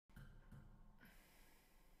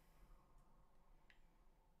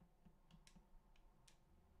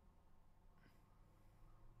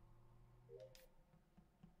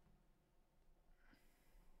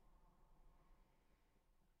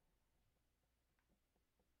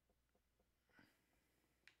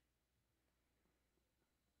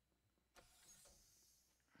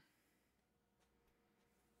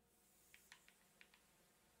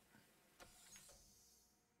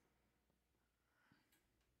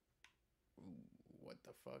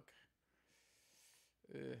What the fuck?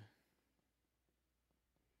 Ugh.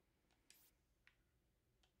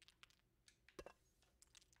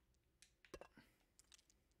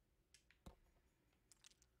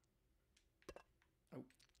 Oh.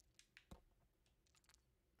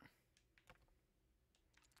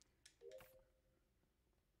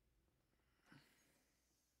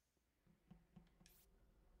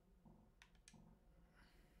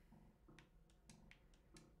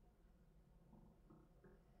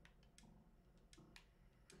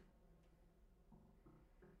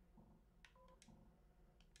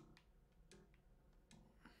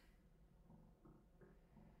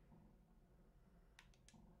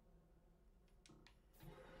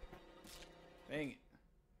 Dang it.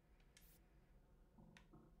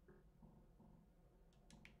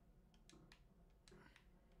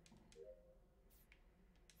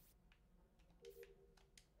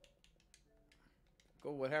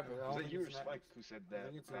 Go, what I happened? don't Was that think you it's or an, Spike who said I that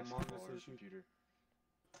think it's an Among basketball Us or issue. computer?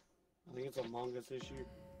 I think it's a Among Us issue.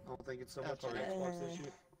 I don't think it's so much an Okay. Xbox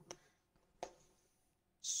issue.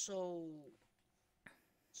 So,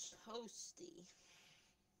 Toasty,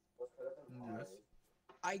 Yes.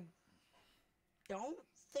 I don't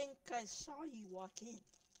think I saw you walk in.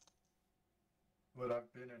 But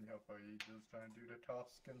I've been in here for ages trying to do the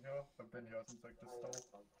task in here. I've been here since like the start.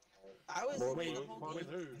 I was Well, in here the whole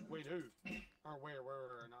with game. who? Wait, who? Or where,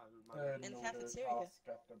 not who. My bad. In No, cafeteria. the task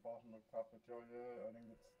at the bottom of cafeteria. I think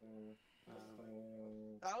it's the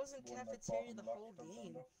I was in one that's cafeteria the bottom whole left or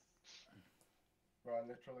game. something. Where I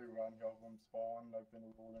literally ran here from spawn. I've been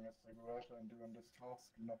rolling a cigarette and doing this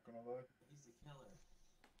task. I'm not gonna lie. He's the killer.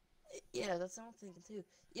 Yeah, that's what I'm thinking too.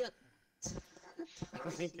 Yeah. I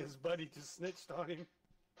think his buddy just snitched on him.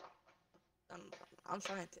 I'm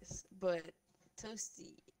scientist, but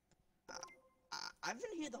Toasty, I've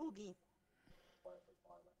been here the whole game.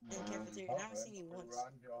 In cafeteria, and I haven't seen you once. I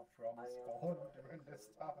ran here from spawn doing this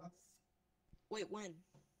task. Wait, when?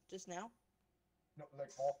 Just now? No,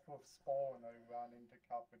 like off of spawn, I ran into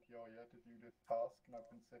cafeteria to do this task, and I've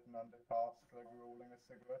been sitting on the task, like rolling a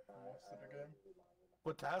cigarette for most of the game.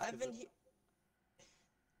 What task I've is been it? here.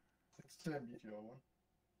 It's the meteor one.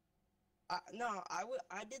 No,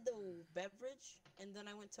 I did the beverage, and then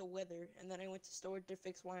I went to weather, and then I went to storage to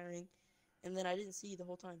fix wiring, and then I didn't see you the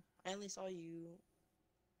whole time. I only saw you.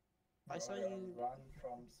 I saw you. I ran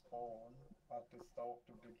from spawn at the start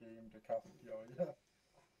of the game to cafeteria.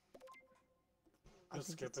 I Just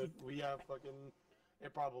think skip it's it. you. We have fucking.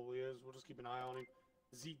 It probably is. We'll just keep an eye on him.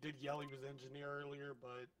 Zeke did yell he was the engineer earlier,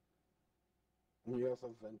 but He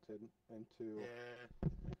also vented into. yeah.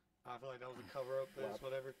 I feel like that was a cover up, but it's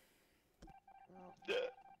whatever.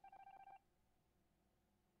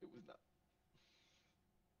 It was not.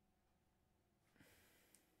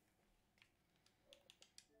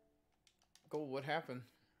 Go, what happened?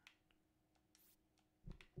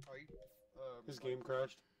 His game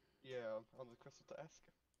crashed. Yeah, on the crystal task.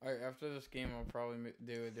 Alright, after this game, I'll probably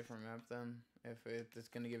do a different map then. If it's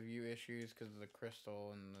going to give you issues because of the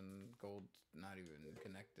crystal and then gold's not even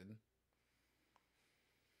connected.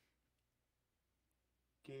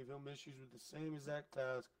 Gave him issues with the same exact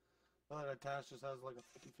task. Well, that task just has like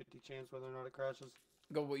a 50-50 chance whether or not it crashes.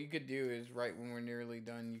 Go, what you could do is right when we're nearly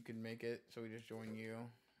done, you could make it so we just join you.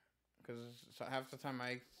 Because half the time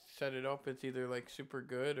I set it up, it's either like super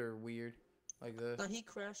good or weird. Like this. No, he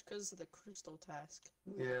crashed because of the crystal task.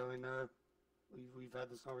 Yeah, I know. We've had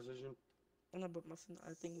this conversation. I know, but Muffin,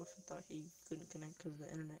 I think Muffin thought he couldn't connect because of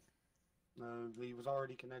the internet. No, he was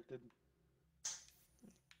already connected.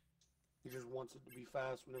 He just wants it to be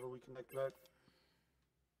fast whenever we connect back.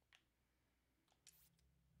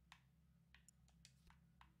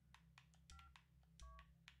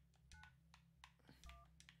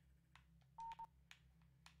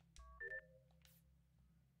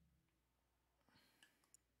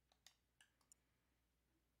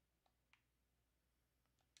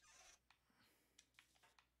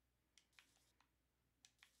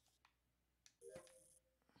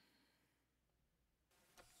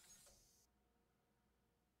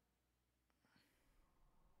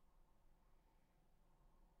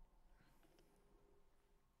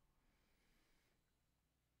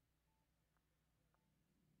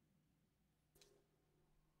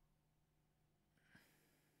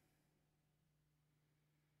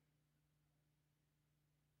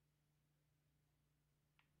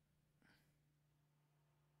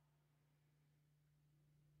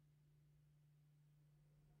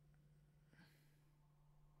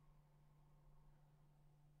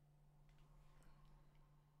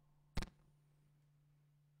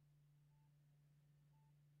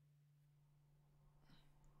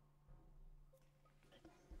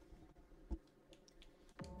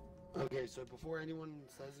 Okay, so before anyone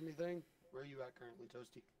says anything, where are you at currently,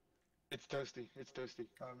 Toasty? It's Toasty. It's Toasty.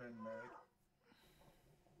 I'm in Meg.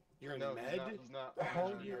 You're in No, med? he's not.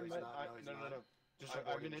 How I'm are you engineer. in med? No. Just I'm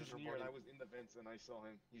report an him, just engineer, report and I him. was in the vents, and I saw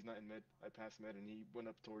him. He's not in med. I passed med, and he went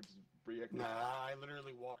up towards reactor. Nah, I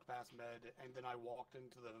literally walked past med, and then I walked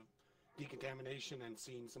into the decontamination and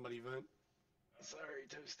seen somebody vent. Sorry,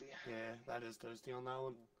 Toasty. Yeah, that is Toasty on that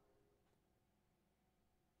one.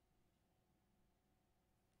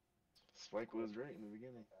 Spike was right in the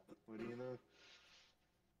beginning. What do you know?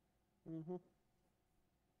 Mm-hmm.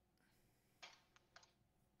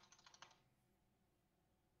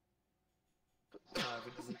 If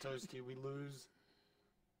it isn't Toasty, we lose.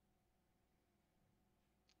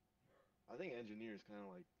 I think engineer is kind of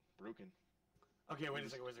like broken. Okay, wait a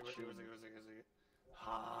second.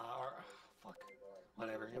 Fuck.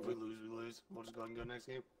 Whatever. If we lose, we lose. We'll just go ahead and go next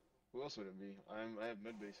game. Who else would it be? I have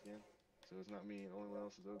med base again, so it's not me. The only one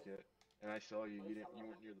else is OK. And I saw you. You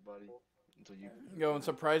weren't near the body until you. Yo, I'm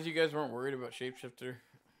surprised you guys weren't worried about shapeshifter.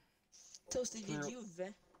 Toasty, did you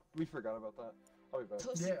vent? We forgot about that. I'll be back.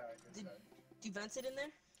 Toasty, Yeah, I did. you vented in there?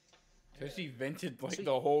 Toasty vented like Sweet.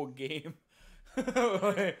 the whole game.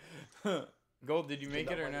 Gold, did you make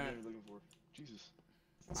it or not? Looking for. Jesus.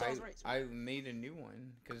 Sounds right. I made a new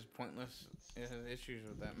one because Pointless has issues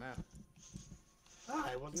with that map.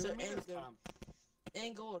 Ah, it wasn't So, even me and this good. time.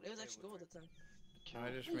 And gold. It was actually gold at the time. I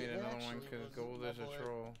just made another one actually because was Gold my is a boy.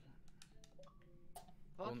 troll.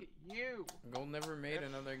 Fuck you. Gold never made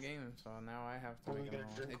another game, so now I have to Are we make gonna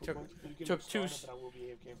another one. drink It took quick? You can took start two it, s- but I will be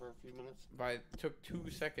AFK for a few minutes. took 2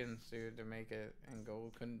 seconds, dude, to make it, and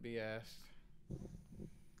Gold couldn't be asked.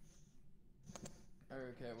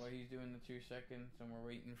 Okay, while he's doing the 2 seconds, and we're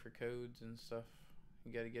waiting for codes and stuff,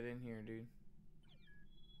 you gotta get in here, dude.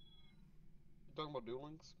 You talking about Duel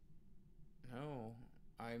Links? No,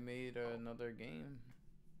 I made another game.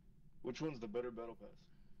 Which one's the better battle pass?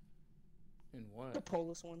 In what? The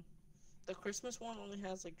Polus one. The Christmas one only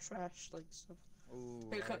has like trash like stuff. Ooh,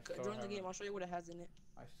 Here, I still join the game. haven't- I'll show you what it has in it.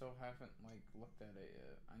 I still haven't like looked at it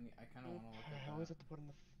yet. I kind of Mm. want to look I at always that. have to put in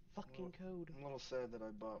the fucking code. I'm a little sad that I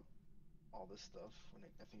bought all this stuff when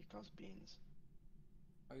I think it costs beans.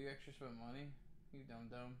 Oh, you actually spent money? You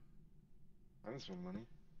dumb. I didn't spend money.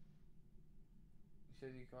 You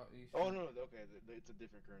said you caught. You Oh spent- no, okay, it's a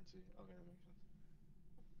different currency. Okay, that makes sense.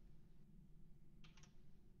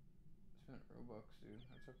 Spent Robux, dude.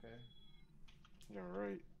 That's okay. Yeah,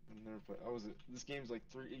 right. I never play. This game's like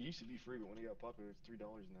 $3. It used to be free, but when it got popular, it's $3 now,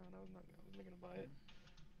 and I wasn't gonna buy it.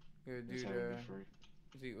 Yo, It's dude. not gonna be free.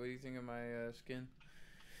 Z, what do you think of my skin?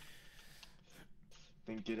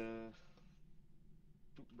 Think it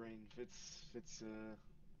poop brain fits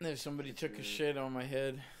If somebody took a Dude. shit on my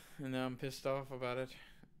head, and now I'm pissed off about it.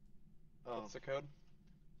 Oh, What's the code?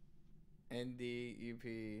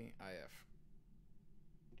 NDUPIF.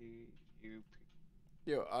 DUP.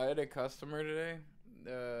 Yo, I had a customer today.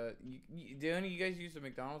 Do any of you guys use the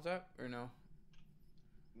McDonald's app or no?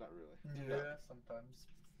 not really. Yeah, sometimes.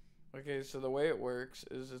 Okay, so the way it works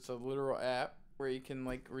is it's a literal app where you can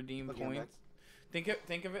like redeem Okay, I'm points.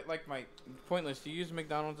 Think of it like my Pointless. Do you use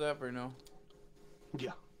McDonald's app or no?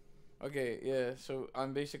 Yeah. Okay, yeah. So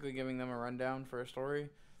I'm basically giving them a rundown for a story,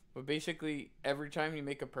 but basically every time you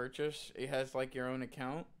make a purchase, it has like your own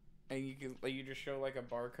account, and you can like you just show like a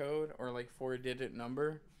barcode or like 4-digit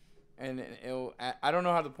number, and it'll. I don't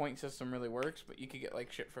know how the point system really works, but you could get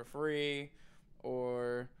like shit for free,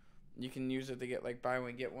 or you can use it to get like buy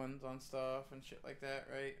one get ones on stuff and shit like that,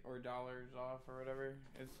 right? Or dollars off or whatever.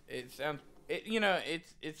 It's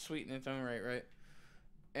sweet in its own right?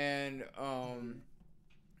 And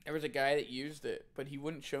there was a guy that used it, but he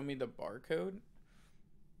wouldn't show me the barcode.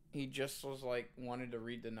 He just was like wanted to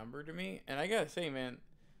read the number to me, and I gotta say, man,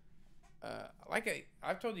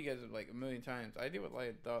 I've told you guys like a million times, I deal with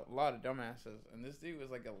like a lot of dumbasses, and this dude was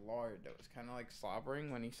like a lard that was kind of like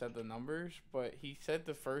slobbering when he said the numbers, but he said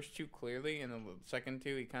the first 2 clearly, and the second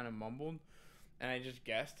 2 he kind of mumbled, and I just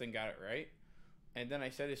guessed and got it right. And then I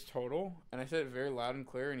said his total, and I said it very loud and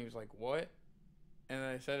clear, and he was like, "What?" And then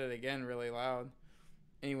I said it again really loud,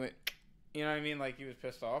 and he went, you know what I mean? Like he was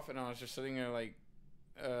pissed off, and I was just sitting there like,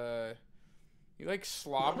 you like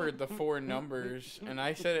slobbered the 4 numbers, and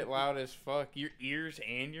I said it loud as fuck. Your ears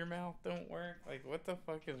and your mouth don't work? Like, what the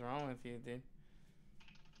fuck is wrong with you, dude?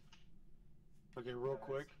 Okay, real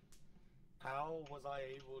quick. How was I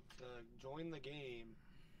able to join the game,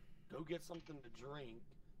 go get something to drink,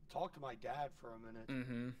 talk to my dad for a minute,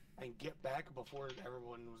 Mm-hmm. and get back before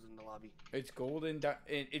everyone was in the lobby? It's golden.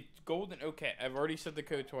 It's golden. Okay, I've already said the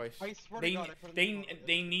code twice. I swear They to God, I put it in the code.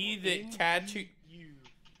 they need it tattooed.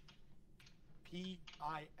 NDUPIF.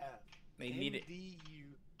 They need it.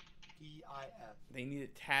 P-I-F. They need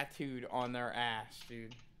it tattooed on their ass,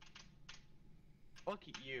 dude. Fuck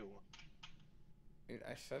you. Dude,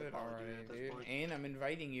 I said it Probably do already, it at this dude. point. And I'm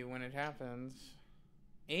inviting you when it happens.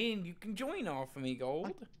 And you can join off of me,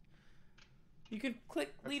 Gold. You can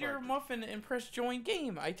click That's Leader right. Muffin and press join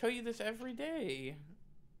game. I tell you this every day.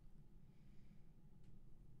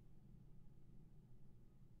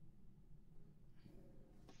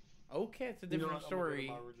 Okay, it's a You know different what? I'm gonna go to story.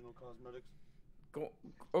 my original cosmetics.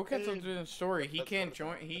 Okay, it's a different story. He That's can't what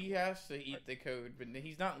join. it's He has to eat the code, but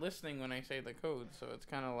he's not listening when I say the code, so it's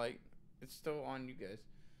kind of like it's still on you guys.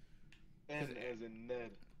 N as in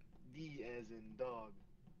Ned. D as in dog.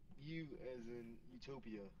 U as in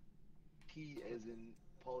Utopia. P as in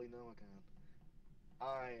Polynomicon.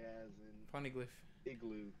 I as in Poneglyph.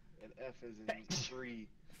 Igloo. And F as in free.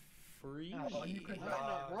 Free. Oh, you could- That's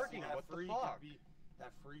not working, that what the free fuck?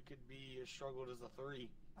 That free could be as struggled as a 3.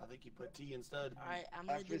 I think you put T instead. Alright, I'm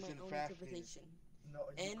gonna do F is my in own fascinating. interpretation. No,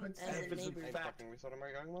 you N could as say, in F is in neighbor. fact.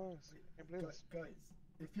 guys,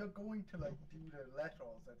 if you're going to like do the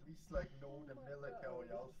letters, at least like know the military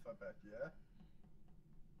alphabet, yeah?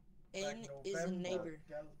 N Like is in November, neighbor.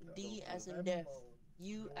 Delta, D as in November, death.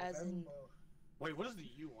 U as in Wait, what is the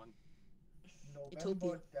U one?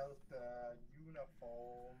 November, Delta,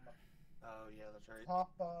 uniform, Oh, yeah, that's right.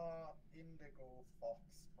 Papa, Indigo,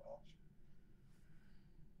 Foxtrot.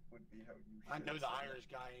 Would be how you I should know the say it. Irish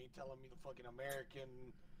guy ain't telling me the fucking American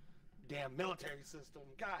damn military system.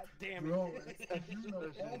 God damn it. Bro, it's the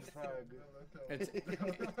uniform Russian flag.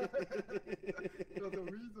 So the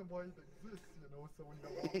reason why it exists, you know, so when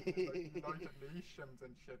you're walking in like United Nations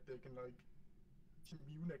and shit, they can like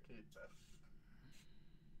communicate this.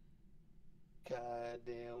 God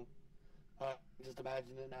damn. Just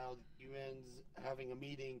imagine it now. The UN's having a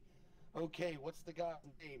meeting. Okay, what's the guy's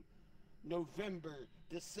name? November,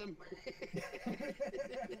 December.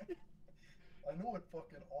 I know it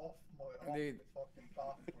fucking off my Dude. fucking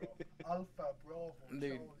back, bro. Alpha, Bravo, Dude,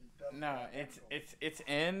 Charlie, Delta, No, Echo. it's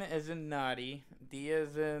N as in naughty, D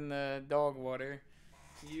as in dog water,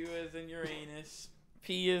 U as in Uranus,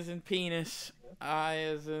 P as in penis, I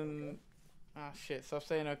as in shit. Stop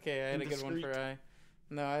saying okay. I had a good one for Indiscreet. I.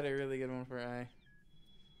 No, I had a really good one for I.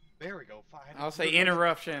 There we go. Fine. I'll say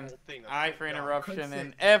interruption. Whole thing, that's I it. for You could interruption say- and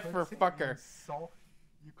you F could for say fucker.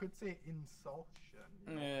 You could say insultion.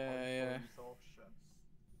 You know, Yeah, alpha yeah. insultion.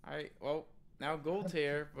 Alright, well now Gold's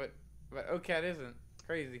here, but OCAT isn't.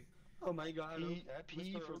 Crazy. Oh my god. P- okay.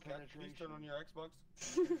 P Mr. for Okay, please turn penetration. on your Xbox.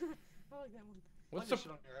 I like that one. What's Play the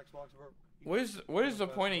shit on your Xbox, bro. what is the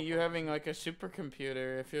point of you having like a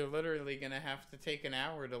supercomputer if you're literally gonna have to take an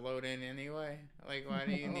hour to load in anyway? Like why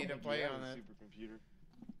do you I don't need to think play you have on a it? supercomputer.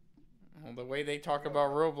 Well, the way they talk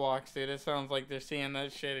about Roblox, dude, it sounds like they're seeing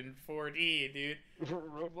that shit in 4D, dude.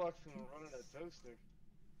 Roblox can run it at toaster.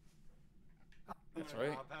 That's Yeah,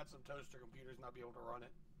 right. I've had some toaster computers not be able to run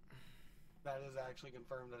it. That is actually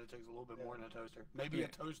confirmed that it takes a little bit more than a toaster. Maybe Yeah. a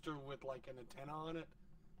toaster with like an antenna on it,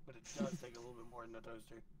 but it does take a little bit more than a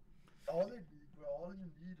toaster. All you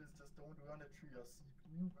need is just don't run it through your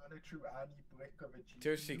CPU, run it through any brick of a GPU.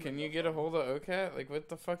 Josie, can and you you're get a fine. hold of OCAT? Like, what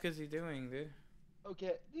the fuck is he doing, dude?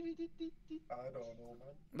 Okay. I don't know,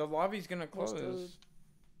 man. The lobby's gonna What's close.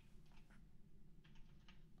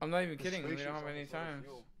 I'm not even The kidding. We don't spaceship's have any almost out of time.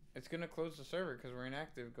 fuel. It's gonna close the server because we're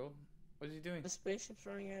inactive. Gold. What is he doing? The spaceship's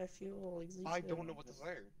running out of fuel. Like Z I said. don't know what to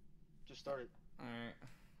say. Just started. Alright.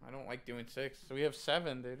 I don't like doing 6. So we have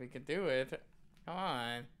 7, dude. We can do it. Come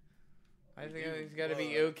on. I think do. it's gotta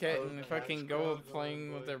be Well, OCAT I and was fucking gonna Gold ask playing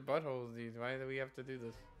Gold, with their buttholes, dude. Why do we have to do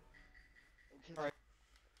this? Okay.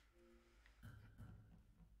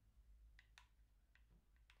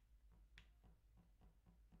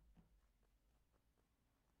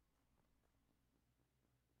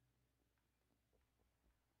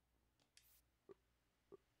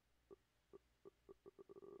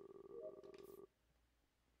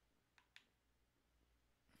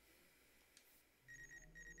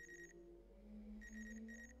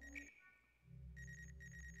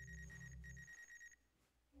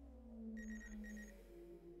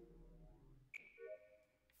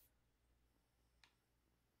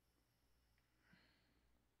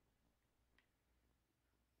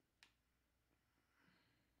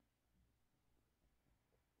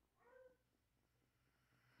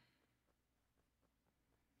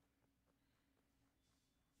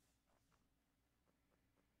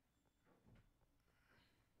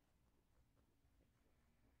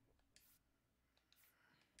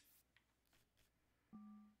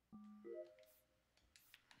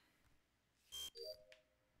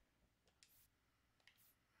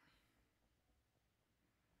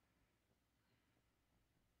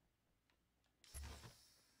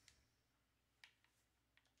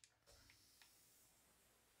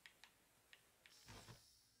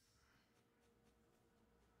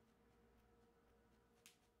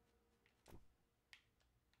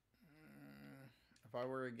 If I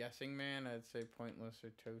were a guessing man, I'd say Pointless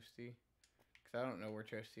or Toasty. Because I don't know where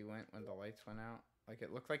Toasty went when the lights went out. Like,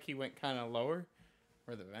 it looked like he went kind of lower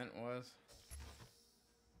where the vent was.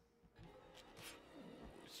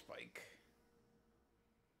 Spike.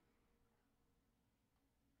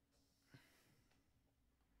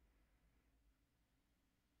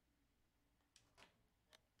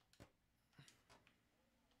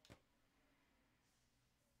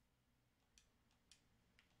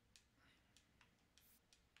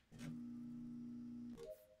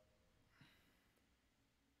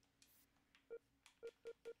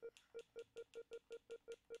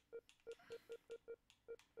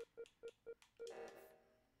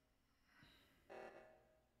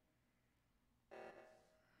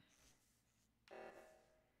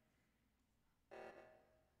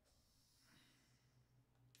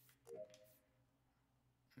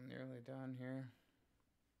 I'm nearly done here.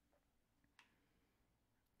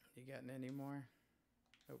 You getting any more?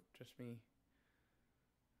 Oh, just me.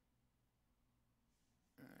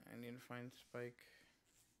 I need to find Spike.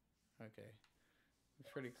 Okay. It's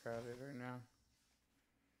pretty crowded right now.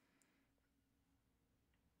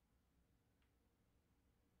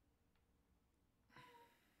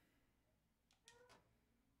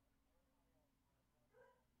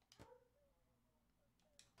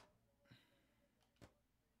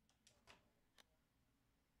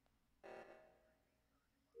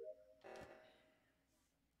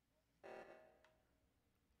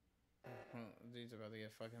 Oh, dude's about to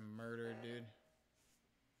get fucking murdered, dude.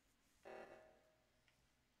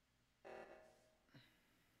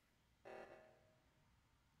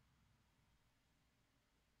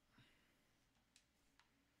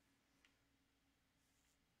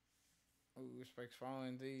 Ooh, Spike's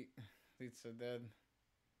falling deep. Lead's so dead.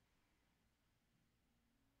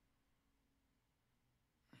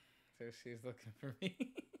 So she's looking for me.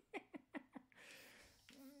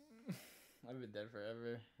 I've been dead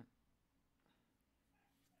forever.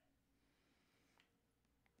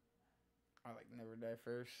 I like never die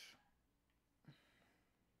first.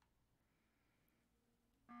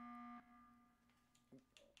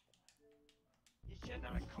 You should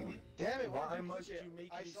not call it. Damn it! Why did must say you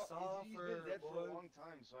make I me saw, suffer, He's been dead for a boy? long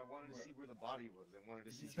time, so I wanted to see where the body was. I wanted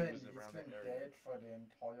to see He's who been, was he's around been that area. dead for the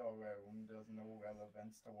entire round. There's no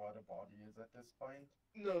relevance to where the body is at this point.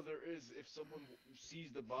 No, there is. If someone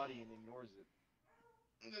sees the body and ignores it,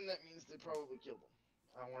 then that means they probably killed him.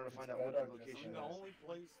 I wanted to find out what the location The is.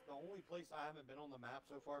 only place I haven't been on the map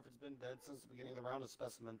so far, if it's been dead since the beginning of the round, is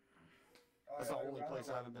Specimen. That's the only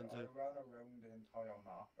place I haven't been to. I ran around the entire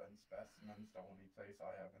map, and Specimen's the only place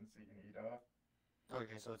I haven't seen either.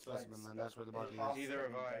 Okay, so it's Like, Specimen then. That's where the body it has is.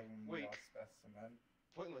 Neither to be have I. down Wait. near Specimen.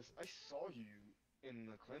 Pointless. I saw you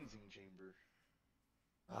in the cleansing chamber.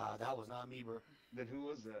 That was not me, bro. Then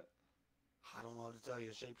who was that? I don't know what to tell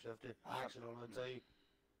you, shapeshifter. I actually don't know what to tell you.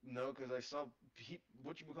 No, because I saw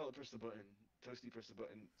what you would call it, press the button. Toasty pressed the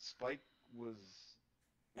button. Spike was.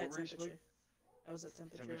 At What were you, temperature. Spike? I was at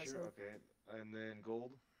temperature. Temperature. Okay, and then gold.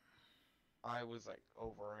 I was like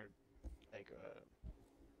over, like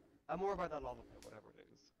I'm more by the lava pit, whatever it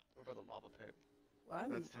is. Over the lava pit. Well,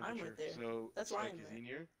 That's I'm temperature. right there. So That's why Spike I'm is there. in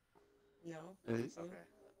here. No. Is So- Okay.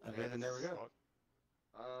 Okay, then there we go.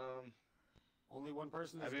 Only one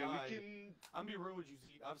person I has mean, we died. can. I'm be real with you, Z.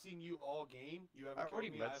 I've seen you all game. You haven't I've killed already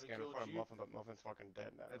me. I med haven't scanned in killed front of you. Muffin, but Muffin's fucking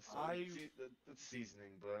dead now. That's I've- that's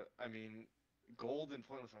seasoning, but I mean, gold and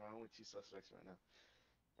pointless are my only two suspects right now,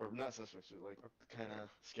 or not suspects, but like kind of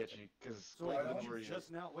sketchy. Because So Why wait, don't did you you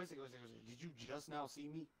just now? Wait a second. Did you just now see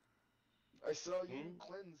me? I saw you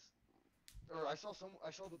cleanse, or I saw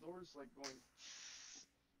the doors like going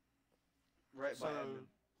right So by admin.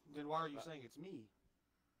 then why are you saying it's me?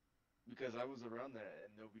 Because I was around that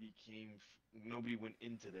and nobody went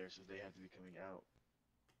into there, so they have to be coming out.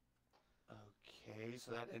 Okay,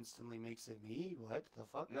 so that instantly makes it me. What the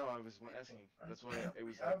fuck? No, I was asking. That's why it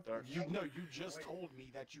was dark. You just told me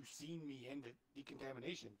that you seen me in the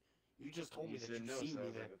decontamination. You just told me that said you no, seen so I me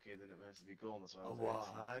was there. like, okay, then it has to be gold. That's why I Oh, was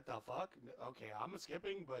asking. what the fuck? Okay, I'm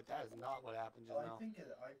skipping, but that is not what happened just I now. think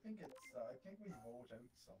we vote out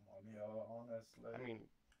someone here, honestly. I mean,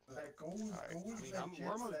 like, Gold We're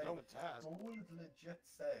almost done with task. Gold legit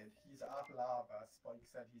said he's at lava. Spike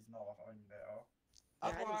said he's not. I'm there. that's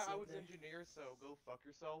I why didn't I see was that. engineer, so go fuck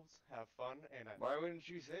yourselves, have fun, and Why wouldn't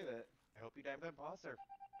you say that? I hope you die with imposter.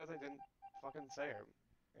 Because I didn't fucking say it.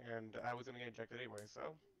 And I was gonna get injected anyway,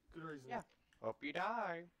 so Good reason. Yeah. hope you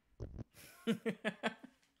die.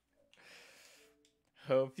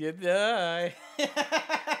 Hope you die.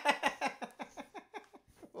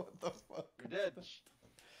 What the fuck? You're dead.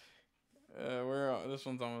 This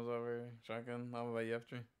one's almost over. Shotgun. How about you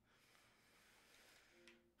after?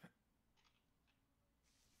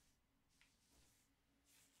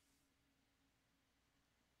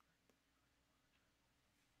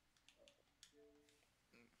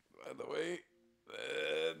 the way.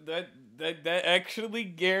 That actually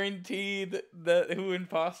guaranteed that who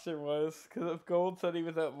imposter was, because if Gold said he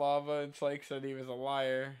was at lava and Slike said he was a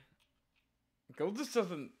liar. Gold just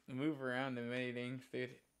doesn't move around in many things, dude.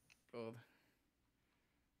 Gold.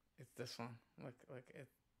 It's this one. Look,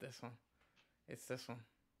 it's this one. It's this one.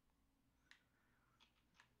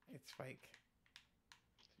 It's Spike.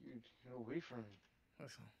 Dude, get away from me.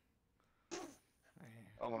 This one. Right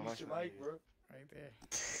here. Oh my You gosh, should like, bro. Right there.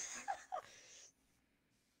 This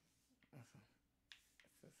one.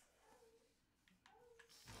 It's this.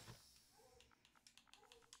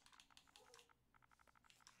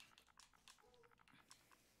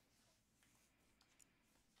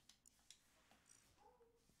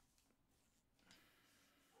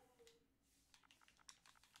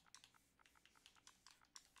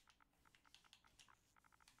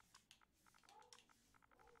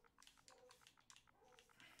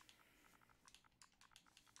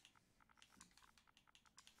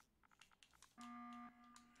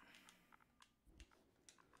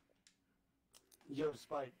 Yo,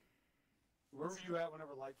 Spike. Where were you at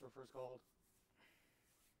whenever lights were first called?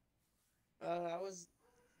 I was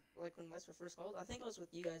like when lights were first called. I think I was with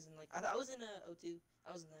you guys and like I was in O2.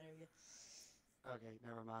 I was in that area. Okay,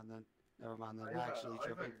 never mind then. Never mind then. I have Actually a- I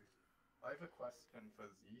have tripping. a- I have a question for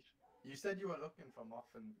Zeet. You said you were looking for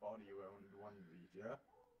Muffin body around one Zeet, yeah?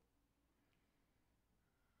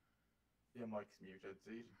 Your mic's muted,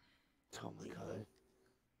 Zeet. Oh my god.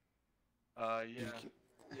 Yeah.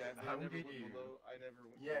 Yeah, How never did went you- below. I never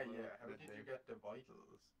went Yeah, below yeah. How that did day. you get the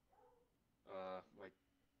vitals? Like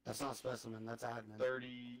That's not specimen, that's admin.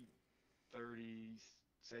 30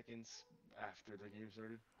 seconds after the game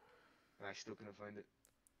started. And I still couldn't find it.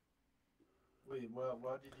 Wait, well,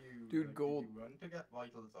 what did you... Dude, like, Gold. Did you run to get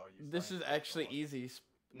vitals or you... This signed is up actually for it? easy.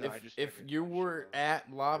 No, I just If checked it. you I were should've- at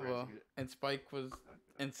I lava ran to get it. and Spike was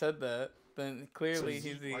and said that, then clearly So, he's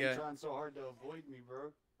Zeke, the why you guy. trying so hard to avoid me,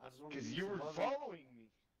 bro? I just want to Cause you were following me.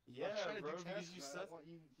 Yeah, I'm trying to bro, do because tasks, you man. I said don't want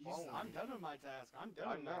you you following I'm me. done with my task. I'm done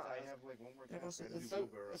I'm with my not. I task. have like one more Yeah, task. I have to do So,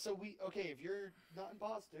 Blueberry. so we okay. If you're not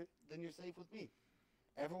imposter, then you're safe with me.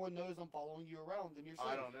 Everyone knows I'm following you around, and you're safe.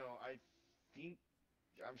 I don't know. I think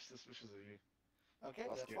I'm suspicious of you. Okay, I'll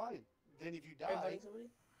that's skip. fine. Then if you Are you die, voting somebody?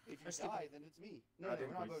 if you Or skip die, it? then it's me. No, I no, think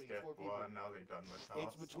we're not we voting. It's skipped 4 people. one, now they're done with It's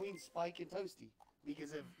tasks. between Spike and Toasty.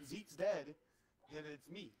 Because if Zeke's dead, then it's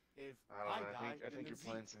me. If I don't know. die, I then think you're it's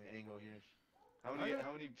playing Zeke. some angle here. Okay.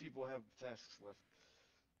 How many people have tasks left?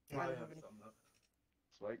 I I don't have have any. some left.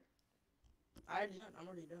 Spike? I already done. I'm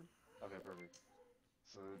already done. Okay, perfect.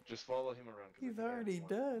 So just follow him around. 'cause I He's think I have already one,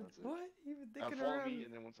 done. that's it. What? You've been Now thinking follow around. me,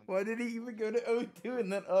 and then once I'm Why did he even go to O2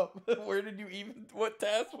 and then up? Where did you even? What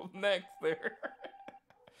task was next there?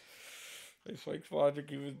 It's like logic.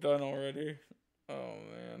 He was done already. Oh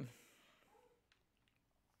man.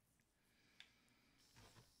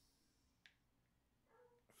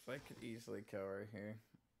 So I could easily kill right here.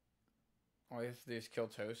 All you have to do is kill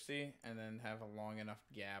Toasty and then have a long enough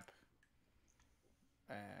gap.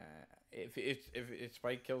 If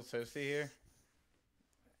Spike kills Toasty here.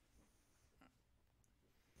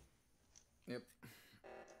 Yep.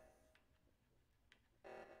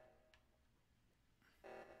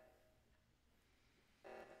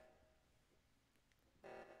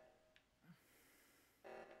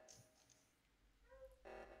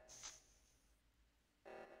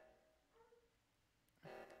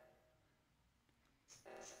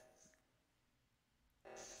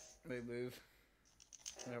 They lose.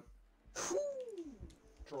 Yep.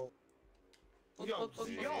 Troll. Look, Yo, look, look,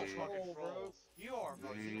 Zeke, look. you're Zeke. fucking troll. You are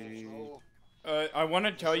fucking troll. I want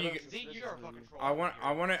to tell you. Zeke, you're a fucking troll. I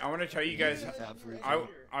want to tell you guys. That's absolutely I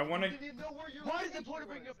want to. Why is the point of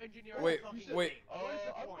bringing up engineering? Wait, fucking wait. thing? What is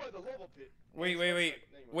the I'm point? by the lava pit.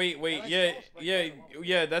 Wait.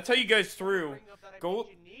 Yeah. That's how you guys threw. Bring up that I'm Gold-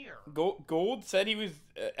 engineer. Gold said he was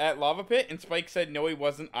at Lava Pit, and Spike said no, he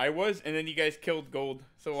wasn't. I was, and then you guys killed Gold.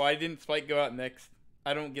 So why didn't Spike go out next?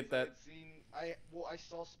 I don't get that. I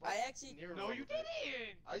saw Spike. I actually- near No, lava you pit.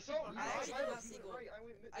 didn't. I saw. I actually did not see went gold. right. I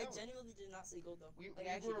went mid I down. genuinely did not see gold though. We Like I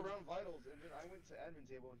actually were didn't. around vitals, and then I went to admin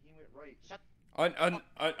table, and he went right.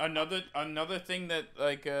 Another thing that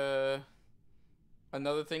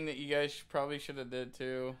another thing that you guys probably should have did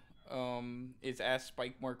too is ask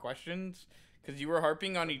Spike more questions, because you were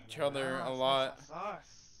harping on each other a lot. That's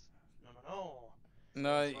us. No.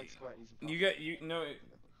 No, Spike's quiet, he's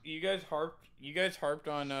you guys harped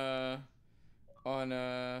on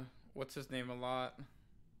what's his name a lot.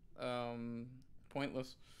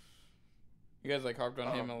 Pointless. You guys like harped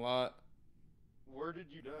on him a lot. Where did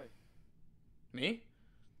you die? Me?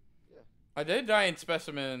 Yeah. I did die in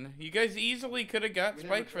Specimen. You guys easily could have got We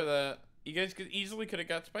never Spike for that. You guys could have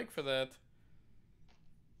got Spike for that.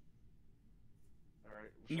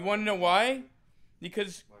 Alright. You want to know why?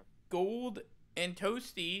 Because Gold and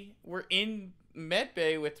Toasty were in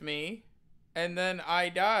Medbay with me, and then I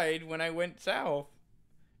died when I went south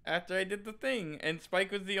after I did the thing, and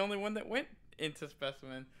Spike was the only one that went into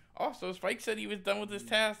Specimen. Also, Spike said he was done with his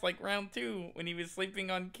task like round 2 when he was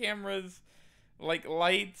sleeping on cameras, like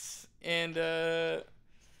lights, and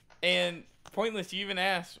Pointless. You even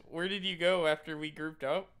asked, where did you go after we grouped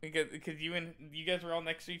up? Because you guys were all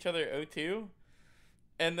next to each other at O2.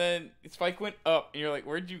 And then Spike went up, and you're like,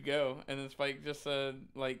 "Where'd you go?" And then Spike just said,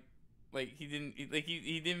 he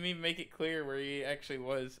didn't even make it clear where he actually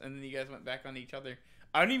was. And then you guys went back on each other.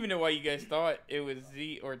 I don't even know why you guys thought it was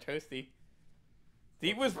Z or Toasty.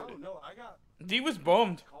 D was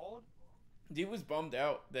bummed. D was bummed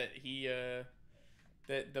out that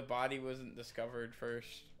that the body wasn't discovered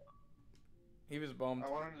first. He was bummed. I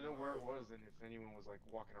wanted to know where it was and if anyone was like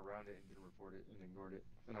walking around it and didn't report it and ignored it.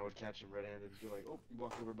 And I would catch him red-handed and be like, "Oh, you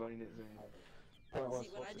walked over buddy and didn't say anything."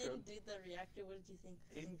 See, when I didn't do the reactor, what did you think?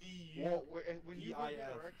 Well, when you went to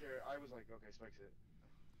the reactor, I was like, "Okay, Spike's it."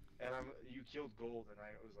 And you killed Gold, and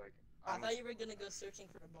I was like, I thought you were gonna go searching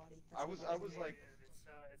for the body. I was like,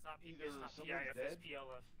 it's not either PIF, dead. it's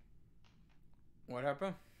PLF. What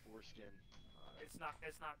happened? Foreskin. It's not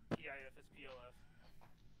PIF, it's PLF.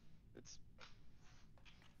 It's.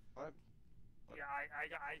 Yeah, I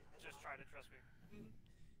just tried to trust me.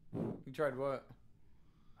 You tried what?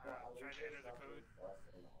 Tried to enter the code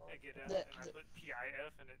and get in, The- and I put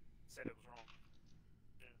PIF and it said it was wrong.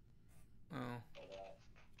 Yeah. Oh.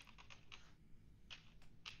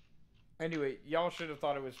 Anyway, y'all should have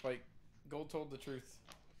thought it was Spike. Gold told the truth.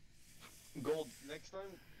 Gold. Next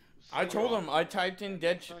time. I told him. I typed in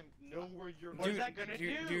dead. Know where you're.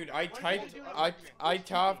 Dude, I typed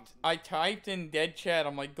in dead chat.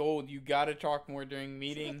 I'm like, Gold, you gotta talk more during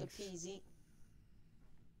meetings. The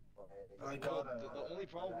only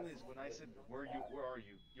problem is when I said where are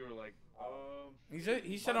you? You were like,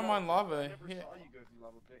 He said I'm on lava. I never saw you go through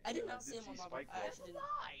lava pit. I did not see him on lava. I actually didn't.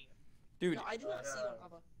 Dude. No, I did not see him on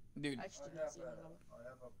lava. Dude. I actually didn't see him on lava. I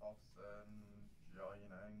have a boss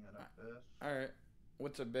joining in a bit. Alright.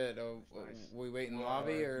 What's a bit? Oh, Nice. we wait in the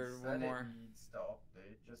lobby or He one said more? it needs to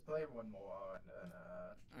update. Just play one more and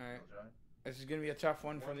Alright. he'll join. This is gonna be a tough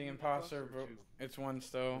one for the imposter, but it's one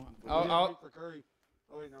still. Wait for Curry.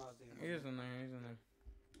 Oh wait, no, that's the end. He's in there. He's in there.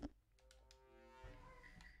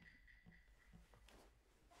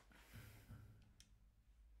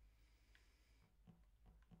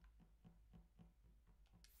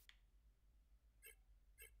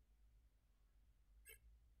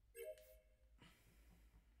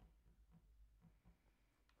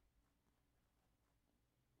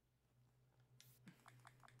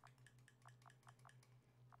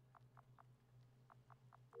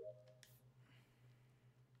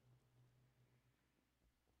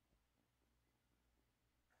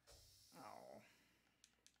 Oh.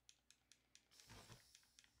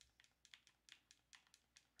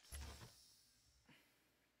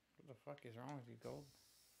 What the fuck is wrong with you, Gold?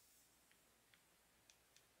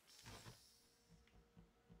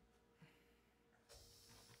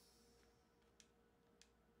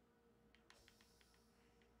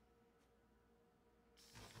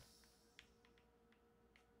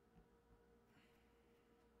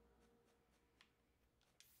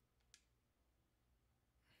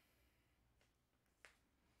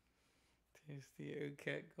 Tasty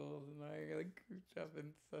O-Cat Gold and I are like grouped up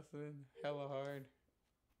and sussing hella hard.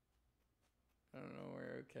 I don't know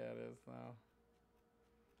where O-Cat is now.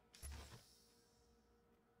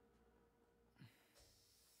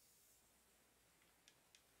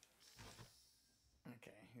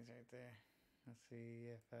 Okay, he's right there. Let's see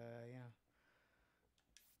if, yeah.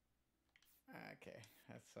 Okay,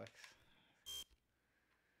 that sucks.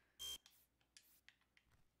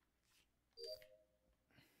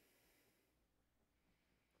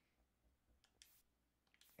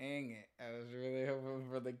 Dang it. I was really hoping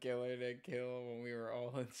for the killer to kill when we were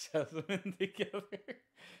all in Sesame together.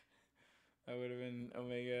 That would have been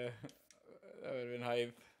Omega. That would have been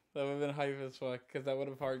hype. That would have been hype as fuck, because that would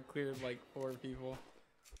have hard cleared like 4 people.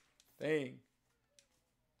 Dang.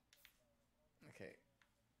 Okay.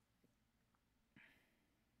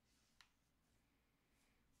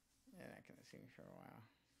 Yeah, not gonna see me for a while.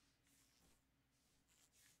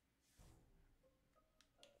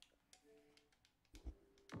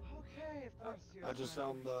 Okay, if that's you. I just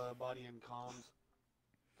found the body in comms.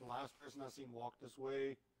 The last person I seen walk this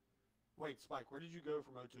way. Wait, Spike, where did you go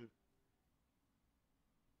from O2?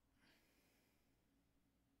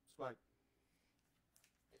 Spike.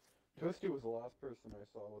 Toasty was the last person I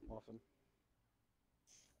saw with Muffin.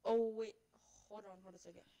 Oh wait, hold on a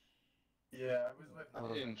second. Yeah, I was with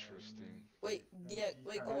Muffin. Interesting. Wait, yeah,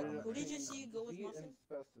 wait, Golden. Who did you see go with Z Muffin? and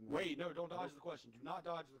Specimen. Wait, no, don't dodge the question. Do not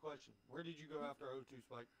dodge the question. Where did you go after O2,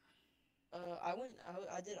 Spike?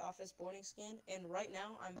 I did office boarding scan, and right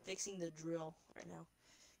now I'm fixing the drill right now,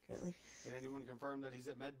 currently. Can anyone confirm that he's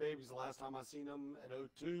at Medbay? Because the last time I seen him at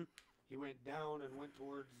O2, he went down and went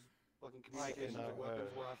towards fucking communications and weapons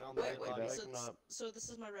where I found the Wait, dead wait, body. so this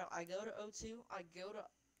is my route. I go to O2, I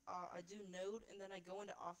do node, and then I go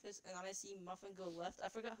into office, and then I see Muffin go left. I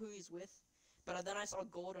forgot who he's with, but then I saw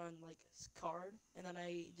gold on, like, his card, and then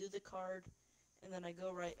I do the card, and then I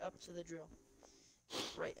go right up to the drill.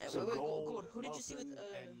 Right, So wait, Gold, Gold, who did you see with,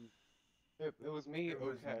 Muffin, It was me, It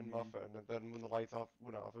was Oka, and me. Muffin, and then when the lights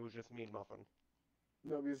went off, it was just me and Muffin.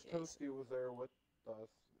 No, because Okay, Toasty was there with us,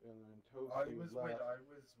 and then I Toasty was left.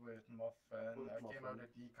 with Muffin. With I came out Muffin.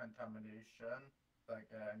 of decontamination, like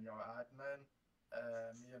in your admin.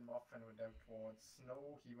 Me and Muffin went out towards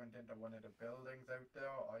Snow. He went into one of the buildings out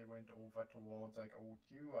there. I went over towards like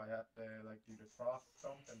O2. I had to like do the cross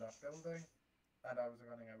jump in that building, and I was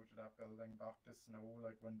running out of that building back to Snow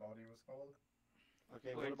like when body was called.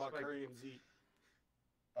 Okay, Wait, what about Spike. Curry and Z?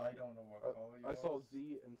 I don't know what call you I saw was.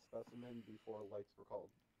 Z and Specimen before lights were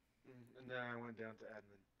called. And then I went down to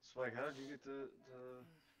admin. Spike, how did you get to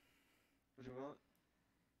what you want?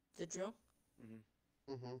 the drill?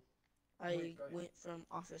 Mm-hmm. I Wait, guys. went from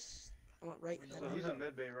office, I went right, We and So then he's only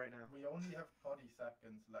in medbay right now. We only have 30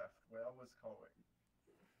 seconds left. Where was Cohen?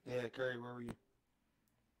 Yeah, Curry, where were you?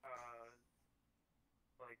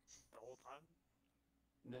 Like the whole time.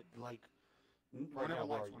 Like, Right whenever now,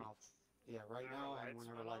 where lights are went you? off. Yeah, right Whenever now and lights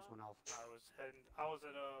whenever went lights off. went off. I was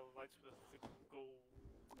at Lightsmith go.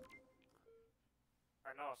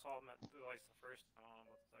 I know I saw him at like the first time,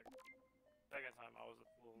 but second time I was at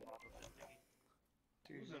the little opposite thingy.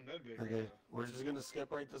 He's in medbay Okay, right now. we're just gonna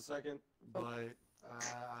skip right this second, but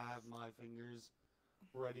I have my fingers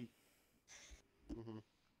ready. Mm-hmm.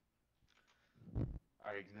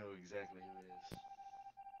 I know exactly who it is.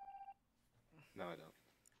 No, I don't.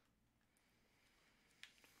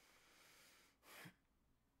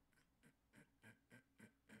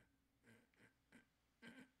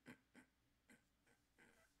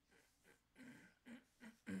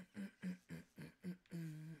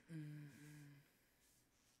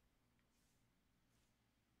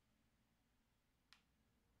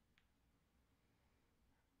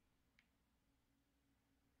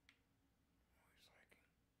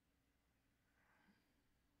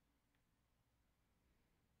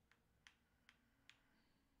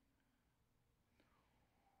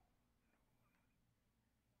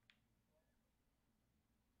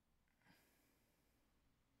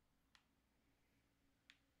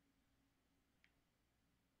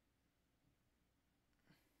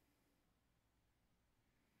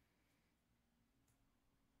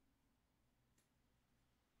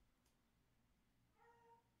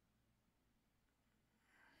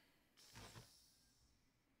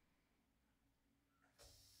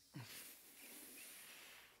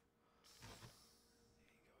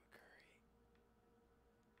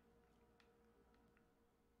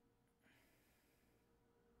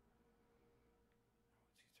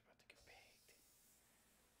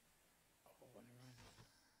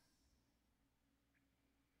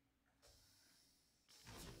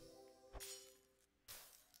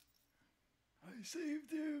 I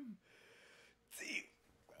saved him. See,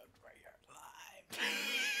 that's why you're alive.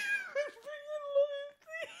 Bring it alive,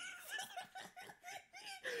 please.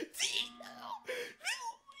 See,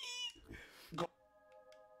 no.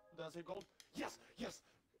 Does it gold? Yes, yes.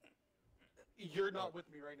 You're not with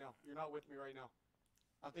me right now. You're not with me right now.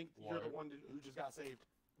 I think you're the one who just got saved.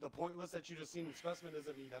 The pointless that you just seen in specimen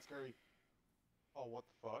isn't me. That's Curry. Oh, what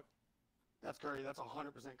the fuck? That's Curry. That's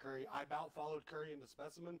 100% Curry. I about followed Curry into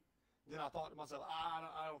specimen. Then I thought to myself,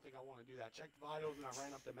 I don't think I want to do that. Checked vitals and I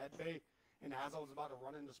ran up to med bay. And as I was about to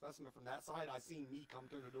run into specimen from that side, I seen me come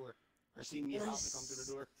through the door. Or seen me about to come through the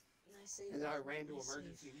door. Nice save. And then I ran to Nice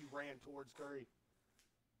emergency. He ran towards Curry.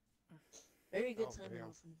 Very good Oh, timing, damn.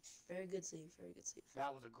 Muffin. Very good save. Very good save. That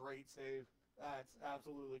was a great save. That's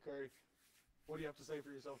absolutely Curry. What do you have to say for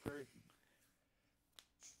yourself, Curry?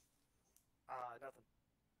 Nothing.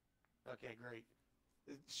 Okay, great.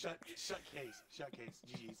 Shut case.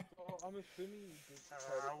 GG's. Oh, I'm assuming you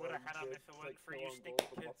I would have had him if it wasn't for you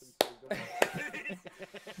stinking kids.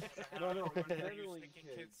 No, no, If it wasn't for you meddling stinking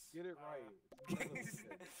kids. Get it right. Meddling kids.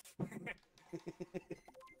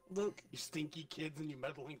 Luke, You stinky kids and you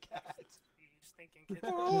meddling cats. You stinking kids.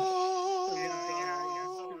 Oh, Yeah,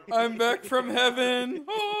 so- I'm back from heaven. When you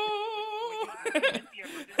Oh. hit the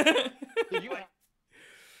emergency Did you?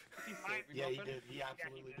 See, my, Yeah, he did. He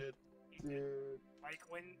absolutely did. He did. Like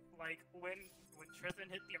when Tristan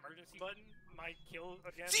hit the emergency button, my kill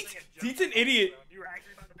again. Zeet's an idiot. You were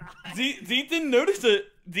actually about to die. Zeke didn't notice it.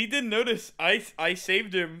 Zeke didn't notice. I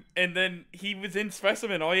saved him, and then he was in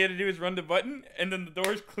specimen. All he had to do was run the button, and then the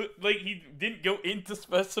doors like he didn't go into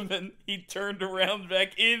specimen. He turned around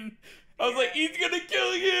back in. I was like, he's gonna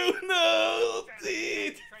kill you. No, Zeke.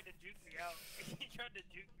 He tried to juke me out. He tried to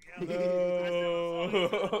juke me out. No.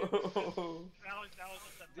 That was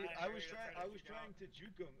just a Dude, bad I was area trying to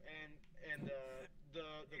juke him, and the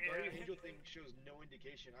guardian angel thing shows no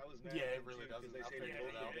indication. I was mad Yeah, at it really because doesn't. they I'll saved figure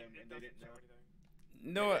it both out. of them and they didn't know.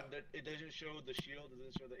 No, And it doesn't show the shield, it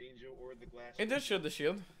doesn't show the angel or the glass. it does show the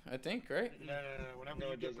shield, I think, right? No. Whenever No,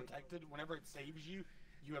 you it get doesn't. protected, whenever it saves you,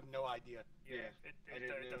 you have no idea. Yeah, It I didn't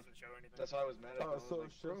know. doesn't show anything. That's why I was mad at Oh, them. so I it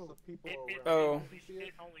was shows like, the people It around.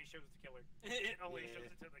 only shows the killer. It only Yeah. shows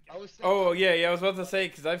it to the I killer. was Oh yeah, I was about to say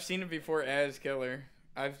because I've seen it before as killer.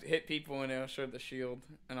 I've hit people and it'll show the shield,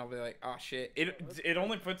 and I'll be like, oh shit. It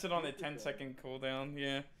only puts it on a 10-second cooldown.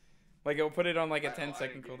 Yeah, like it'll put it on like a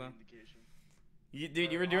 10-second cooldown.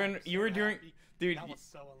 Dude, you were doing. Dude, That was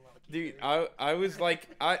so unlucky. dude, Gary. I was like,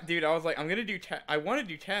 I was like, I'm gonna do. I want to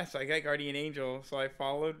do tasks. I got Guardian Angel, so I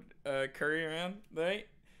followed Curry around, right?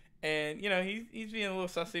 And you know he's being a little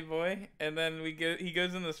sussy boy, and then he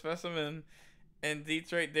goes in the specimen, and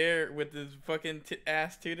Zeet's right there with his fucking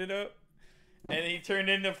ass tooted up. And he turned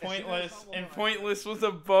into Pointless, and Pointless was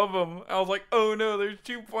above him. I was like, oh no, there's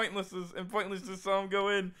two Pointlesses, and Pointless just saw him go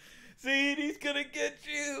in. See, he's gonna get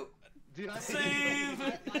you! Dude, I Save!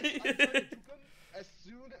 I tried to juke him as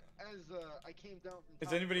soon as I came down from Is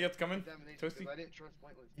top anybody of else coming? examination Toasty? because I didn't trust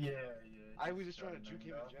Pointless. Yeah. I was just trying to juke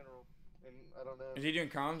him in general, and I don't know. Is he doing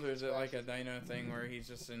comms, or is it like a dino thing where he's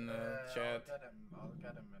just in the chat? I'll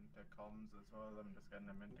get him into comms as well. I'm just getting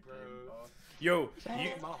him into Bro. game boss. Yo,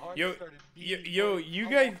 My heart yo, started you beating.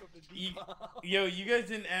 guys, you guys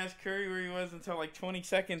didn't ask Curry where he was until like 20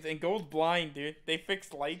 seconds, and Gold's blind, dude. They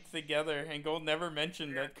fixed lights together, and Gold never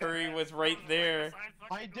mentioned that Curry was right there.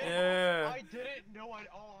 I did. Yeah. I didn't know.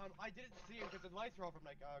 I didn't see him because the lights were off. I'm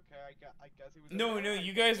like, okay, I guess he was. No,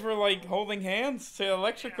 you guys were like holding hands to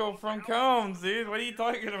electrical from comms, dude. What are you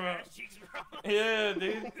talking about? Yeah,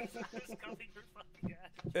 dude.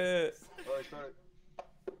 Alright, start.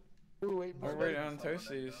 We're right on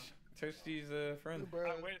Toasty's. Toasty's friend.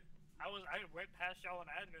 I went past y'all on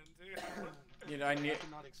admin too. You know, I knew. I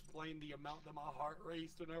cannot explain the amount that my heart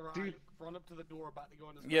raced whenever Dude. I run up to the door about to go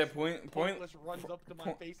into. Yeah, specimen. point. Pointless runs up to my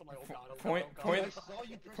point- face. I'm like, oh god, oh god, point- oh god. point- I saw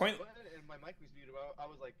you press Point- the button and my mic was muted. I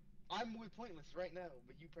was like, I'm with Pointless right now,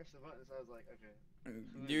 but you pressed the button, so I was like,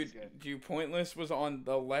 okay. Dude, Pointless was on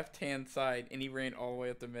the left-hand side, and he ran all the way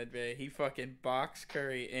up the mid bay. He fucking boxed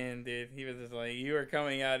Curry in, dude. He was just like, you are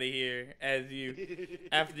coming out of here as you,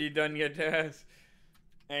 after you done your task.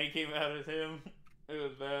 And he came out as him. It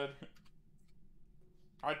was bad.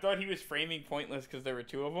 I thought he was framing Pointless because there were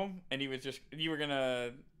two of them, and you were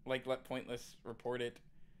gonna, like, let Pointless report it.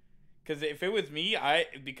 Because if it was me,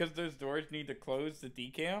 because those doors need to close the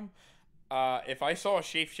decam, if I saw a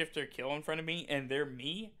shapeshifter kill in front of me and they're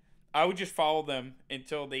me, I would just follow them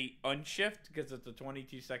until they unshift because it's a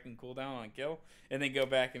 22-second cooldown on kill, and then go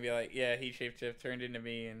back and be like, yeah, he shapeshift turned into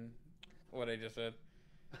me and what I just said.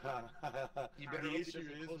 You better The hope he issue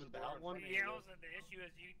doesn't is close with the door that in one. front of you, Yeah, though. also the issue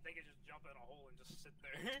is they could just jump in a hole and just sit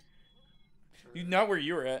there. Not where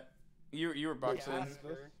you were at. You were boxed Yeah,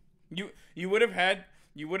 in. You would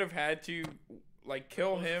have had to like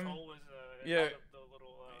kill Closest him. hole was, Yeah. out of the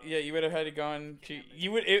little, Yeah, you would have had to gone to.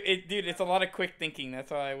 You would dude. It's a lot of quick thinking.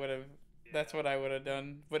 That's how I would have. That's what I would have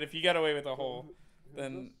done. But if you got away with a hole,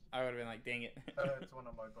 then I would have been like, dang it. It's one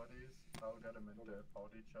of my buddies. I'll get him into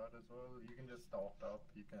party chat as well. You can just start up.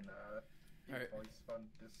 You can Alright. voice fund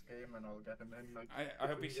this game, and I'll get him in. Like, I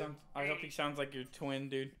hope he sounds. I hope he sounds like your twin,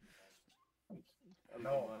 dude.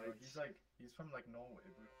 no, he's from like Norway.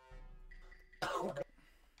 But...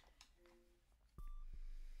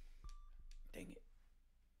 Dang it.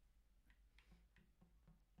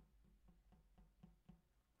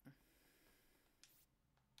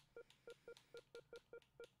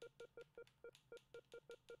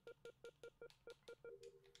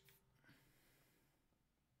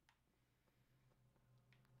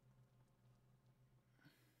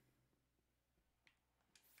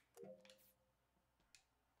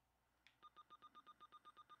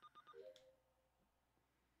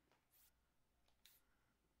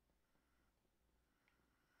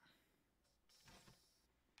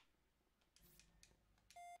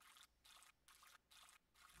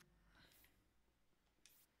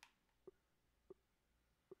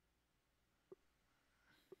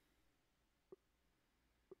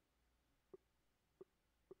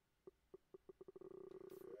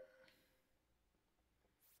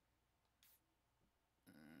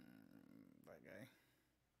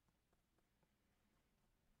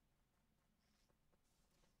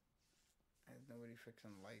 nobody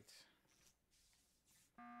fixing lights?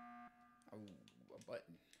 Oh, a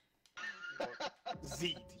button.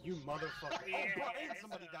 Zeke, you motherfucker. Yeah, Oh, Brian, it's,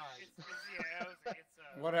 somebody died.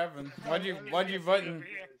 What happened? it's, Why'd you it's button? over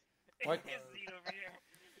here. What? It's Zeke over here.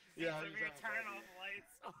 Yeah, Zeke's over here turning off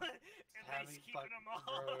lights, and then he's keeping them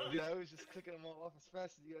off. Yeah, I was just clicking them all off as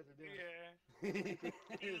fast as you guys are doing. Yeah.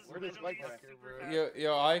 Where does Mike work?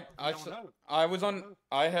 Yo,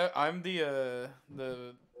 I'm the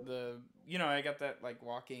you know, I got that like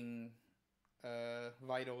walking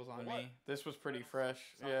vitals on me. This was pretty fresh.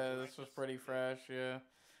 Yeah, this was pretty fresh. Yeah.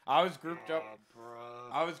 I was grouped up.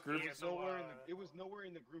 I was grouped. It was nowhere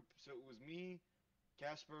in the group. So it was me,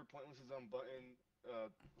 Casper, Pointless is on button.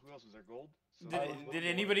 Who else was there? Gold. So Did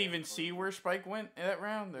anybody even see where Spike went in that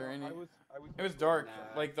round? Or any? I was It was dark,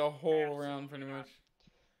 like the whole round, pretty much.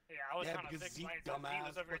 Yeah, I was trying to fix lights. Zeke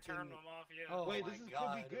was over here turning them off. Yeah. Oh wait, my this could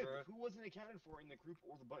God, be good. bro. Who wasn't accounted for in the group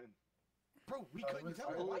or the button? Bro, we couldn't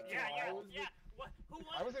tell the lights. Yeah. What? Who was?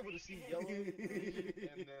 I was able to see yellow, green,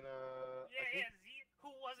 and then Yeah. Zeke,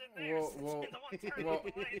 who wasn't there? The one turning off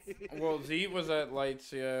the lights. Well, Z was at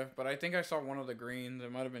lights, yeah, but I think I saw one of the greens.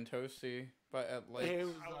 It might have been Toasty, but at lights. It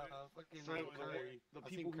was fucking So Curry. the I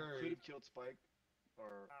people think who Curry. could have killed Spike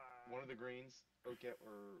are one of the greens, Ocat,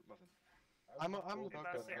 or Muffin. I'm the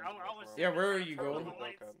Yeah, where are you going?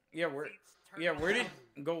 Yeah, where Where did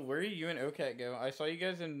where did you and Ocat go? I saw you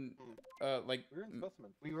guys in like We were in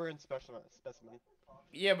specimen. We were in specimen.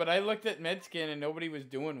 yeah, but I looked at Medskin and nobody was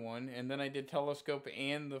doing one, and then I did telescope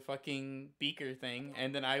and the fucking beaker thing,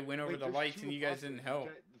 and then I went over the lights and you guys didn't help.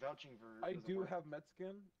 I do have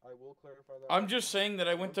Medskin. I will clarify that. I'm just saying that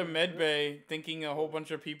I went to Medbay thinking a whole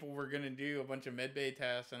bunch of people were gonna do a bunch of Medbay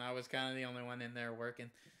tasks, and I was kind of the only one in there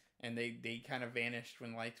working, and they kind of vanished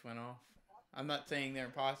when lights went off. I'm not saying they're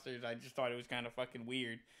imposters. I just thought it was kind of fucking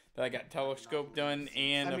weird that I got telescope done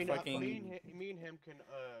and I mean, a fucking. me and him can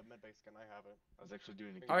medbay skin. I have it. I was actually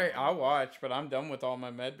doing it. All right, I'll watch, but I'm done with all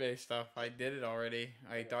my Medbay stuff. I did it already.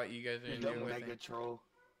 I thought you guys were gonna do it. Mega troll.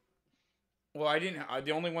 Well, I didn't.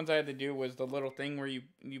 The only ones I had to do was the little thing where you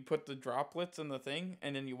put the droplets in the thing,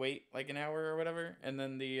 and then you wait like an hour or whatever, and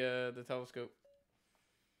then the telescope.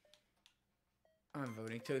 I'm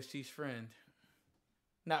voting Toasty's friend.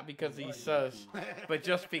 Not because he's sus, but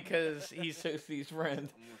just because he's Toasty's friend.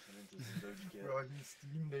 Bro, his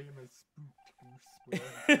Steam name is Spooked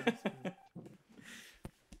Goose.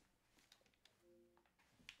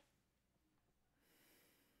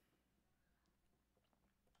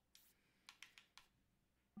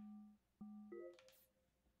 Bro.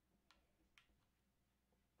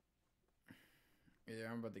 Either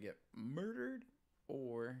I'm about to get murdered,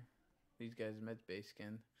 or these guys Medbay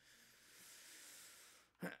skin.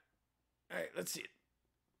 Alright, let's see it.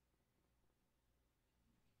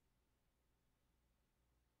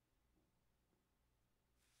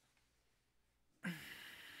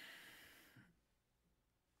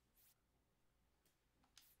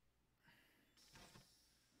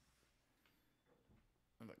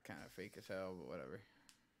 I look kind of fake as hell, but whatever.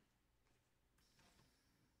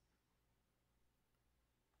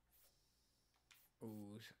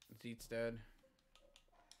 Ooh, Zeet's dead.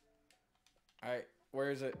 Alright,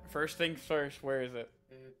 where is it? First things first, where is it?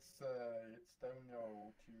 It's down your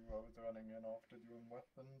O2. I was running in after doing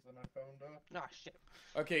weapons and I found it. Nah, shit.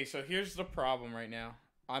 Okay, so here's the problem right now.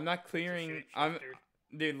 I'm not clearing.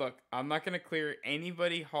 Dude, look, I'm not gonna clear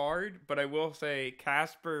anybody hard, but I will say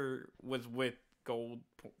Casper was with Gold,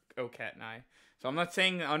 Ocat, and I. So I'm not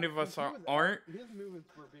saying none of us aren't. His movements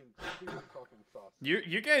were being fucking saucy.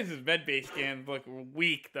 You guys' Medbay scans look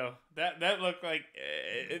weak though. That looked like.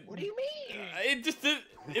 What do you mean? It just didn't.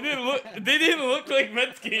 It didn't look. They didn't look like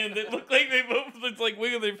med scans. It looked like they both just like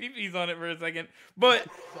wiggled their peepees on it for a second. But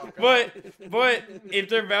if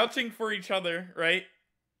they're vouching for each other, right?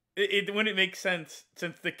 It wouldn't make sense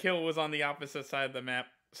since the kill was on the opposite side of the map.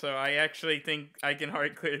 So I actually think I can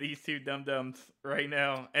hard clear these two dum-dums right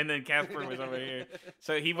now. And then Casper was over here.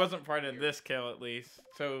 So he wasn't part of this kill at least.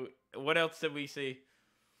 So what else did we see?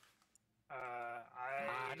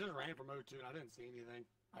 I just ran from O2 and I didn't see anything.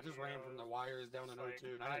 I just ran from the wires down in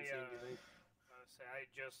O2 and I didn't see anything.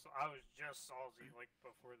 I was just salty like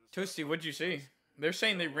before this. Toasty, what'd you see? They're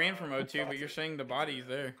saying they ran from O2, but you're saying the body's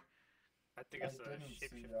there. I think it's a didn't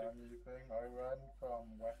see shapeshifter. anything. I ran from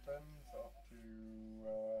weapons up to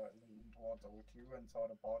lean towards O2 and saw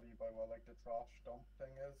the body by where like the trash dump thing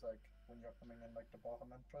is, like when you're coming in like the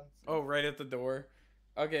bottom entrance. Oh, right at the door.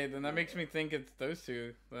 Okay, then that makes me think it's those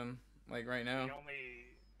two then, like right now.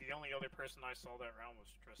 The only other person I saw that round was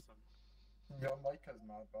Tristan. Yeah, Mike has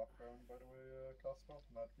mad background by the way, Casper.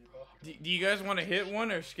 Mad keeper. Do you guys want to hit one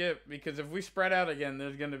or skip? Because if we spread out again,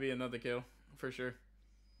 there's gonna be another kill for sure.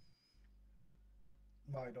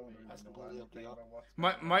 No, I don't That's even know completely up to anything y'all. about what's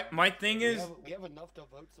My going my on. my thing We is, have enough to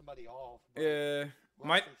vote somebody off. but uh, we're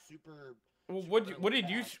my also super. well, super what did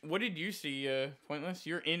early you back. what did you see? Pointless.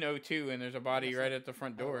 You're in O2 and there's a body Like I right said- at the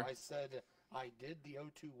front No, door. I said I did the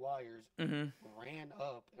O2 wires, Mhm. ran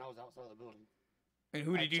up, and I was outside the building. And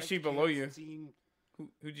who I did you checked see below cams you? and seen, Who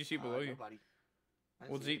did you see below you? Nobody. I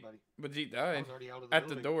didn't Well, see Zeke, anybody. but Zeke I died was already out of the at the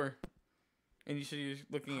building. door. And you said you was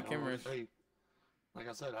looking I at don't know what cameras. to say. Like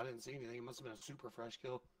I said, I didn't see anything. It must have been a super fresh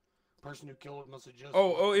kill. Person who killed must have just.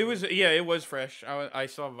 Oh, it walked was, yeah, it was fresh. I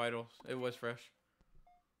saw vitals. It was fresh.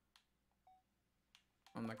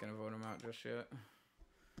 I'm not gonna vote him out just yet.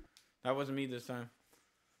 That wasn't me this time.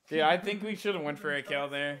 Yeah, I think we should have went for a kill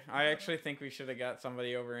there. I actually think we should have got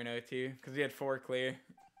somebody over in O2 because we had 4 clear.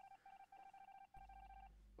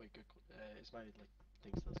 Wait, good. Is my like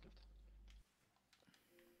thing still skipped?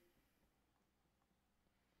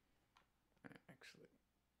 Actually,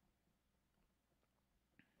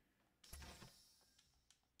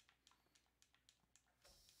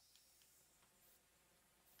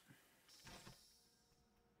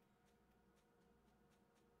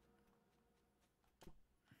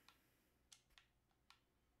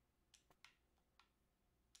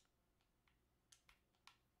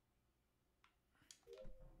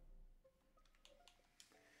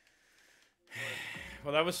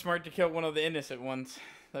 well, that was smart to kill one of the innocent ones.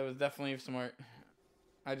 That was definitely smart.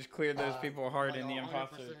 I just cleared those people hard in the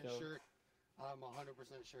imposter kill. Sure. I'm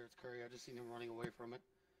 100% sure it's Curry. I just seen him running away from it.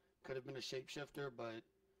 Could have been a shapeshifter, but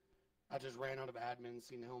I just ran out of admin,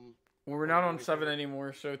 seen him. Well, we're not on 7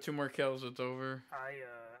 anymore, so 2 more kills, it's over.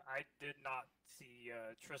 I did not see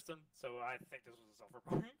Tristan, so I think this was a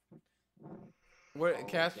self-report. What Oh,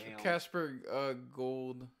 damn. Casper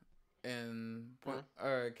Gold and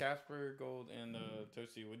Casper Gold and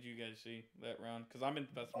Toasty, what did you guys see that round? Because I'm in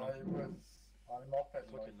specimen. I'm up at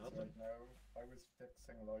Fucking lights nothing. right now. I was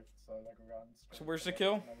fixing lights, so I ran straight So where's to the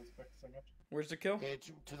kill? lights and I was fixing it. Where's the kill? It's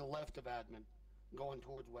to the left of admin, going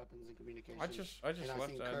towards weapons and communication. I just and I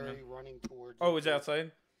left seen that. Curry running towards. Oh, was O2.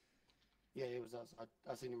 outside? Yeah, it was outside.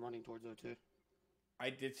 I seen him running towards O2. I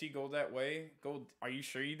did see Gold that way. Gold, are you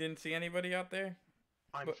sure you didn't see anybody out there?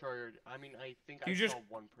 I'm But- sure. I mean, I think Do I you just- saw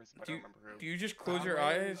one person, but I do don't remember who. Do you just close I your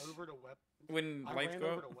ran eyes over to weapons. when I lights ran go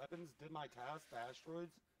over up? to weapons, did my task, the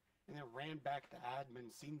asteroids, and then ran back to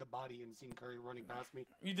admin, seen the body, and seen Curry running past me.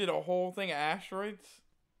 You did a whole thing of asteroids?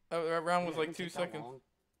 That round was Yeah, it like didn't 2 take that seconds. long.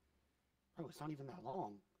 Bro, it's not even that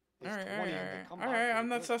long. It's Alright, 20, alright, they alright. come by Alright, pretty I'm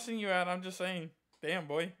not quick. sussing you out. I'm just saying. Damn,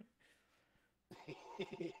 boy.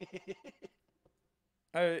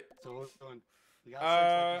 Alright. So what's going? We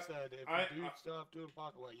got 6, like you said. If I- you do stuff, doing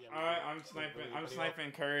pocket, well, yeah. we Alright, do. I'm So sniping. anybody I'm else?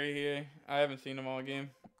 sniping Curry here. I haven't seen him all game.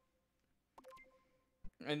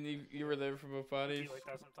 And you were there for both Be bodies. like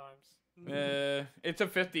that sometimes. It's a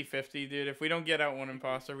 50-50, dude. If we don't get out one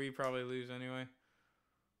imposter, we probably lose anyway.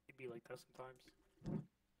 It'd be like that sometimes.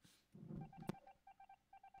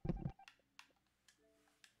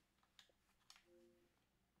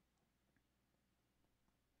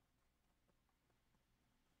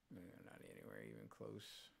 Not anywhere even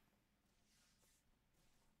close.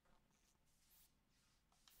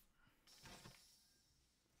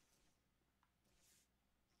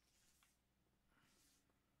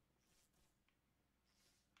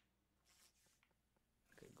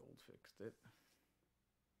 Okay, Gold fixed it.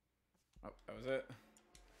 Oh, that was it.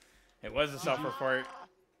 It was a self-report.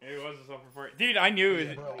 It was a self-report. Dude, I knew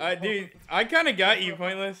it. Dude, I kind of got you,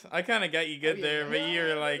 Pointless. I kind of got you good there, but you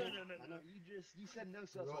were like... No, you said no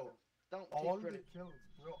self. Bro, Don't all take the credit. kills,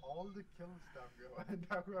 bro, all the kills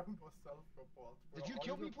that round was self-report. Did you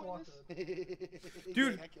kill me, Pointless?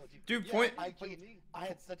 Dude, Yeah, I killed you. Dude, Yeah, point... I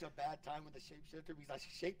had such a bad time with the shapeshifter because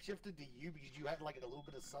I shapeshifted to you because you had like a little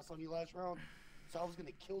bit of sus on you last round. So I was gonna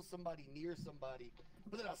kill somebody near somebody,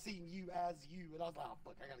 but then I seen you as you, and I was like, oh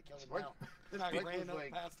fuck, I gotta kill him Smart. now. Then I Smart ran was up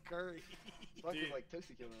like- past Curry. Like, Dude. like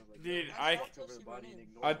Toasty killing. I was like, Dude, no, I- walked over the body and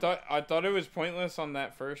ignored I him. thought it was pointless on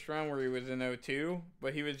that first round where he was in O2,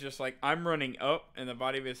 but he was just like, I'm running up, and the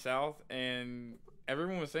body was south, and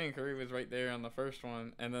everyone was saying Curry was right there on the first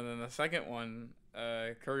one, and then in the second one,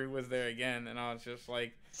 Curry was there again, and I was just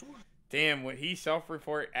like, damn, would he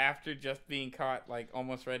self-report after just being caught like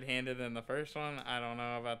almost red-handed in the first one? I don't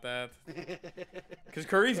know about that. Because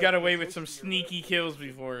Curry's got away with some sneaky kills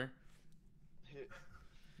before.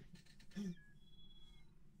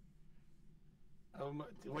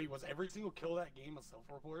 Wait, was every single kill that game a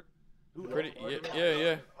self-report? Who Pretty, else?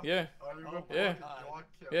 yeah. I remember Yeah. your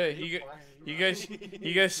kill. Yeah,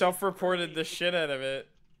 you guys self-reported the shit out of it.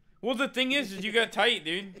 Well, the thing is you got tight,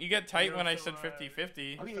 dude. You got tight Yo, when I so, said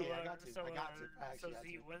 50-50. I mean, So, yeah, I got to. so, I got to. I so actually got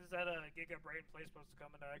Z, to. when's that Giga Brain play supposed to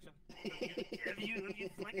come into action? If you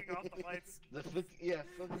flicking off the lights. The flick, yeah,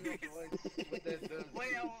 flicking off the lights. What that does.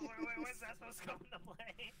 Wait, when's that supposed to come into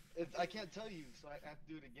play? I can't tell you, so I have to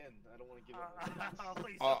do it again. I don't want to give it.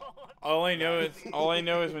 Please All I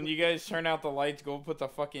know is when you guys turn out the lights, go put the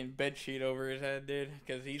fucking bed sheet over his head, dude,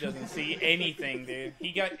 because he doesn't see anything, dude.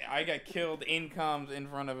 I got killed in comms in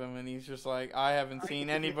front of him, and he's just like, I haven't seen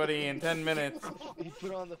anybody in 10 minutes. He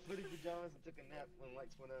put on the footy pajamas and took a nap when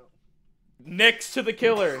lights went out. Next to the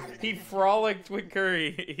killer, he frolicked with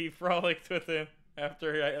Curry. He frolicked with him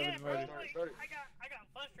after I Yeah, bro, invited. like, I got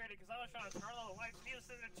frustrated because I was trying to turn on the lights and he was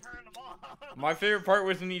sitting there turning them off. My favorite part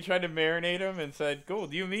was when he tried to marinate him and said,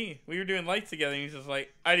 "Gold, you and me, we were doing lights together." And he's just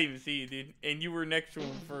like, "I didn't even see you, dude," and you were next to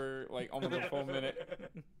him for like almost a full minute.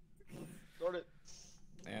 Start it.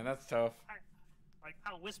 Man, that's tough.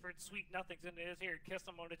 I whispered sweet nothings into his ear, kissed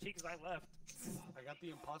him on the cheek as I left. I got the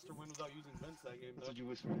imposter win without using vents that game, That's though. what you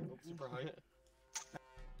whispered. Super hype.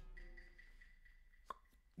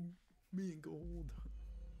 Me and Gold.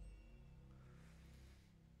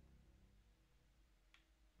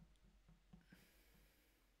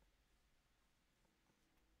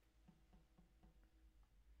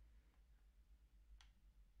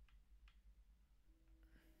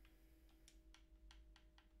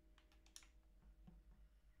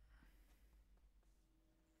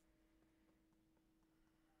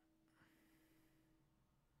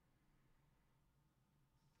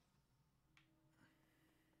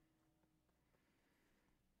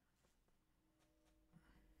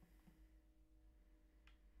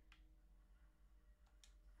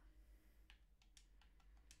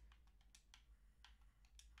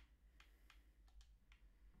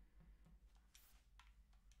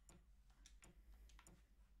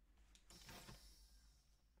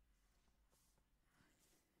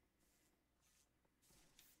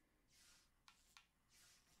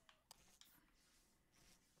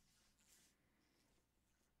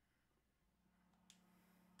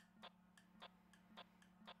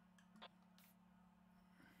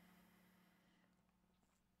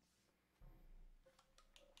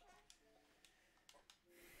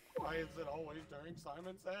 Why is it always during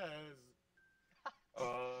Simon Says?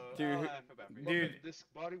 Dude, dude, This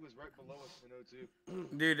body was right below us in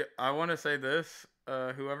O2. dude, I want to say this.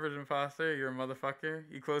 Whoever's imposter, you're a motherfucker.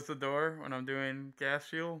 You closed the door when I'm doing gas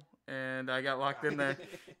fuel, and I got locked in there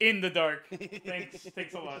in the dark. Thanks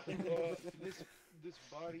a lot. This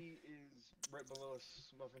body is right below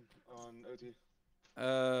us, Muffin, on OT.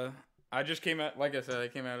 I just came out, like I said, I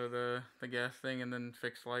came out of the gas thing and then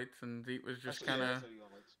fixed lights, and Zeke was just kind of.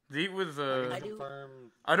 Zeke was I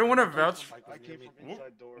don't want to vouch. I came from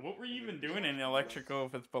inside door. What were you even doing in electrical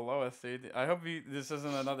if it's below us, dude? I hope this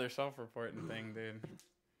isn't another self-reporting thing, dude.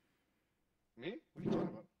 Me? What are you talking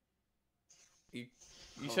about?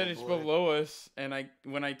 You said it's below us, and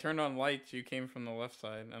when I turned on lights, you came from the left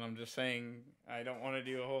side, and I'm just saying I don't want to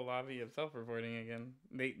do a whole lobby of self-reporting again.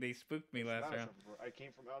 They spooked me last round. I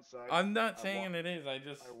came from outside. I'm not saying it is. I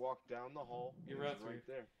walked down the hall. You're right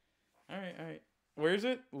there. All right. Where is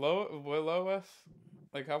it? Below us?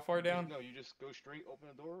 Like how far down? No, you just go straight, open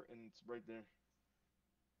the door, and it's right there.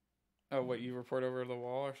 Oh, what, you report over the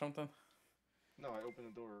wall or something? No, I open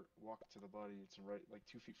the door, walk to the body. It's right, like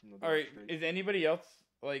 2 feet from the door. All right. Straight. Is anybody else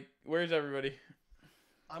where's everybody?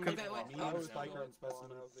 I'm Okay, me wait, and Spiker and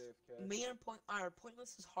Specimen. Me and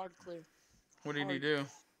Pointless is hard clear. What did he do? didn't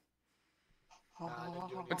do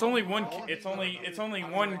It's only one. It's only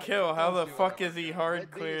one kill. How the fuck is he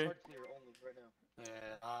hard clear? Yeah,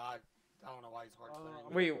 I don't know why he's hard clear.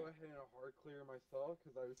 Wait. Go ahead and hard clear myself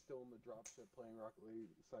because I was still in the dropship playing Rocket League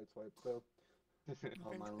Sideswipe. So.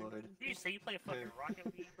 Oh my lord. You say you play fucking Rocket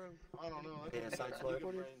League, bro? I don't know. Yeah, Sideswipe.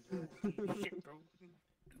 Shit, bro.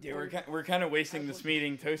 Yeah, we're kind of wasting this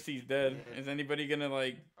meeting. Toasty's dead. Is anybody gonna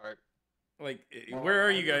where are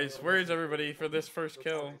you guys? Where is everybody for this first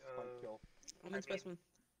kill? I'm in Specimen.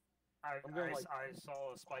 I going, like, I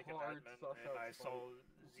saw a spike in hard admin, suss and out I the saw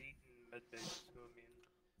Zeke and Medbase. So I mean,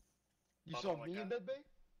 You Something saw like me in that. Medbay?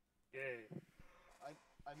 yeah.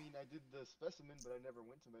 I mean, I did the specimen, but I never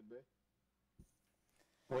went to Medbay.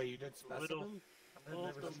 Wait, you did Specimen? I've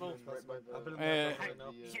never seen Right by Specimen. the- I've been in Eh. that right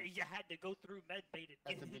now. You had to go through Medbay to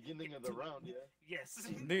At the beginning of the round, yeah. Yes.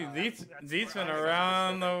 Dude, Zeke's That's been where I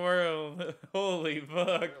around the world. Holy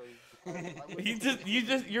fuck.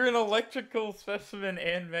 Really. You're an electrical specimen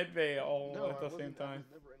and medbay all No, at the I same wasn't. I time. was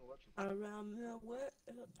never in electrical. Around the what?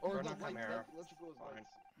 Or Bro, no, don't come lights, here. electrical is Fine. lights.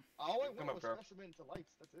 All I Come went up, was bro. specimen to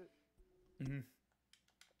lights. That's it.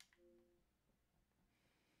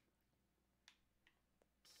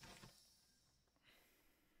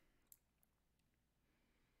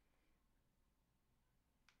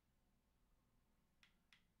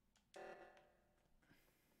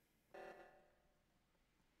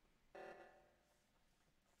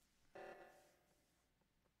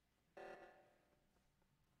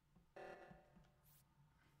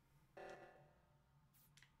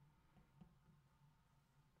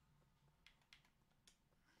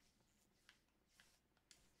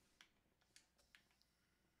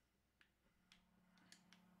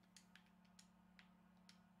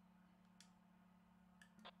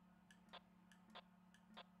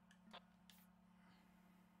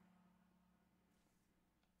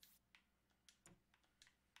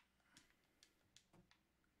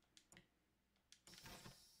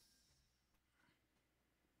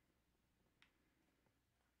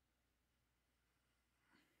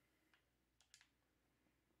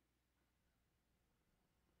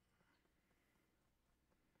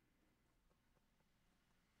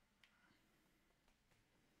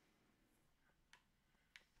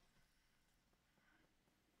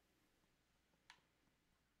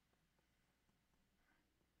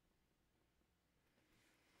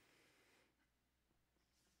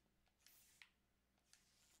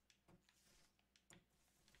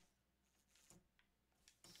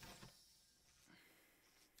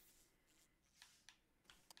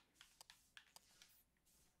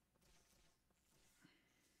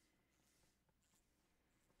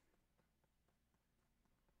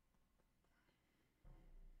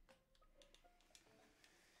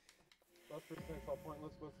 Left for six, all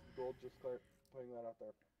pointless with gold, just putting that out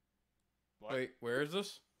there. What? Wait, where is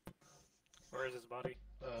this? Where is his body?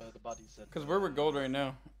 The body said. Because we're with gold right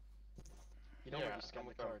now. You know Yeah, where you scan I'm the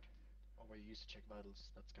with them. card, or where you used to check vitals.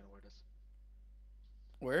 That's kind of where it is.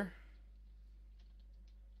 Where?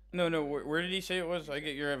 No, where did he say it was? I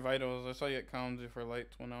get you're at vitals. I saw you at comms before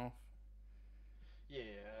lights went off. Yeah,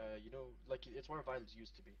 you know, like it's where vitals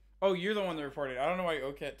used to be. Oh, you're the one that reported. I don't know why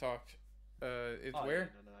OCAT talked. It's Oh,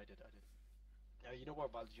 where? Yeah, no, I did. You know where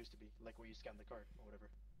vitals used to be, like where you scan the card or whatever.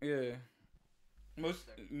 Yeah.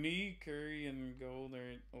 Me, Curry, and Gold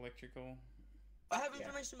are electrical. I have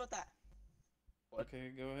information about that. What?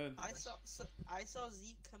 Okay, go ahead. I saw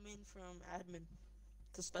Zeke come in from admin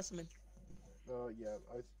to specimen. Yeah,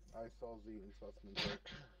 I saw Z in specimen.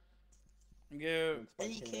 Yeah.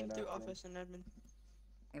 And he came through office and admin.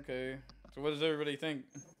 Okay. So what does everybody think?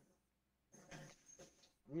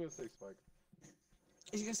 I'm gonna say Spike.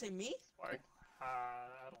 Is he gonna say me? Spike.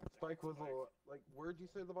 I don't think Spike it's was Spike. like, where'd you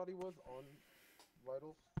say the body was on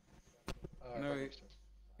vitals? No, Right next to it.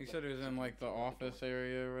 he said it was in like the office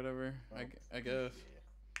area or whatever. I guess.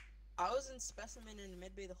 I was in specimen in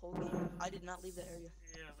midbay the whole game. I did not leave that area.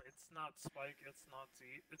 Yeah, it's not Spike, it's not Z,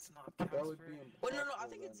 it's not That Casper. would be Well, no, I impossible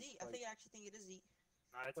think it's then, Z. I actually think it is Z.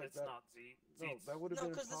 Nah, Like it's that- not Z. No, Z's- that would have No,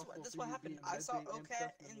 been 'cause this impossible this for what you to happened. be I saw midday and OCAT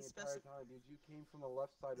specimen in the entire specimen. time because you came from the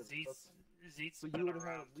left side of Z's, specimen. Z's So been you would have had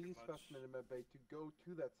around to too leave much. specimen and medbay to go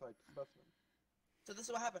to that side to specimen. So this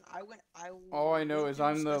is what happened. All I know went is through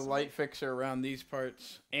I'm the specimen. light fixer around these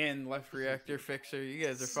parts and left reactor fixer. You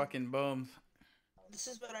guys are fucking bums. This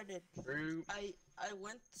is what I did. I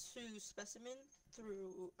went to specimen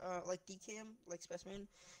through like DCAM, like specimen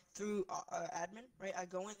through admin, right? I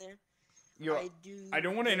go in there. Yo, I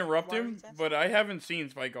don't want to the interrupt wiring him, test. but I haven't seen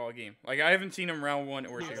Spike all game. Like I haven't seen him round 1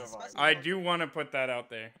 or I 2. was in specimen I all do game. want to put that out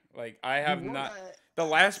there. Like I have not. Uh, The I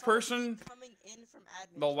last saw person, Zeke coming in from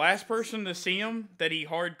admin. the last person to see him that he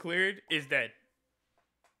hard cleared is dead.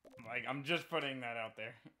 Like I'm just putting that out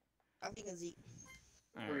there. I think it's Zeke.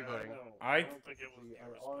 Alright. voting? I don't think it was See, you I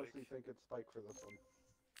or honestly Spike. think it's Spike for this one.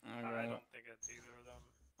 I don't think it's either of them.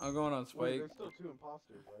 I'm going on Wait, Spike. there's still two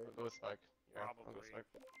imposters, right? I'll go with Spike. Yeah, I'll go Probably. with Spike.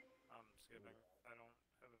 I'm skipping. I don't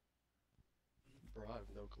have it. Bro, I have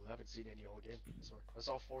no clue. I haven't seen any all game. Sorry. I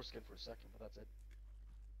saw foreskin for a second, but that's it.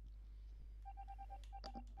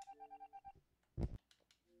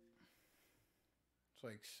 It's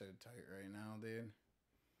like so tight right now, dude.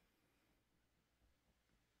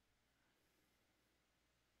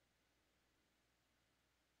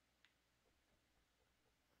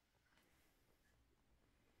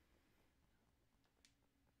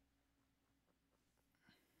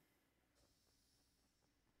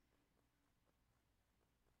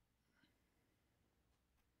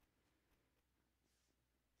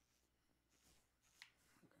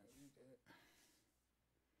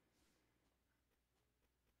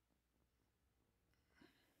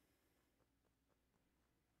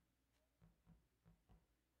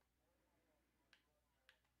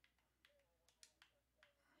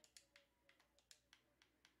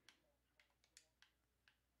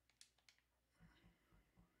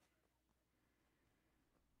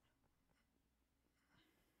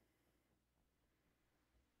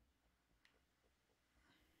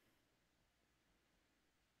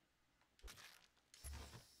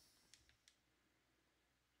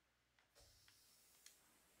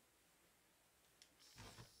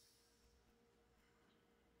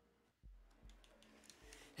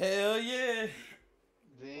 Hell yeah!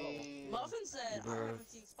 Muffin said I haven't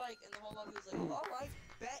seen Spike, and the whole lobby was like, "All right,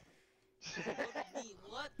 bet." Look at me,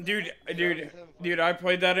 what? Dude, I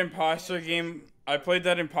played that imposter game. I played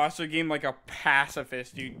that imposter game like a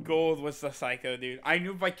pacifist, dude. Gold was the psycho, dude. I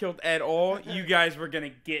knew if I killed at all, you guys were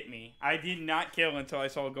gonna get me. I did not kill until I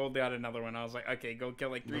saw Gold got another one. I was like, okay, go kill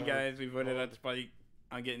like 3 guys. We voted at Spike.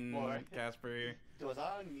 I'm getting Casper here. Was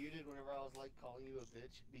I unmuted whenever I was like calling you a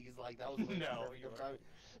bitch? Because like that was like, your time.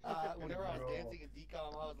 Whenever I was dancing in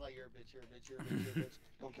decom, I was like, "You're a bitch, you're a bitch, you're a bitch, you're a bitch.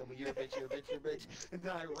 Don't kill me, you're a bitch, you're a bitch, you're a bitch." And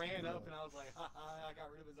then I ran up and I was like, "Ha ha!" I got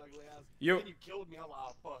rid of his ugly ass. Yo. Then you killed me. I was like,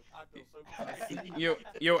 "Oh fuck!" I feel so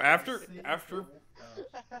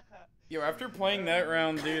bad. Yo, after playing that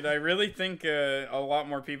round, dude, I really think a lot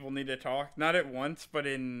more people need to talk. Not at once, but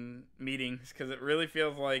in meetings, because it really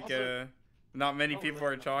feels like not many people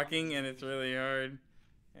are talking, and it's really hard.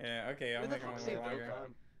 Yeah, okay, I'll make them a little longer.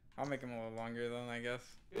 I'll make them a little longer then, I guess.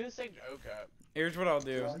 Who saved OCAP? Here's what I'll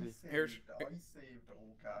do. I Here's saved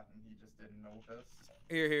OCAT and he just didn't notice.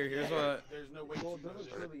 here's what There's no way Well, to it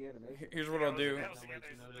doesn't notice. show the animation. here's what I'll do.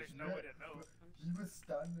 There's no way to know. He was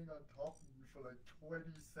standing on top of me for like 20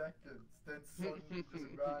 seconds, then suddenly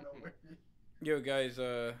just ran away. Yo, guys,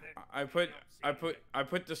 I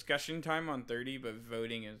put discussion time on 30, but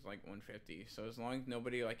voting is like 150. So as long as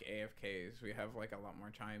nobody like AFKs, we have like a lot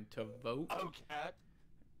more time to vote. Oh, cat.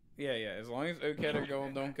 Yeah, as long as OCAT or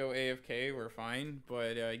Gold don't go AFK, we're fine.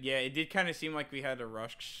 But yeah, it did kind of seem like we had to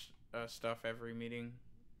rush stuff every meeting.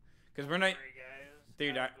 Cause we're not,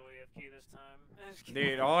 dude.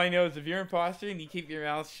 Dude, all I know is if you're imposter and you keep your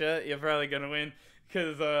mouth shut, you're probably gonna win.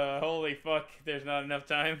 Cause holy fuck, there's not enough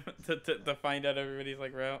time to find out everybody's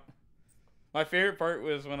like route. My favorite part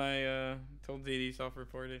was when I told ZD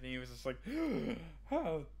self-reported and he was just like,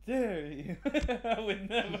 "How dare you? I would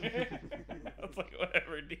never." I was like,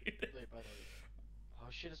 "Whatever, dude." Wait, by the way. Oh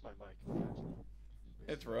shit, is my mic?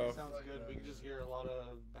 It's rough. Sounds good. We can just hear a lot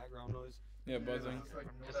of background noise. Yeah, buzzing.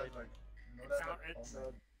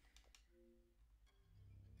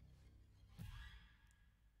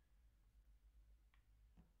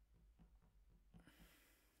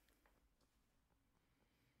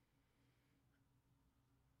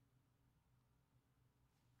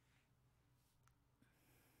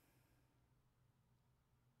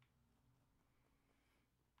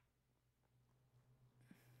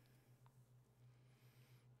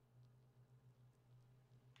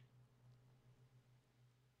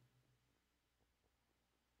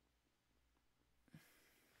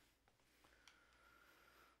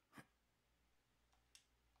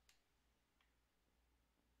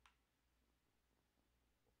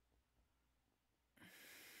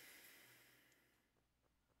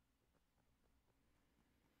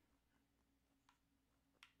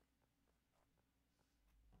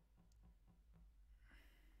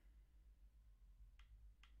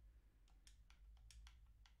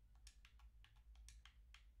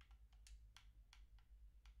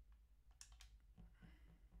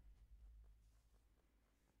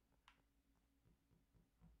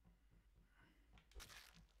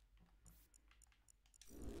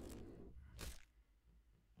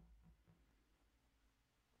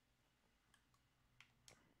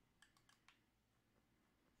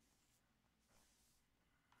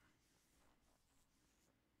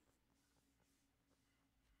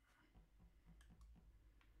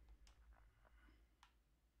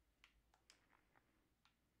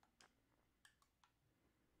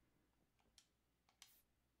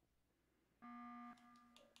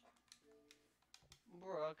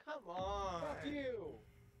 Bro, come on. Fuck you.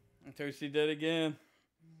 Toasty dead again.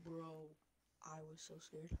 Bro, I was so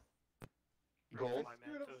scared. Gold?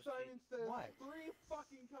 Spirit of Silence says What? 3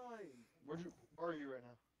 fucking times. Where are you right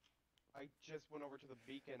now? I just went over to the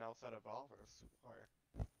beacon outside of office. Why?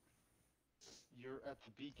 You're at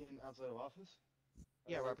the beacon outside of office?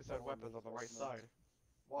 Yeah, right beside weapons on the right side.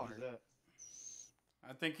 Why? What is that?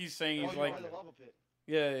 I think he's saying Oh, he's you're like, by the lava pit.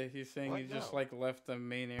 yeah, he's saying What? he just No. like left the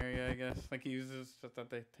main area, I guess. Like he uses just at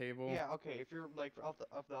the table. Yeah, okay, if you're like off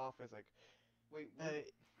the office, like, Wait,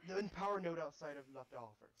 the power node outside of left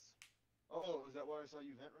office. oh, is that why I saw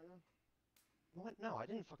you vent right now? What? No, I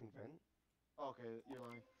didn't fucking vent. Oh, okay, you're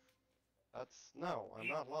lying. No, I'm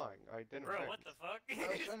not lying. I didn't Bro, vent. what the fuck?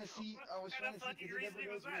 I was trying to see, What kind of fucking because he never reasoning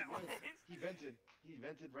knows was where that? he went. He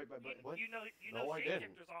vented right by button. What? You know No, I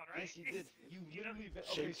didn't. shapeshifters on, right? Yes, he did. You literally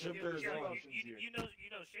Shapeshifter so is there's two on. options here. You know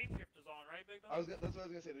shapeshifters on, right, Big Dog? That's what I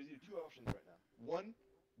was gonna say. There's either two options right now. One,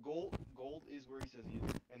 gold is where he says he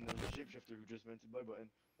is, and there's a shapeshifter who just vented by button.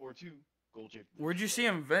 Or two, gold shapeshifter. Where'd you see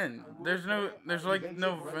him vent? There's like He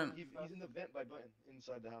no vented vent. He's in the vent by button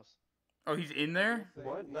inside the house. Oh, he's in there?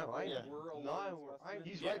 What? No, I Yeah. We're No,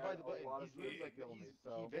 He's yeah, right by the button. A lot of He's things like he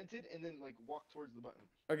so. vented and then like walked towards the button.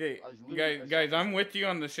 Okay, I was literally- I guys, saw him. I'm with you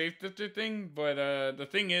on the shapeshifter thing, but the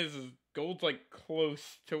thing is Gold's like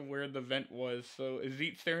close to where the vent was. So is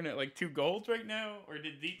Zeke staring at like 2 golds right now, or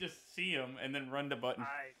did Zeke just see him and then run the button?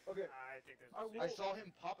 Okay. I think there's. I I saw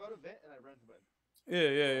him pop out of vent and I ran to button.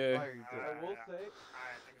 Yeah. I will say,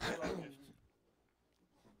 I think it's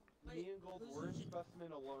me and Gold were in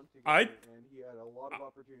Specimen alone I- together, and he had a lot of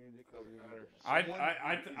opportunity to kill me. I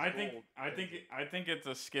think it's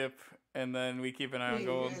a skip, and then we keep an eye on Wait,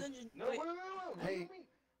 Gold. who's engine- No, wait, wait. Hey.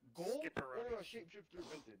 Gold Skipper or a rubbish. shapeshifter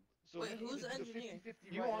vented. So Wait, we need who's to do the engineer?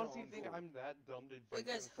 50-50 You right now honestly on think Gold. I'm that dumb to Wait, guys,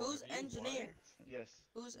 vent in front who's of you? engineer? What? Yes.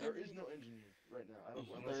 Who's There is engineer? no engineer right now. I don't,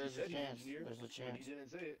 There unless he is a said he's chance. engineer. There's a but chance. He didn't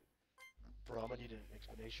say it. Bro, I'm gonna need an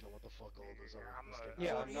explanation of what the fuck all this are. I'm a- Yeah,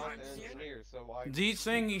 So I'm he's not an the engineer? engineer, so I. Zeke's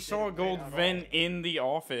saying he saw didn't Gold at all. vent in the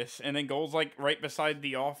office, and then Gold's like right beside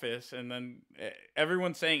the office, and then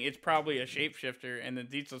everyone's saying it's probably a shapeshifter, and then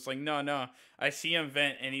Zeke's just like, no, I see him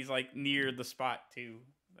vent, and he's like near the spot too.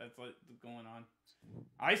 That's what's going on.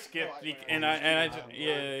 I skipped,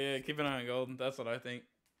 yeah, keep an eye on Gold. That's what I think.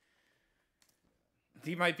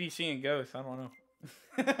 He might be seeing ghosts. I don't know.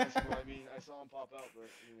 I mean, I saw him pop out, but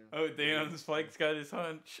you know. Oh damn, Spike's got his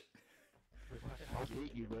hunch. I'll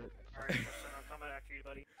take you, but. Alright, Justin, I'm coming after you,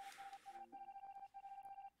 buddy.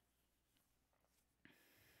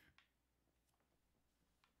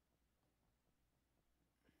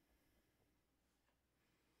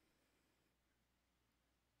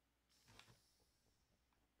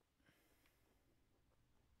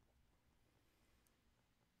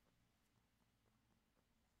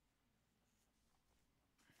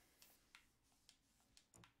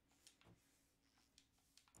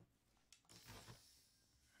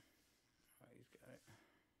 Oh, he's got it.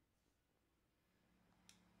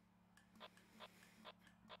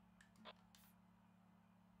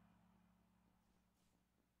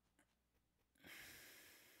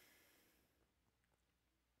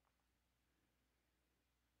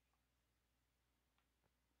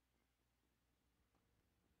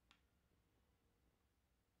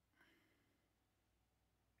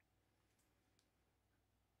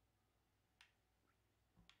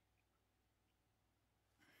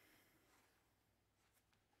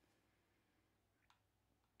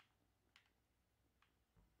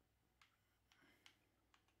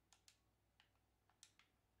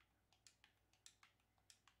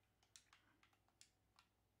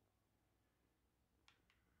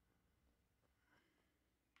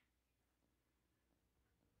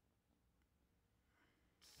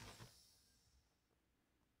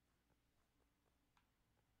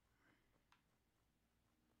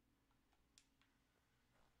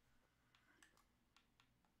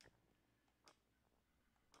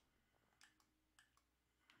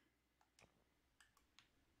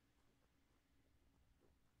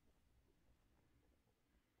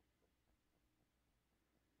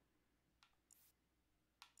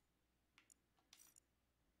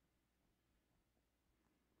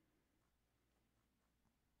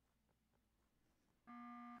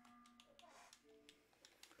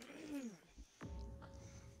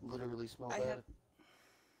 Literally smell I bad. have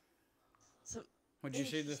some What'd you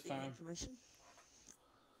say this interesting time? information.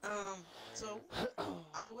 So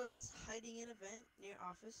I was hiding in a vent near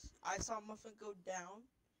office. I saw Muffin go down.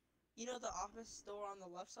 You know the office door on the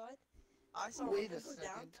left side? I saw Wait a Muffin go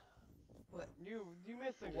down. second. What? You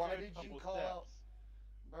missed like Why a did couple you call steps. out?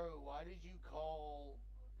 Bro, why did you call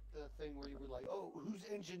the thing where you were like, oh, who's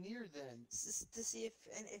engineer then? To see if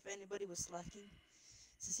anybody was slacking.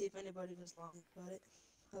 To see if anybody was lying about it.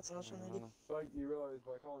 That's what I was trying to do. Like, you realize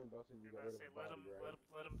by calling Dustin, you got I rid of say, a let body, him, right?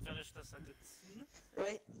 let him finish the sentence.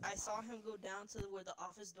 Right? I saw him go down to where the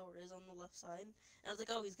office door is on the left side. And I was like,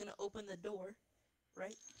 oh, he's gonna open the door.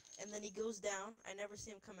 Right? And then he goes down. I never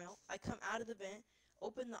see him come out. I come out of the vent,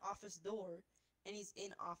 open the office door, and he's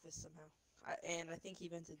in office somehow. And I think he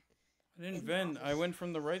vented. I didn't In the vent. I office. went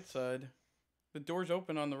from the right side. The door's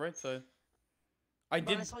open on the right side. But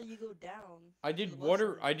I saw you go down. I to did the left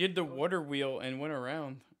water. side I of did the door. water wheel and went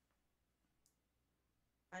around.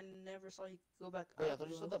 I never saw you go back Wait, I up. thought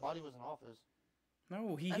you said the body was in office.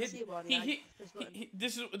 No, he I hit. didn't see a body.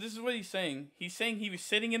 This is what he's saying. He's saying he was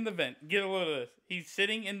sitting in the vent. Get a load of this. He's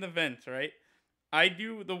sitting in the vent, right? I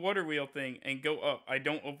do the water wheel thing and go up. I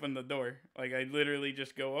don't open the door. Like I literally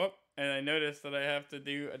just go up, and I notice that I have to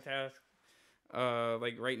do a task,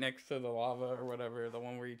 like right next to the lava or whatever, the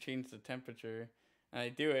one where you change the temperature. And I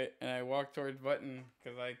do it, and I walk towards button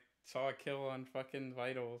because I saw a kill on fucking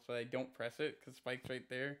vitals, but I don't press it because Spike's right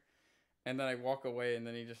there. And then I walk away, and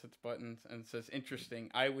then he just hits buttons and says,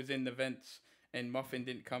 "Interesting. I was in the vents, and Muffin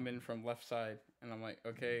didn't come in from left side." And I'm like,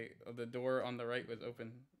 "Okay, the door on the right was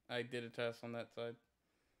open. I did a test on that side.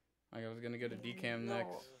 Like I was gonna go to decam No.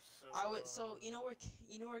 next." So you know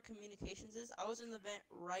where communications is? I was in the vent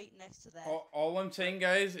right next to that. All I'm saying,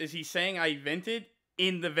 guys, is he's saying I vented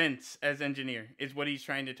in the vents as engineer. Is what he's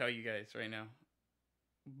trying to tell you guys right now.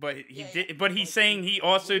 But he did. But he's saying he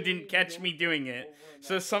also didn't catch me doing it.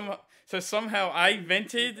 So somehow I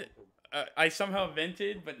vented. I somehow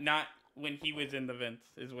vented, but not when he was in the vents.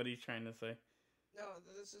 Is what he's trying to say. No,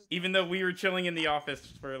 this is. Even though we were chilling in the office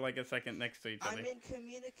for like a second next to each other. I'm in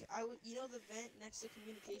you know the vent next to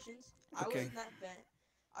communications? I was Okay. in that vent.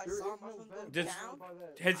 I saw Muffin go Just- down.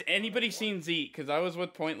 Has anybody seen Zeke? Because I was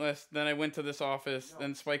with Pointless, then I went to this office,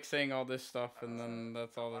 then Spike saying all this stuff, and then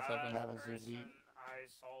that's all that's happened. Last person I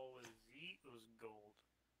saw was Z was gold.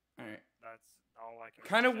 Alright. That's all I can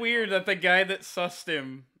Kind of say weird about that the guy that sussed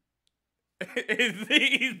him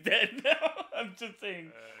he's dead now. I'm just saying.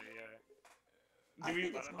 it. Yeah. Do we?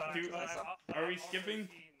 But Do, I've are we also skipping? seen-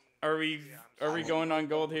 Are we? Yeah, Are we going on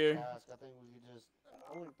gold here? I think we could just.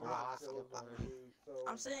 I wouldn't blast it already.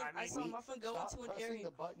 I'm saying I saw Muffin go Stop into an pressing area.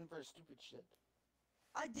 the button for stupid shit.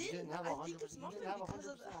 I You didn't. didn't have I 100%. think it's You muffin didn't have because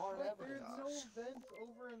of 100% hard But evidence. there's no vents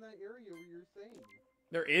over in that area where you're saying.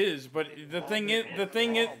 There is, but the thing is, the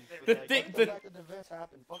thing is, the the fact that the vents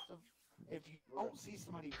happen. Fuck the. If you don't see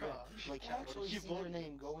somebody vent, like actually see their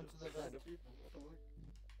name go into the vent.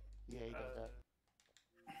 Yeah, he does that.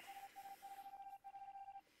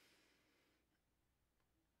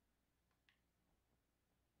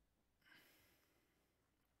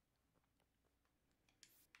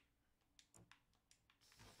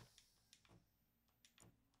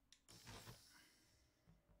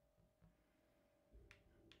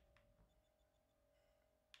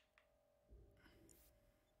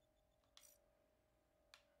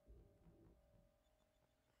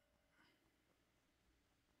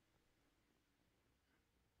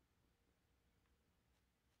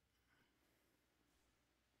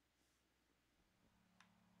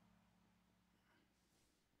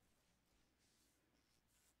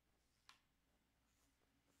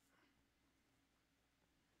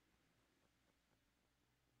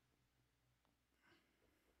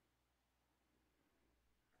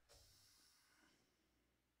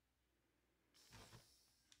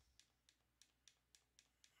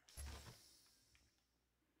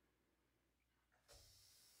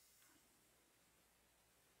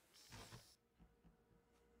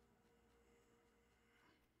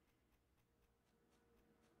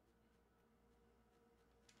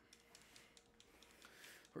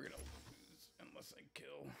 we're gonna lose unless I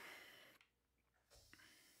kill.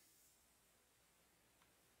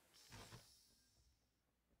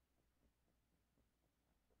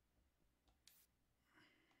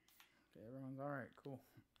 Okay, everyone's all right. Cool.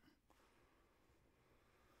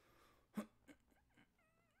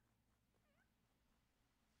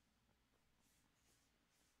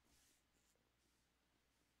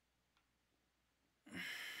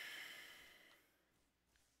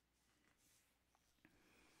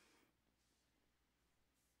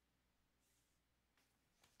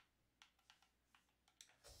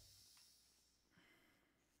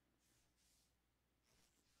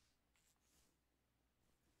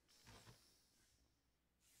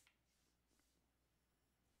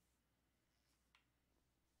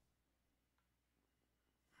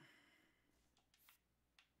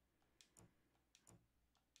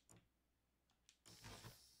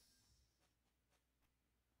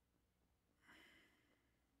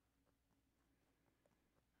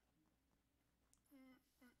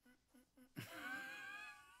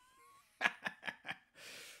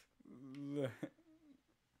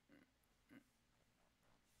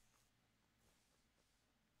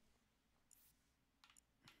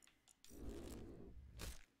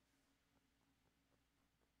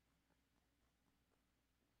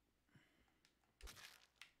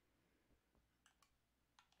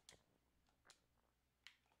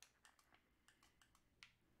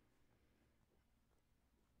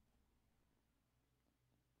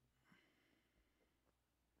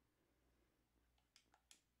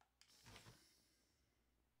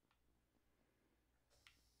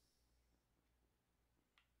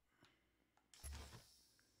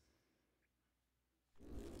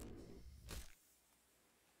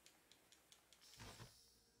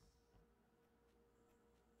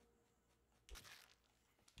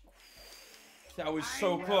 That was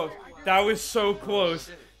so close. That was so close.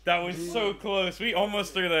 That was so close. We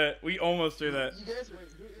almost threw that. We almost threw that. You guys,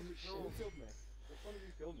 Who killed me? Which one of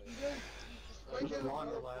you killed me?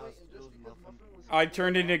 I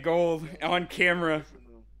turned into gold on camera.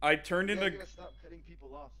 I turned you into. guys gotta stop cutting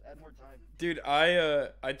people off. Add more time. Dude,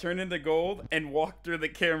 I turned into gold and walked through the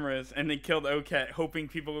cameras and then killed OCAT, hoping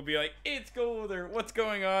people would be like, "It's gold" or "What's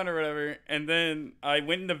going on" or whatever. And then I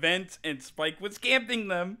went into vents and Spike was camping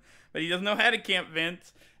them, but he doesn't know how to camp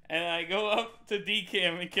vents. And I go up to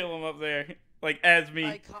DCam and kill him up there, like as me.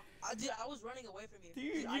 Dude, I was running away from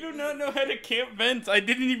you. Dude, you do not know how to camp vents. I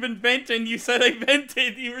didn't even vent, and you said I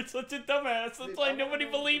vented. You were such a dumbass. That's why nobody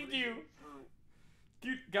believed you.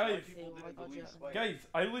 Dude, guys,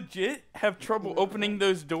 I legit have trouble opening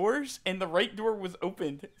those doors, and the right door was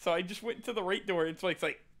opened. So I just went to the right door. It's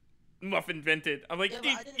like Muffin vented. I'm like,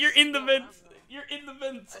 Yeah, dude, you're in the vents. You're in the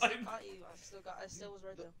vents. I still caught you. I still was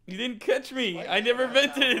right there. You didn't catch me. I never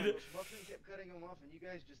vented. Muffin kept cutting him off, and you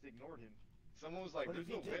guys just ignored him. Someone was like, But if "There's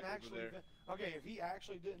he no didn't vent actually over there." okay, if he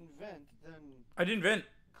actually didn't vent, then I didn't vent.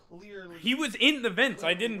 clearly He was in the vents.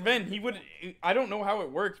 I didn't vent. He would. I don't know how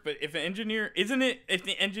it works, but if an engineer, isn't it? If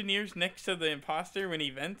the engineer's next to the imposter when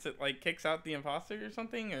he vents, it like kicks out the imposter or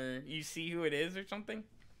something, or you see who it is or something.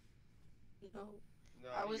 No. No,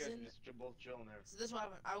 I you was guys in- are just both chilling there. So this is what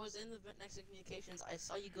happened. I was in the vent next to communications. I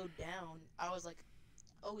saw you go down. I was like,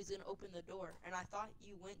 oh, he's gonna open the door, and I thought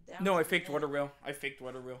you went down. No, to I the faked vent. water wheel. I faked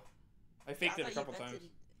water wheel. I faked Yeah, it a couple times.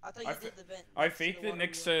 I thought I you fa- did the vent. I next to the faked it water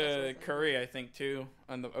next wheel. That's what I to was thinking. Curry, I think, too,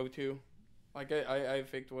 on the O2. Like, I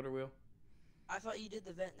faked water wheel. I thought you did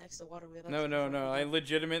the vent next to water wheel. No, no, no. I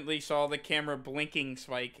legitimately saw the camera blinking,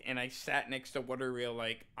 Spike, and I sat next to water wheel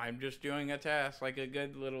like, I'm just doing a task, like a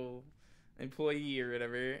good little employee or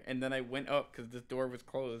whatever. And then I went up because the door was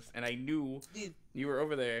closed, and I knew Dude. you were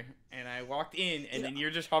over there. And I walked in, and Dude, then you're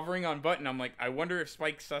just hovering on button. I'm like, I wonder if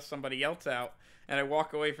Spike sussed somebody else out. And I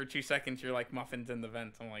walk away for 2 seconds. You're like, Muffin's in the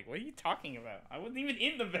vent. I'm like, what are you talking about? I wasn't even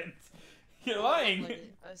in the vent. You're lying.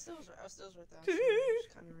 I still was right there.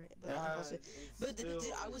 Kind of right. But dude,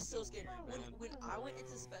 I was so scared when I went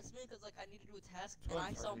into specimen because like I needed to do a task and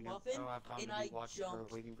I saw Muffin and I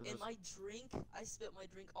jumped and my drink. I spit my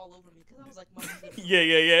drink all over me because I was like, Muffin's gonna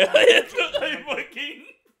Yeah. That's what I fucking.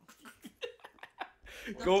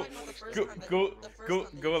 Go.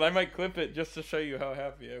 I might clip it just to show you how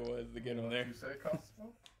happy I was to get him there.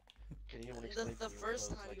 Can you the first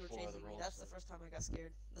time you were chasing me, that's the first time I got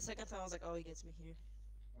scared. The second time I was like, oh, he gets me here.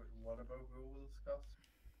 Wait, what about rules, Gus?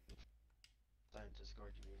 Scientist,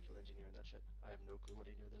 engineer, and that shit. I have no clue what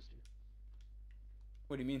any of those do.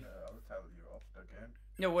 What do you mean? I'll tell you off the game.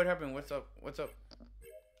 No, what happened? What's up?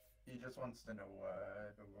 He just wants to know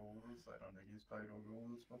the rules. I don't think he's played the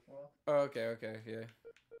rules before. Oh, okay, yeah.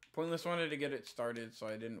 Pointless wanted to get it started, so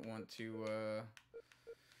I didn't want to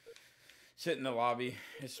sit in the lobby.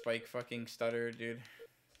 His Spike fucking stuttered, dude.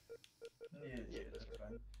 Yeah, that's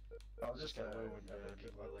fine. I'll just kind of when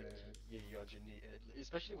people are like, yeah, you're engineer,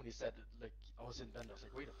 especially when he said like I was in bed. I was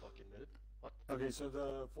like, wait a fucking minute, what? Okay, so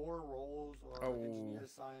the 4 roles are Oh. engineer,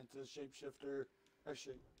 scientist, shapeshifter.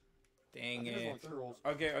 Actually, Dang there's it. only 3 roles.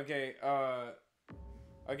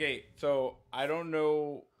 Okay, so I don't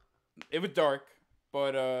know. It was dark,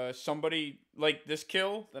 but somebody like this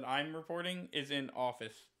kill that I'm reporting is in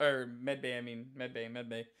office or medbay. I mean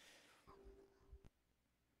medbay.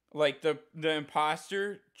 Like the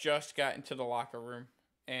imposter just got into the locker room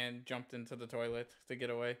and jumped into the toilet to get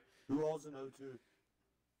away. Who all's in O2?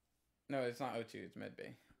 No, it's not O2. It's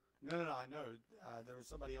medbay. No, I know. There was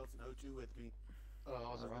somebody else in O2 with me. I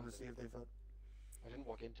was around to see if they felt. I didn't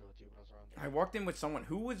walk into it too, but I was around there. I walked in with someone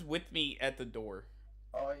who was with me at the door.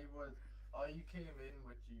 I came in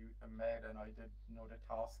with you and Med, and I did know the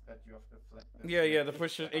task that you have to flip. The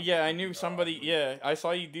pusher. Yeah, I knew somebody. Yeah, I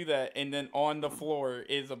saw you do that, and then on the floor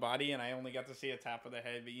is a body, and I only got to see a tap of the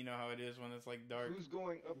head. But you know how it is when it's like dark. Who's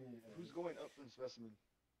going up? Who's going up from specimen?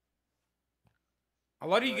 A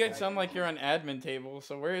lot of you guys sound like you're on admin table.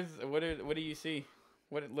 So what do you see?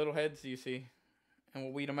 What little heads do you see? And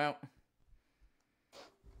we'll weed them out.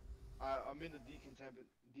 I'm in the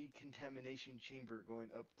decontamination chamber going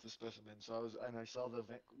up to specimen. So I saw the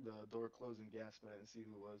door close and gas, but I didn't see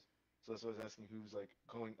who it was. So that's why I was asking who's like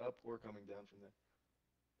going up or coming down from there.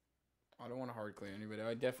 I don't want to hard clear anybody.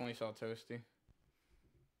 I definitely saw Toasty.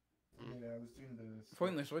 Yeah, I was doing this.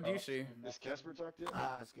 Pointless. What do you see? Is Casper talked yet?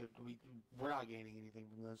 That's good. We're not gaining anything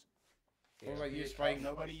from this. What about you, Spike?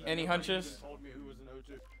 Nobody. Any hunches? Told me who was in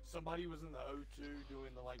O2. Somebody was in the O2 doing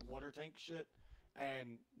the like water tank shit,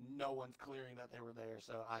 and no one's clearing that they were there.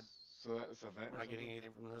 So that's a vent. We're not getting anything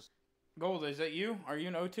from this. Gold, is that you? Are you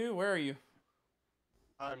in O2? Where are you?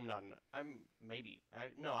 I'm not. I'm maybe.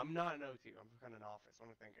 I'm not in O2. I'm kind of in office. I'm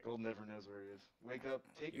thinking. Gold never knows where he is. Wake up.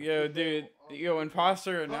 Take. Yo, dude. Yo,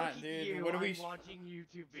 imposter or not, Fuck dude? you, What are we? I'm watching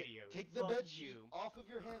YouTube videos. Take the Fuck bed you. off of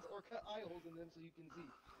your hands or cut eye holes in them so you can see.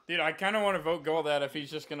 Dude, I kind of want to vote Gold out if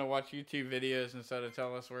he's just gonna watch YouTube videos instead of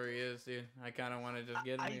tell us where he is, dude. I kind of want to just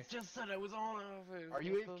get him. I just said I was on office. Are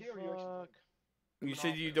you AFK or are you actually? You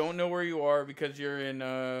said you don't know where you are because you're in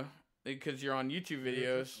because you're on YouTube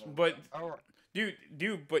videos, but. Dude,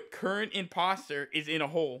 but current imposter is in a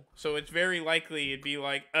hole, so it's very likely it'd be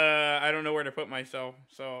like, I don't know where to put myself,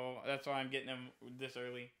 so that's why I'm getting him this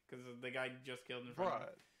early, because the guy just killed in front of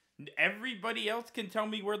me. Everybody else can tell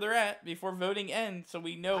me where they're at before voting ends, so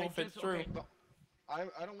we know if it's true. I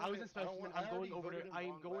don't. I was in specimen. I'm going over to. I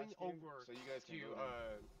am going over so you guys to. can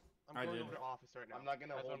I'm going over to office right now. I'm not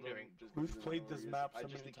gonna That's what hold I'm him doing. just We've because played I don't this know map where so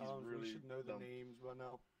he is. many I just think times. he's really We should know the dumb. names by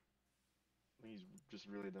now. He's just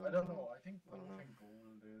really dumb. I don't know. I think I don't know.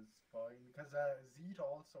 Gold is fine because Zed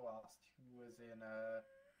also asked who was in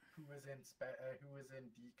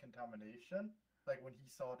decontamination. Like when he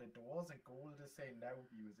saw the doors, and Gold is saying now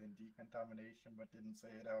he was in decontamination, but didn't say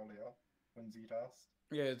it earlier when Zed asked.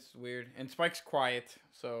 Yeah, it's weird, and Spike's quiet,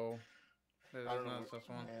 so that's I don't not know. this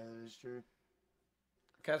one. Yeah, that is true.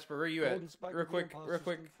 Casper, where you at? Golden Spike Real with the quick, imposters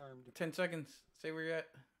confirmed. 10 seconds. Say where you're at.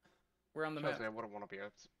 We're on the Trust map. me, I wouldn't want to be an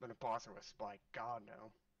imposter with Spike. God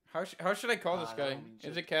no. How should I call this I guy? don't mean Is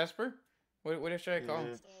shit. it Casper? What should I call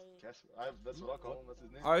him? Casper. That's what I'll call him. That's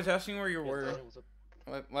his name. I was asking where you were. What's up?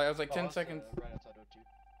 I was like Oh, 10 us, seconds. right outside O2.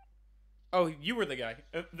 Oh, you were the guy.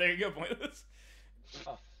 There you go, Pointless.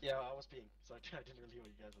 Oh, yeah, I was peeing, so I didn't really hear what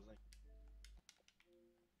you guys were saying.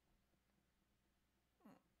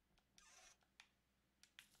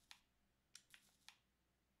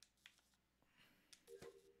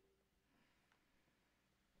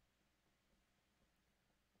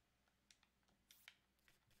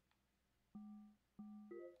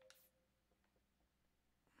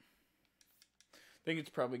 I think it's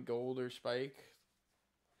probably Gold or Spike.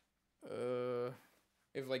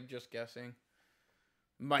 If like just guessing.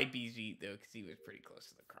 Might be Zeet though, because he was pretty close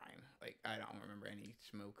to the crime. Like, I don't remember any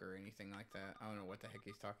smoke or anything like that. I don't know what the heck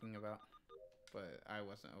he's talking about. But I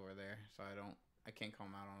wasn't over there, so I can't call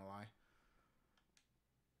him out on a lie.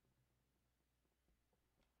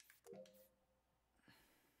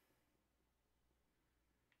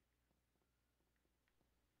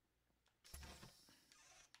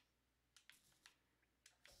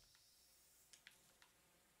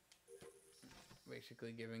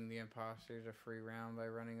 Basically giving the imposters a free round by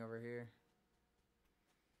running over here.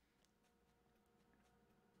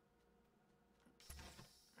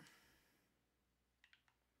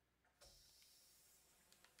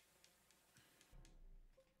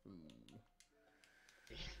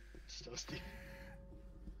 Toasty.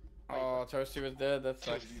 Oh, Toasty was dead. That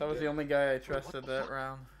sucks. That was the only guy I trusted that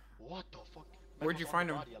round. What the fuck? Where'd you find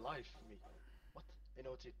him? Alive for me. What? In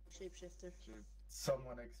O2. Shapeshifter.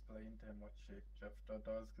 Someone explained to him what shapeshifter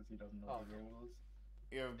does because he doesn't know the rules.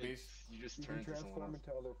 Yeah, You just You turn can into someone transform else.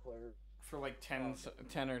 into other players. for like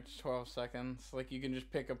 10 or 12 seconds. Like, you can just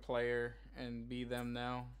pick a player and be them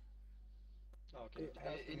now. Okay. It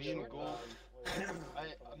has to In be short, a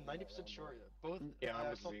I'm 90% sure. Both. Yeah, I'm I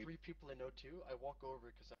with saw Zeke. 3 people in O2. I walk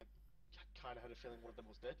over because I kind of had a feeling one of them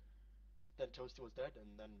was dead. Then Toasty was dead, and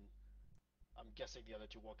then I'm guessing the other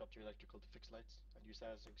 2 walked up to electrical to fix lights and used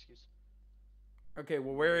that as an excuse. Okay,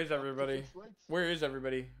 well, where is everybody? Where is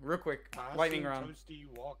everybody? Real quick, I lightning seen round. Toasty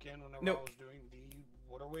walk in whenever No. I was doing the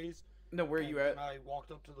waterways. No, where are you at? Then I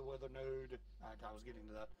walked up to the weather node. I was getting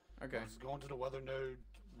to that. Okay. I was going to the weather node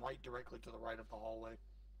right directly to the right of the hallway.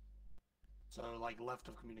 So, like, left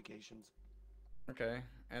of communications. Okay,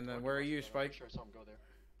 and then where are you, Spike? Sure, I saw him go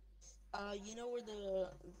there. You know where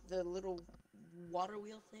the little water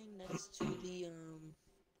wheel thing next to the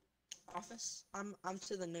office? I'm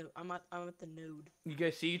to the node. I'm at the node. You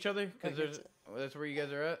guys see each other? Cause Okay, that's where you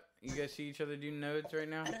guys are at. You guys see each other do nodes right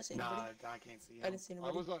now? I didn't see Nah, anybody. I can't see him. I didn't see I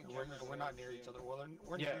anybody. was on We're not near each other. Well,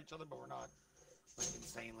 we're near each other, but we're not like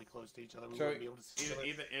insanely close to each other. We So wouldn't be able to see each other.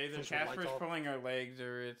 either Push the lights Casper's off. pulling our legs,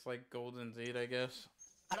 or it's like Golden Zed, I guess.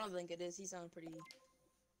 I don't think it is. He sounded pretty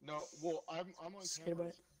No, well, I'm on scared about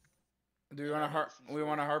cameras. it. Do we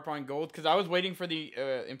want to harp on Gold? Cause I was waiting for the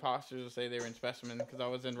imposters to say they were in Specimen, cause I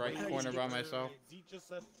was in right Wait, corner by wait, myself. Zeke just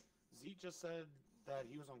said that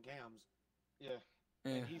he was on cams. Yeah.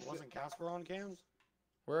 Yeah. And he wasn't Casper on cams.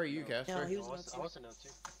 Where are you, No. Casper? No, he was I on was, O2. I was in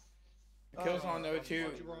O2. Kills on I thought O2.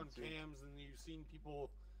 you were on cams, and you seen people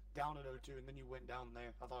down at O2, and then you went down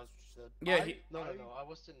there. I thought that's what you said. Yeah, No, I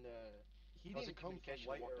was in. He I was in didn't come from communication,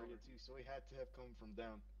 white walked area over. too, so he had to have come from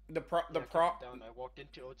down. Down. I walked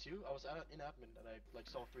into O2. I was in admin, and I like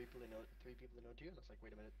saw 3 people in O2, and I was like,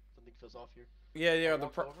 wait a minute, something feels off here. Yeah. I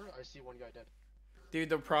walked over. I see one guy dead. Dude,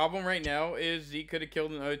 the problem right now is Zeke could have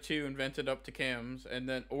killed an O2 and vented up to cams, and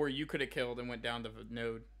then, or you could have killed and went down to the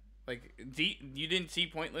node. Like, Zeke, you didn't see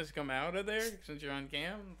Pointless come out of there since you're on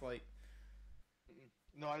cam? Like,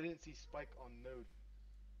 No, I didn't see Spike on node.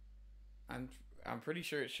 I'm pretty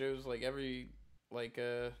sure it shows like every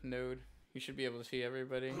node. You should be able to see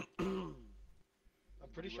everybody. I'm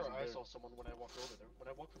pretty He sure wasn't I there. saw someone when I walked over there. When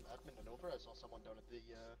I walked from admin and over, I saw someone down at the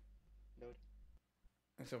node.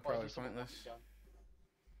 So Or at probably least someone Pointless. walking down.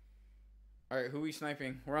 All right, who we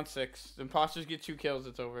sniping? We're on 6. The imposters get 2 kills.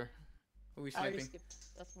 It's over. Who we I already sniping? skipped.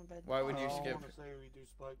 That's my bad. Why would you I skip? want to say we do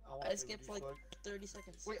Spike. I skipped for like 30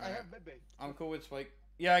 seconds. Wait, I have medbay. I'm cool with Spike.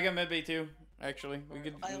 Yeah, I got medbay too. Actually, we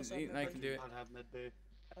could. I also have I medbay. can do it. Not have medbay.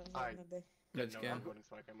 I don't Alright. know, maybe. Let's no, go. I'm voting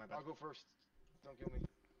Spike. My bad. I'll go first. Don't kill me.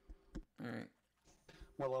 All right,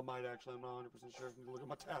 Well, I might actually. I'm not 100 percent sure. I can look at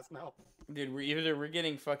my task now. dude. We're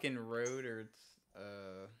getting fucking road or it's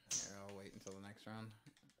Here, I'll wait until the next round.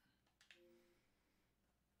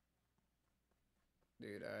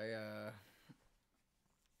 Dude, oh,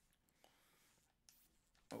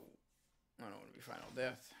 I don't want to be final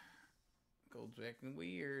death. Gold's acting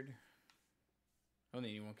weird. I don't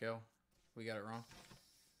need anyone kill. We got it wrong.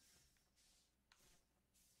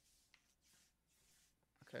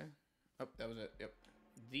 Okay. Oh, that was it. Yep.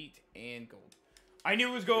 Deet and gold. I knew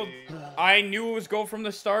it was gold. I knew it was gold from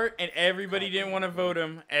the start, and everybody didn't want to vote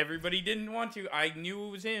him. Everybody didn't want to. I knew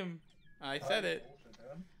it was him. I said it.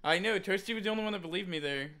 I know. Toasty was the only one that believed me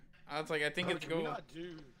there. I was like, I think it's Can we gold. not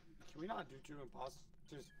do 2 imposters?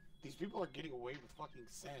 These people are getting away with fucking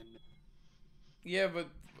send. Yeah, but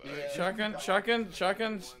Shotgun said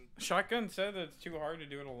that it's too hard to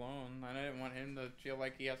do it alone. I didn't want him to feel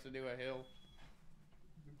like he has to do a hill.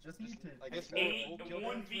 We just need to. I guess 1v8.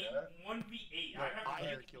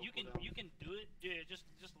 You can do it. Yeah, just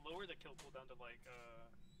lower the kill cooldown to like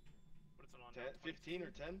what is it on? 15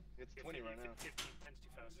 or 10? It's 20 right now. 15. 10's too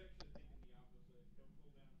fast.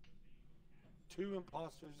 2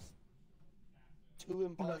 imposters. 2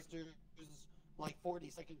 imposters. Like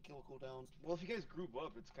 40-second kill cooldowns. Well, if you guys group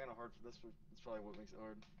up, it's kind of hard. That's probably what makes it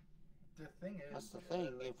hard. The thing is, That's the thing.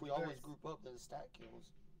 If we always group up, then stat kills.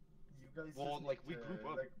 You guys. Well, just like need we to, group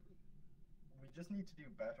up. Like, we just need to do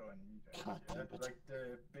better on meetings. God Yeah? damn it. Like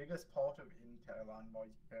the biggest part of Intel on my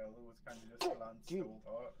kill was kind of just glanced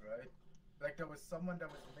over, right? Like there was someone that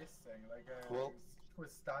was missing. Like was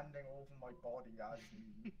standing over my body as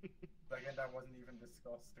me. Like, and that wasn't even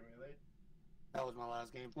discussed really. That was my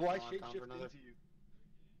last game. Well, I don't have time for shapeshift another. into you.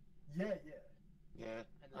 Yeah. Yeah.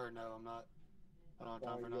 Or no, I'm not. I don't have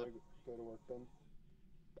time for you another. gotta go to work then.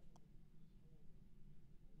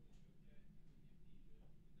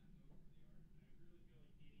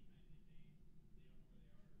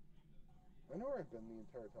 I know where I've been the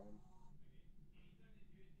entire time.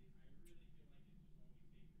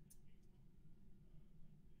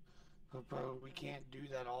 But bro, we can't do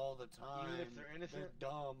that all the time. Even if they're innocent? They're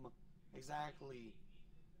dumb. Exactly.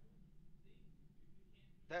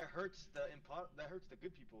 That hurts the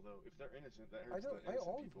good people though. If they're innocent, that hurts the I innocent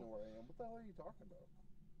always people. know where I am. What the hell are you talking about?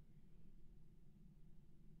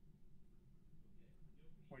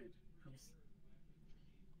 Wait, who's?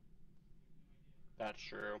 That's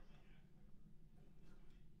true.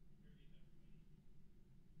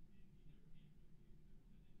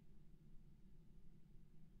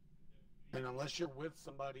 And unless you're with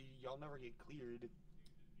somebody, y'all never get cleared.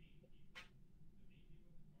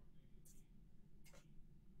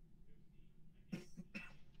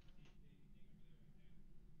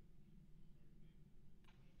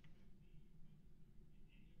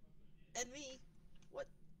 And me? What?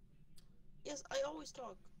 Yes, I always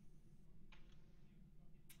talk.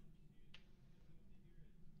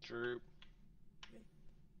 True.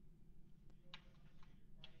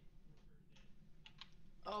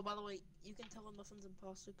 Oh, by the way, you can tell a Muffin's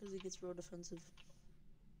imposter because he gets real defensive.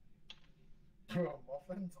 Bro,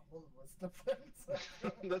 Muffin's almost defensive.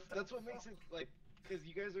 that's what makes it like, because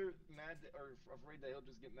you guys are mad or afraid that he'll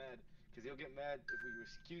just get mad, because he'll get mad if we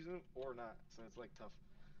excuse him or not. So it's like tough.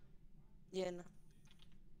 Yeah, no.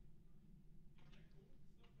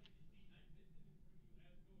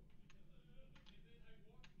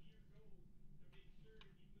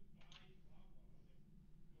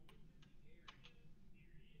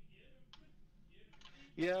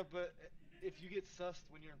 Yeah, but if you get sussed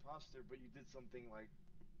when you're imposter, but you did something like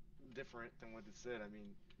different than what it said, I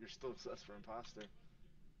mean, you're still sus for imposter.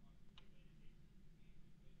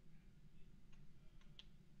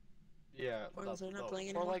 Yeah. Or so you're not playing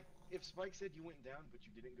Or anymore? like, if Spike said you went down, but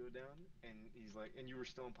you didn't go down, and he's like, and you were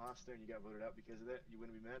still imposter, and you got voted out because of that, you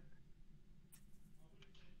wouldn't be mad?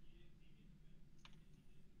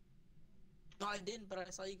 No, I didn't, but I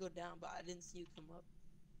saw you go down, but I didn't see you come up.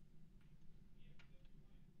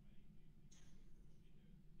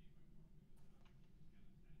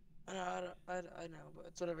 I know, but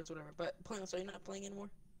it's whatever, But so you're not playing anymore?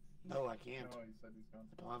 No, I can't. No, he said he's gone.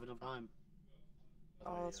 I don't have enough time.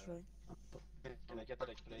 Oh, that's right. Can I get that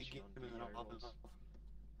explanation on And then I'll VR rules?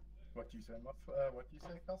 What do you say, Muff? What do you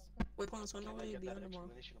say, Casper? Wait, so when Can will I you get be that on tomorrow?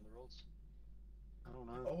 explanation on the rules? I don't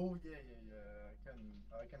know. Oh yeah.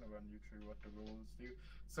 I can run you through what the rules do.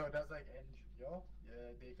 So there's like engineer.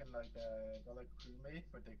 Yeah, they can like they're like crewmate,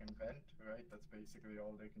 but they can vent, right? That's basically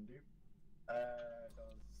all they can do.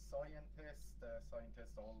 There's scientist.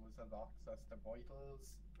 Scientist always has access to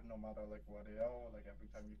vitals, no matter like what they are. Like every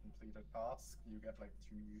time you complete a task, you get like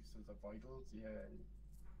 2 uses of vitals. Yeah.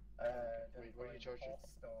 Wait, what do you charge it?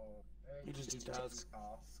 You just do tasks.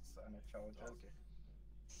 And it charges. Oh, okay.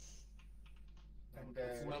 And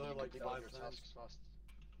It's then another like Complete all 5 your times. tasks fast.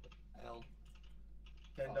 L.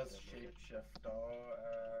 then Oh, there's okay, okay. shapeshifter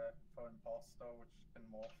for imposter, which can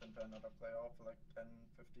morph into another player for like 10,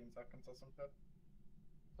 15 seconds or something.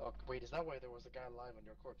 Oh, wait, is that why there was a guy alive on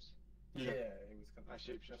your corpse? Yeah, it was because I of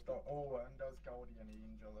shapeshifter. shapeshifter. Oh, and there's guardian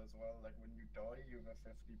angel as well. Like when you die, you have a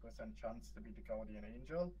 50% chance to be the guardian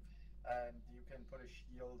angel. and you can put a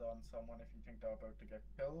shield on someone if you think they're about to get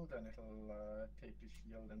killed, and it'll take the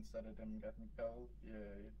shield instead of them getting killed.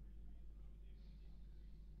 Yeah.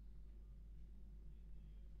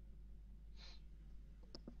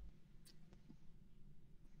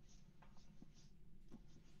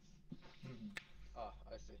 Ah,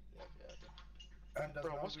 I see. Yeah, yeah. Okay. And there's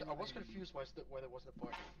Bro, not I was really. confused why why there wasn't a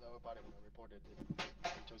party about it when I reported it.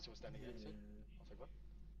 And Toasty was standing next to it. Yeah. I was like, what?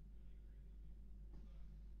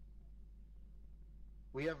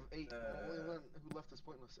 We have 8. Only one who left is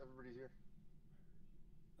pointless. Everybody's here.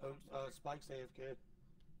 Oh, Spike's AFK. Dude.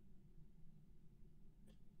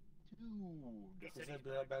 He said be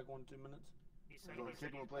right back 1-2 minutes. He said Go he kick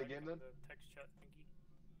him and was play a back game in then? the text chat thingy.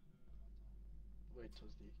 Wait,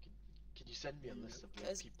 Toasty, could you send me a list of like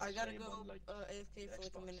Guys, people's I gotta name go on like AFK for like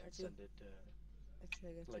a Xbox minute or and two. send it Actually,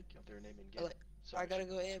 I got like you. of their name in I game? like- I gotta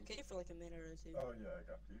go AFK for like a minute or two. Oh yeah, I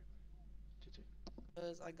got you.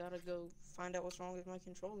 Because I gotta go find out what's wrong with my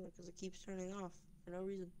controller because it keeps turning off for no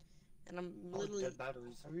reason. And I'm literally. Dead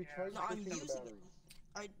batteries. Have you tried No, I'm switching the using it.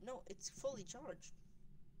 batteries? No, it's fully charged.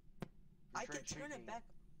 I can turn it back.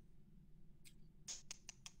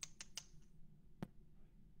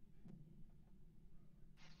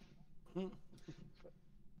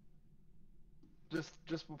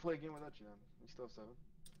 Just we'll play a game without you then. We still have 7.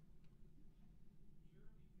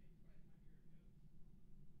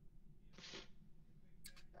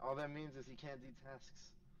 All that means is he can't do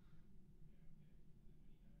tasks.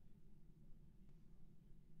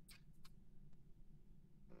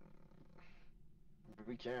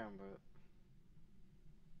 We can, but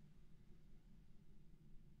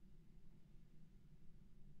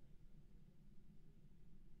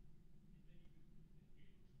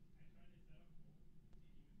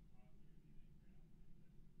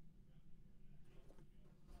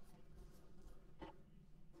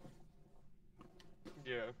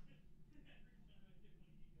Yeah.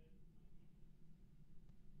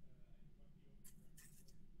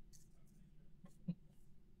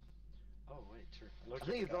 oh wait, true. Look, I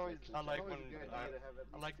think it's always I like always when a good I idea to have at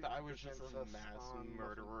I least like that I was 50% just a sus mass on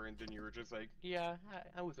murderer, and then you were just like, yeah,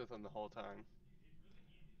 I was with him the whole time.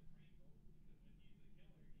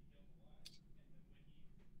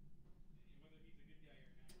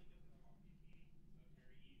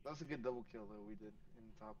 That was a good double kill though we did in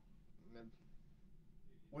top mid.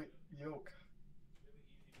 Wait, yoke.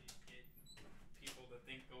 Get people to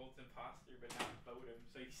think Gold's imposter but not vote him,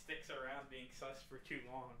 so he sticks around being sus for too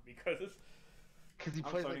long because He I'm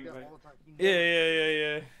plays like starting that back. all the time.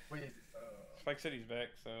 Yeah. Wait, Spike City's back,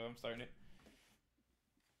 so I'm starting it.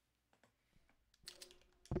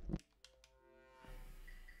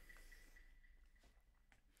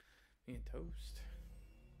 Me and Toast.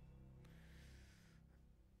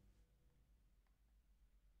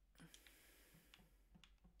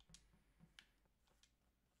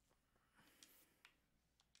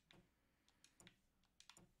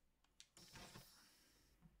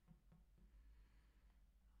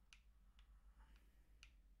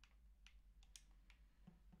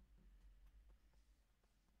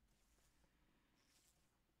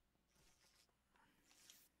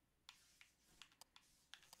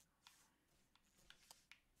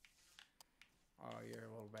 Oh, you're a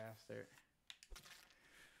little bastard.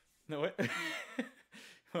 No, what?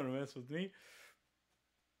 You wanna mess with me?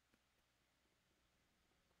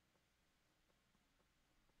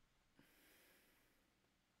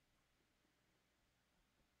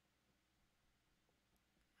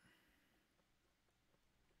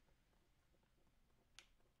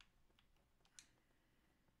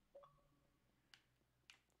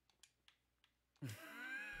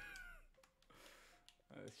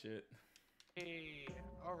 Oh shit. Hey,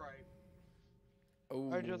 alright.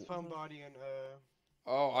 Oh. I just found body in,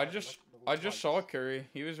 Oh, I just saw Curry.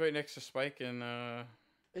 He was right next to Spike and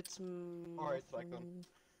It's. Alright, Spike then.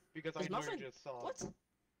 Because I Is know Muffin- you just saw. What?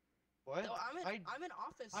 What? No, I'm in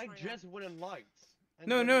office. I right just went in lights. and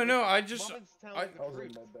No, then no, this no, I just- Muffin's telling I- the I was in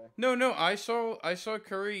truth. med bay. no, I saw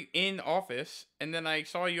Curry in office, and then I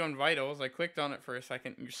saw you on vitals. I clicked on it for a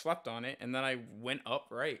second. You slept on it, and then I went up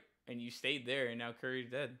right, and you stayed there, and now Curry's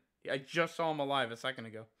dead. I just saw him alive a second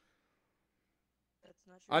ago. That's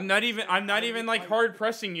not true. I'm not even like hard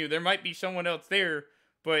pressing you. There might be someone else there,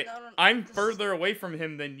 but No, I'm this is- further away from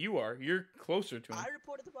him than you are. You're closer to him. I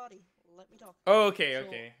reported the body. Let me talk. Oh,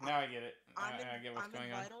 okay. So, Now I get it. I'm I get what's in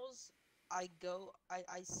going on. vitals. I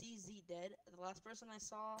see Z dead. The last person I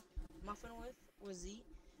saw Muffin with was Z,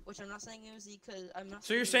 which I'm not saying it was Z because I'm not.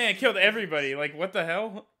 So you're it was saying I Z killed because everybody? Like what the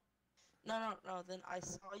hell? No. Then I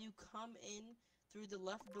saw you come in through the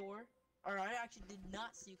left door. Or I actually did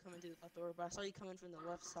not see you come in through the left door, but I saw you come in from the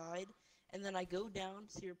left side. and then I go down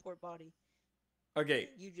to report body. Okay.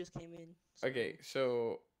 You just came in. So. Okay,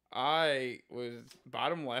 so I was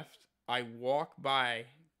bottom left. I walk by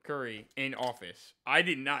Curry in office. I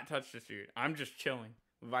did not touch this dude. I'm just chilling,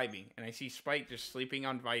 vibing, and I see Spike just sleeping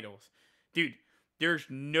on vitals. Dude, there's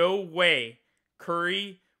no way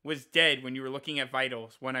Curry was dead when you were looking at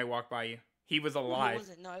vitals when I walked by you. He was alive. He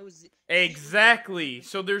wasn't. No, it was. Exactly.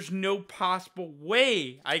 So there's no possible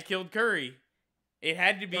way I killed Curry. It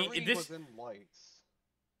had to be Curry this. was in lights.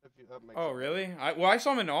 That makes Oh sense. really? I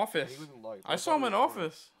saw him in Yeah, office. he was in lights. I saw him in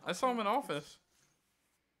office. I saw him in office.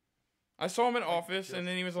 I saw him in office, and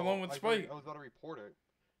then he was alone with Spike. I was about to report it,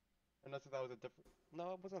 and that's that was a different.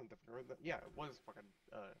 No, it wasn't a different. Yeah, it was fucking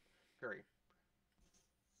Curry.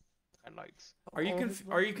 And lights. Are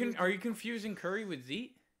you confusing Curry with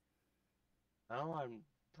Zeke? No, I'm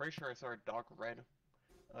pretty sure I saw a dark red.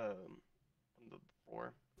 On the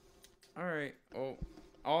floor. All right. Well,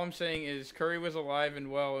 all I'm saying is Curry was alive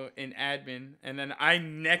and well in admin, and then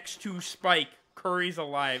I'm next to Spike. Curry's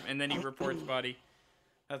alive, and then he reports body.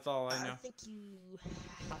 That's all I know. I think you.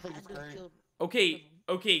 I think it's Curry.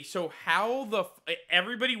 Okay. So how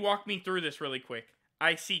everybody walk me through this really quick.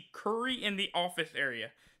 I see Curry in the office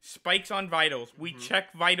area. Spike's on vitals. We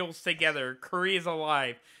check vitals together. Curry is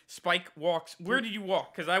alive. Spike walks. Where did you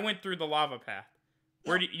walk? Because I went through the lava path.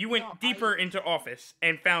 You went deeper into office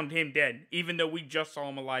and found him dead, even though we just saw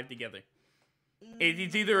him alive together.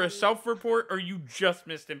 It's either a self-report or you just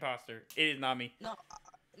missed imposter. It is not me. No.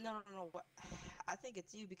 I think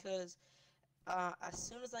it's you because as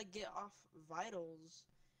soon as I get off vitals,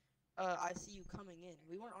 I see you coming in.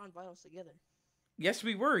 We weren't on vitals together. Yes,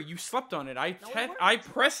 we were. You slept on it. we weren't. I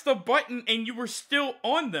pressed the button and you were still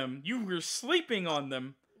on them. You were sleeping on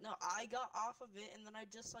them. No, I got off of it and then I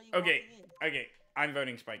just saw you walking in. Okay. I'm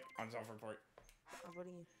voting Spike on self-report. I'm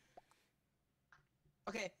voting you.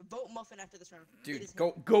 Okay, vote Muffin after this round. Dude,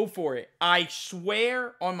 go for it. I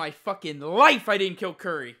swear on my fucking life I didn't kill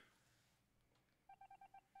Curry.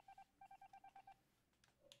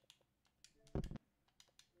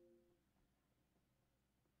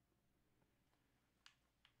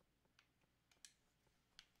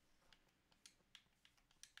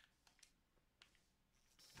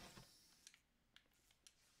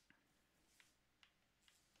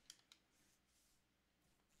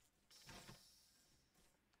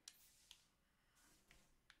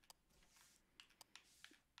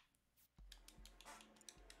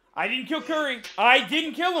 I didn't kill Curry. I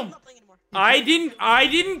didn't kill him. I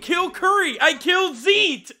didn't kill Curry. I killed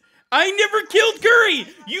Zeet. I never killed Curry.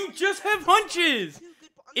 You just have hunches.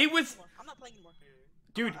 It was. I'm not playing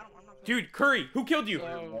anymore. Dude, Curry, who killed you?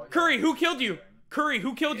 Curry, who killed you? Curry,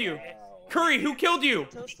 who killed you? Curry, who killed you?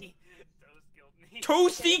 Toasty.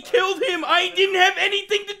 Toasty killed him. I didn't have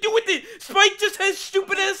anything to do with it. Spike just has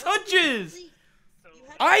stupid ass hunches.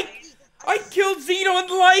 I killed Zeke on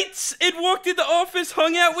lights and walked into office,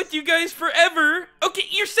 hung out with you guys forever. Okay,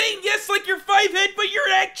 you're saying yes like you're 5-head, but you're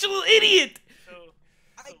an actual idiot.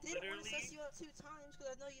 I did want to suss you out 2 times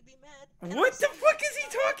because I know you'd be mad. What the fuck is he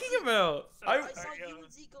talking about? I saw you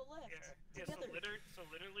and Zeke go left together. So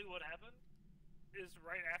literally what happened is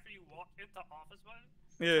right after you walked into office button,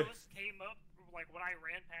 Yeah. Toast came up, like when I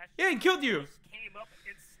ran past Yeah, he killed you. Toast came up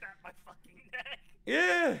and snapped my fucking neck.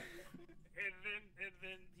 Yeah. And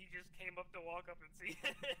then he just came up to walk up and see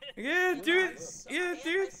it. Yeah, dude. Yeah,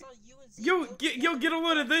 dude. Yo, get a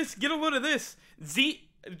load of this. Get a load of this. Z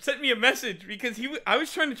sent me a message because I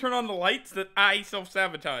was trying to turn on the lights that I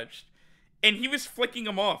self-sabotaged. And he was flicking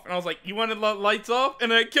them off. And I was like, you want to let lights off?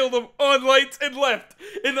 And I killed him on lights and left.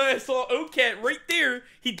 And then I saw OCat right there.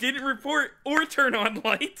 He didn't report or turn on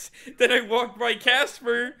lights. Then I walked by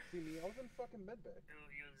Casper. See me, I was in fucking medbay.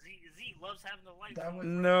 Z loves having the lights.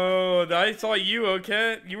 No, I saw you,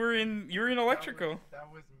 OCat. You were in electrical.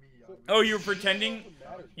 That was me. Oh, you were pretending?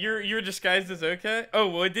 You're disguised as OCat? Oh,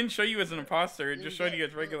 well, it didn't show you as an imposter. It just showed you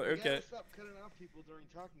as regular You gotta OCat. stop cutting off people during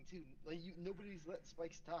talking too. Like nobody's let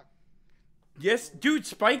Spikes talk. Yes, dude,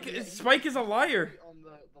 Spike is a liar. On the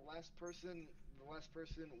last person was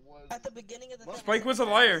At the beginning of the Spike was a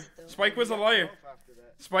liar. Spike was a liar.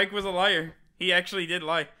 Spike was a liar. He actually did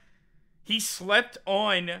lie. He slept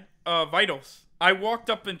on vitals. I walked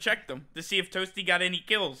up and checked them to see if Toasty got any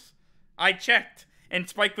kills. I checked, and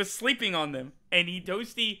Spike was sleeping on them. And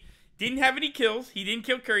Toasty didn't have any kills. He didn't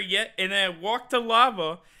kill Curry yet. And then I walked to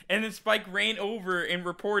lava, and then Spike ran over and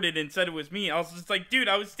reported and said it was me. I was just like, dude,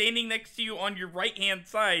 I was standing next to you on your right-hand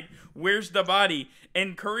side. Where's the body?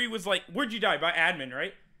 And Curry was like, where'd you die? By admin,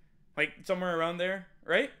 right? Like, somewhere around there,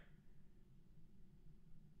 right?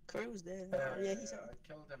 Curry was dead. Yeah, He said. I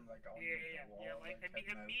killed him like on Yeah. the wall. Like and kept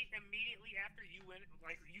him out. immediately after you went,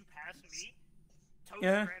 like you passed me, Toast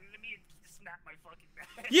Yeah. ran into me and snapped my fucking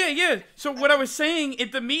neck. Yeah. So what I was saying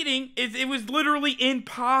at the meeting is it was literally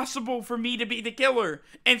impossible for me to be the killer.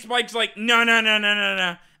 And Spike's like, no.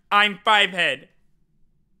 I'm Fivehead.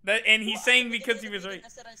 And he's saying because he was right. I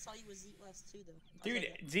said I saw you with Zeke last too, though. Dude,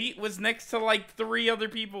 Zeke was next to like 3 other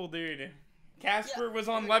people, dude. Casper was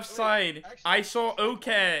on left side. Actually, I saw all I had to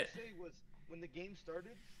Ocat. say was, when the game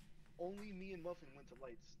started, only me and Muffin went to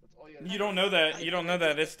lights. That's all you had to You say. don't know that. You don't know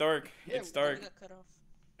that. It's dark. Yeah, It's dark. Got cut off.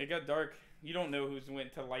 It got dark. You don't know who's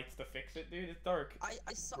went to lights to fix it, dude. It's dark.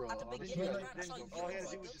 I saw Bro, at the honestly, beginning of the like, round. I saw you all you had to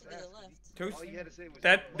like, do go was to just the ask. left. Toast. All you had to say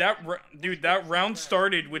was That round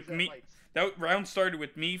started with Who's at me. lights? That round started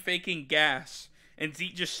with me faking gas, and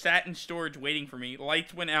Zeke just sat in storage waiting for me.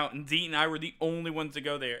 Lights went out, and Zeke and I were the only ones to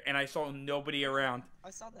go there, and I saw nobody around. I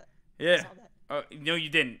saw that. Yeah. I saw that. No, you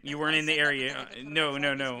didn't. You weren't I in the said that, but area. then I got cut off, No. so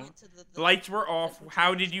I just went to The lights were I off. went to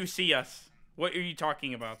How the did left you side. see us? What are you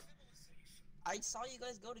talking about? I saw you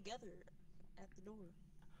guys go together at the door.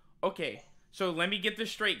 Okay, so let me get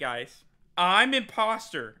this straight, guys. I'm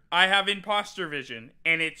imposter. I have imposter vision,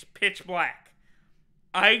 and it's pitch black.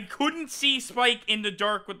 I couldn't see Spike in the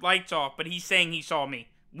dark with lights off, but he's saying he saw me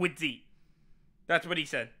with Z. That's what he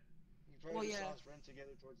said. You probably Well, saw yeah. us run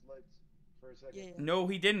together towards lights for a second. Yeah. No,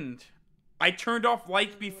 he didn't. I turned off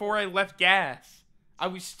lights before I left gas. I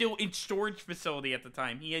was still in storage facility at the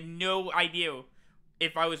time. He had no idea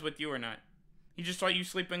if I was with you or not. He just saw you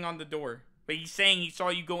sleeping on the door. But he's saying he saw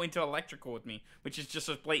you go into electrical with me, which is just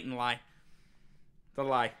a blatant lie. The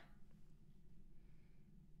lie.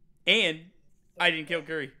 And I didn't kill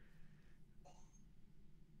Curry.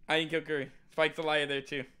 Spike's a liar there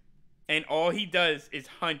too. And all he does is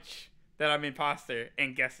hunch that I'm imposter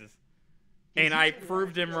and guesses. And I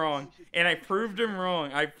proved him wrong.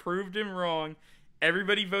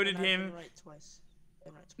 Everybody voted And I've him. been right twice.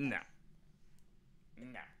 No.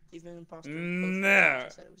 You've been imposter. No. I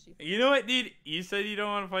said it was you. You know what, dude? You said you don't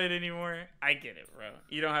want to fight anymore. I get it, bro.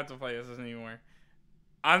 You don't have to fight us anymore.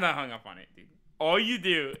 I'm not hung up on it, dude. All you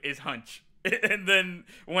do is hunch. And then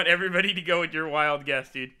want everybody to go with your wild guess,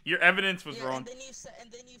 dude. Your evidence was wrong. And then you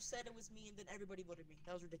said it was me, and then everybody voted me.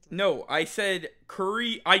 That was ridiculous. No, I said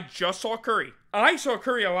Curry. I just saw Curry. I saw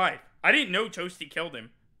Curry alive. I didn't know Toasty killed him,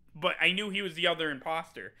 but I knew he was the other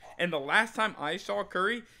imposter. And the last time I saw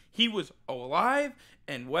Curry, he was alive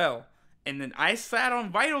and well. And then I sat on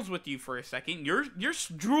vitals with you for a second. You're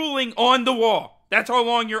drooling on the wall. That's how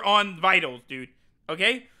long you're on vitals, dude.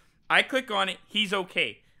 Okay? I click on it. He's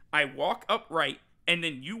okay. I walk upright, and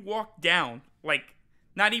then you walk down. Like,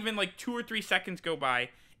 not even like 2 or 3 seconds go by,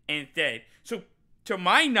 and it's dead. So, to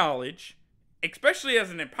my knowledge, especially as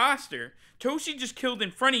an imposter, Toshi just killed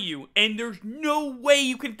in front of you, and there's no way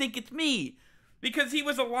you can think it's me. Because he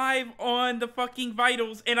was alive on the fucking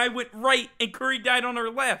vitals, and I went right, and Curry died on our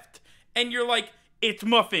left. And you're like, it's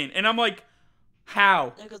Muffin. And I'm like,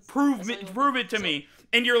 how? Yeah, 'cause Prove I saw it to so- me.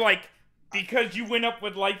 And you're like, because you went up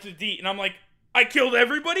with lights of D. And I'm like, I killed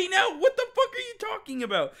everybody now? What the fuck are you talking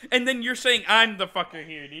about? And then you're saying I'm the fucker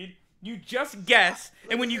here, dude. You just guess,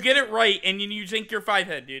 and when you get it right, and you think you're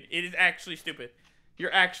Fivehead, dude, it is actually stupid.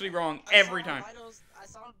 You're actually wrong every time. I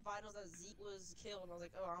saw on vitals that Zeke was killed, and I was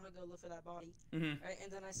like, oh, I'm gonna go look for that body. Mm-hmm. Right?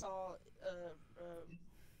 And then I saw,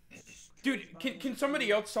 Dude, can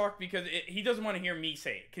somebody else talk? Because he doesn't want to hear me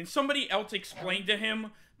say it. Can somebody else explain to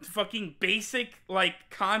him the fucking basic, like,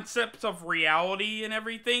 concepts of reality and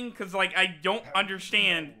everything? Because, like, I don't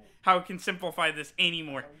understand how it can simplify this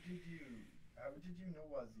anymore. How did you know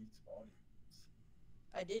was Zeke's body?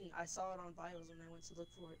 I didn't. I saw it on vitals when I went to look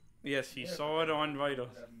for it. Yes, he Yeah, saw but it on how did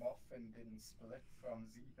vitals. the Muffin didn't split from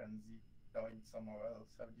Zeke and Zeke died somewhere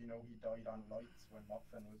else. How do you know he died on lights when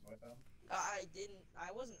Muffin was with him? I didn't. I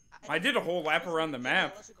wasn't. I did a whole lap wasn't around the in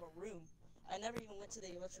map. Electrical room. I never even went to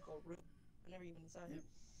the electrical room. I never even decided.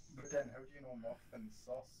 But then how do you know Muffin's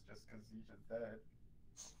sus just because Zeke is dead?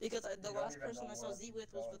 Because the You don't last even person know I saw where Z Zeke's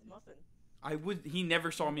with was body with Muffin. He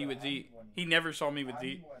never saw me with Z. He never saw me with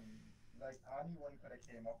Z. Anyone could have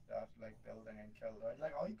came up that building and killed her.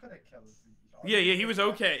 I could have killed Zeke. Yeah, he was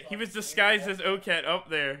okay. He was disguised as Ocat up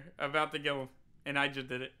there about to kill him, and I just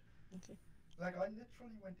did it. Okay. I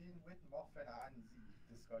literally went in with Muffin and Zeke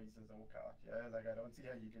disguised as Ocat. Yeah, I don't see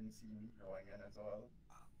how you didn't see me going in as well.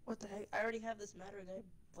 What the heck? I already have this matter guy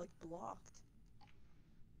blocked.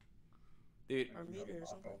 Dude, Or muted or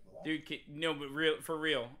something. dude, no, but for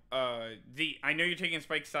real, Z, I know you're taking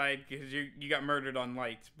Spike's side because you got murdered on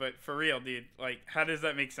lights, but for real, dude, how does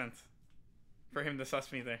that make sense for him to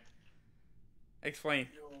suss me there? Explain.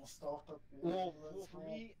 Well, for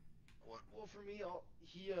me, Well, for me, I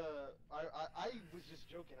was just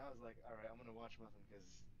joking. I was like, all right, I'm gonna watch Muffin because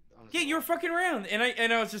I'm just Yeah, gonna you were watch him. fucking around,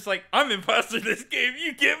 and I was just like, I'm imposter in this game.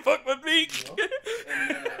 You can't fuck with me. And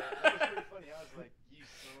then that was pretty funny. I was like, you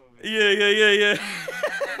son of a. Yeah.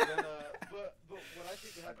 And then, but what I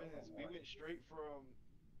think happened is we went straight from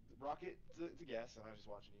rocket to gas, and I was just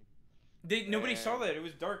watching you. Nobody saw And- that. It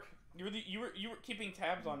was dark. You were keeping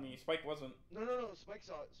tabs on me. Spike wasn't. No. Spike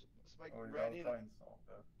saw it. Spike Oh, ran in.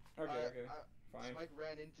 Okay. Fine. Spike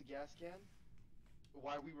ran into gas can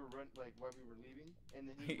while we were while we were leaving, and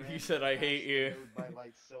then he ran You said I past hate the you. node by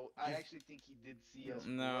lights. So I actually think he did see us.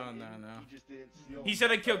 No. run in. He just didn't see. He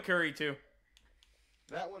said I killed Curry too.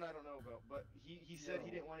 That one I don't know about, but he said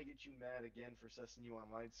he didn't want to get you mad again for sussing you on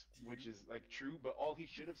lights, which is like true. But all he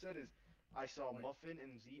should have said is, "I saw Muffin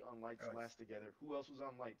and Z on lights last together. Who else was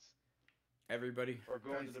on lights? Everybody. Or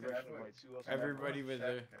going to the direction of lights? Who else? Everybody was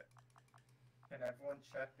there. Can everyone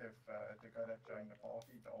check if the guy that joined the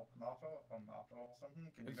party, Dark Matter or something?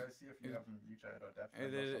 Can you guys see if you have him muted or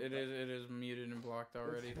deafened? It is muted and blocked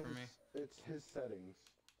already for me. It's his settings.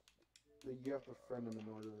 You have to friend him in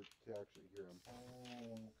order to actually hear him.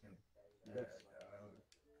 Oh, okay. That's-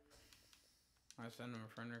 I send him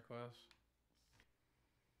a friend request.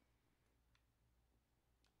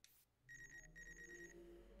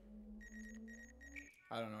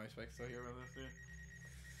 I don't know. I Spike's still here with us, dude.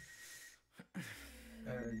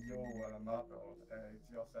 Matter, it's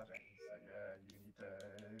your settings. You need to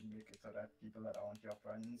make it so that people that aren't your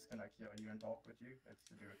friends can like hear you and talk with you. It's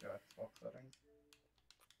to do with your Xbox settings.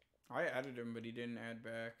 I added him, but he didn't add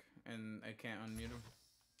back, and I can't unmute him.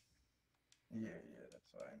 Yeah,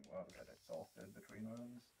 that's fine. We'll get it sorted between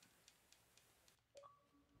rooms.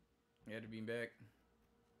 He had to be back.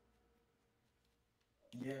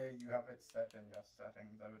 Yeah, you have it set in your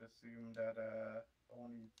settings. I would assume that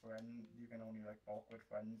you can only like talk with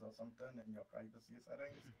friends or something in your privacy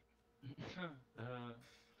settings.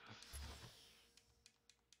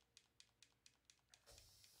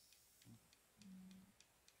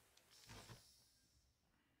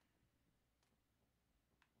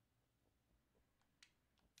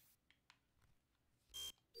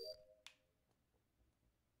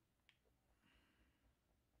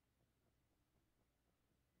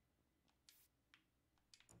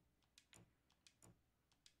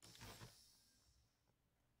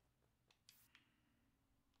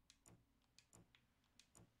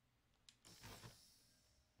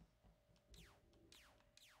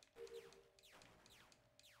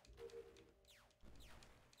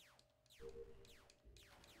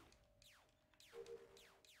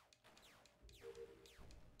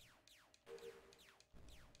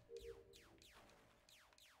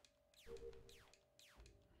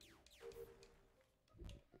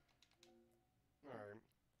 Alright.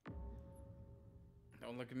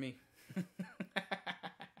 Don't look at me.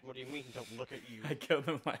 What do you mean, don't look at you? I killed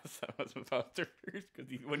him last time I was imposter first because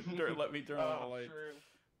he wouldn't let me turn on the lights. True.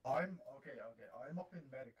 I'm okay. I'm up in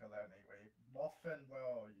medical anyway. Muffin, where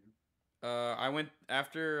are you? I went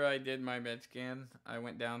after I did my med scan. I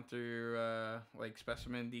went down through like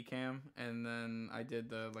specimen decam, and then I did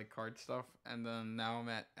the like card stuff, and then now I'm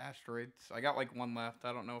at asteroids. I got like one left.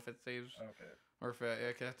 I don't know if it saves Okay. or if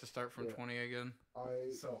I have to start from 20 again.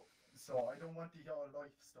 So I don't want to hear a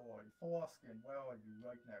life story. Foreskin, where are you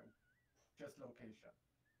right now? Just location.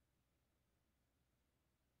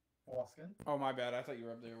 Foreskin? Oh my bad. I thought you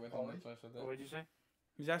were up there with him. Ollie? That's why I said What that. did you say?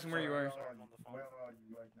 He's asking where you Sorry, are. Sorry, I'm on the phone. Where are you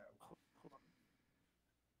right now? Hold on.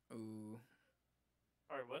 Ooh.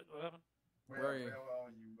 Alright, what happened? Where are you? Where are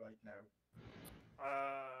you right now?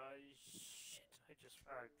 Shit.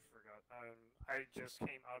 I forgot. I just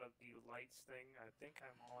came out of the lights thing. I think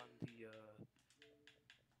I'm on the,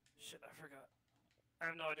 shit, I forgot. I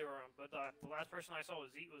have no idea where I'm, but the last person I saw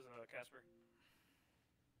was Casper.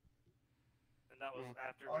 And that was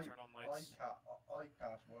after we turned on lights.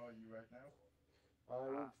 iCat, where are you right now?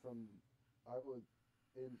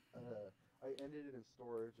 I ended it in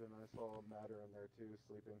storage and I saw Matter in there too,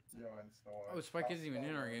 sleeping. You're in storage. Oh, Spike isn't even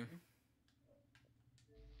in our game.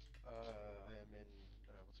 I am in,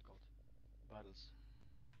 what's it called? Battles.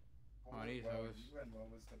 Oh, these Where hoes. were you and where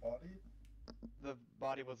was the body? The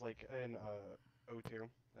body was like in O2,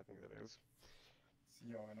 I think that is. So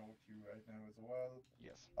you're in O2 right now as well.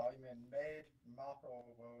 Yes. I'm in Med, Mapper,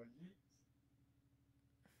 where are you?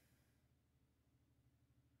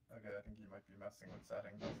 Okay, I think you might be messing with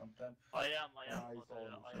settings or something. I am, I but saw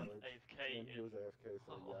him I am storage. AFK And he was AFK,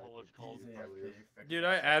 so yeah. what's he- called? he He's probably is. AFK. Dude,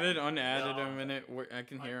 I added, No. him, and I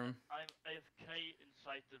can hear him. I'm AFK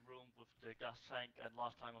inside the room with the gas tank, and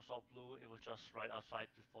last time I saw Blue, it was just right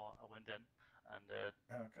outside before I went in. And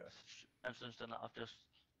Okay. and since then I've just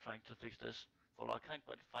trying to fix this, for I can't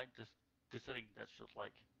quite find the setting that should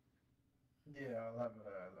like. Yeah, I'll have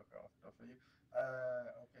a look after for you.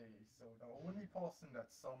 Okay, so the only person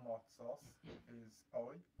that's somewhat sus is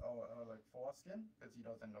Oi, or like Foreskin, because he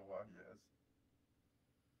doesn't know where he is.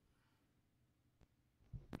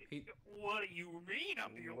 What do you mean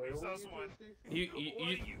I'm the only Where were sus you, one?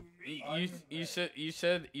 Toasty?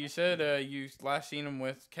 You said you last seen him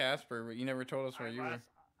with Casper, but you never told us where you were. I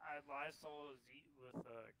last saw Z with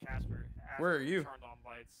Casper after Where are we you? turned on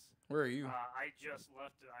lights. Where are you? I just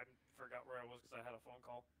left it. I forgot where I was because I had a phone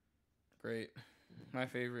call. Great, my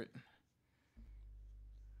favorite.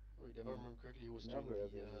 Wait, if I remember correctly, he was Now doing where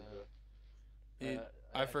the. It,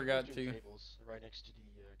 I I think he was forgot doing to. cables right next to the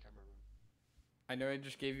camera room. I know I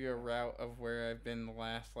just gave you a route of where I've been the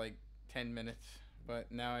last like 10 minutes,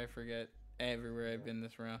 but now I forget everywhere I've been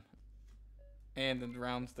this round, and the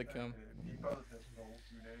rounds to come. People just vote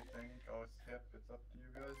who they think or skip. It's up to you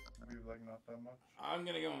guys. We like not that much. I'm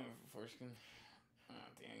gonna go with Foreskin. Oh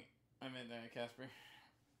dang it! I meant that Casper.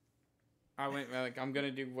 I went like I'm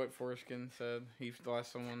gonna do what Foreskin said. He's the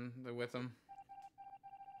last someone with him.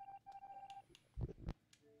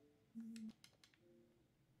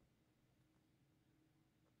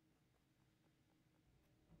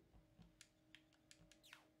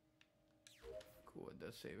 Cool, it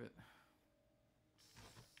does save it.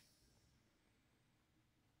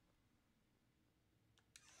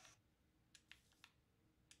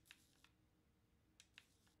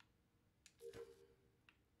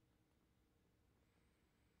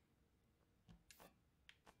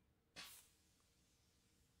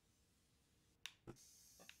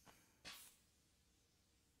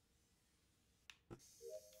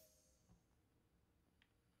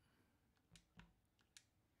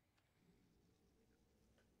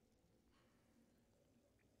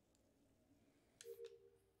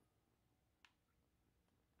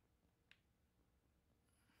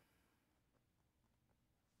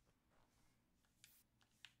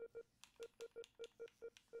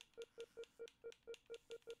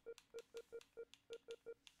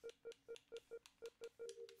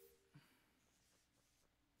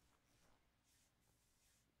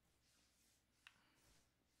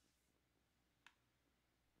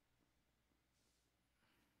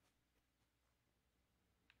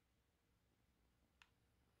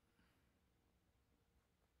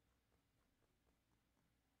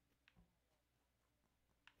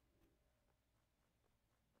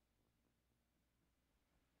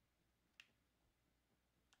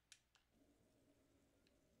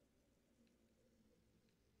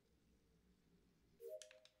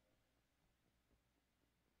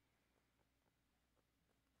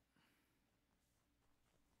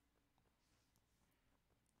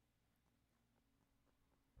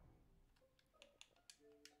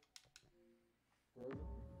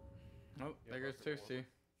 Oh, there goes Toasty.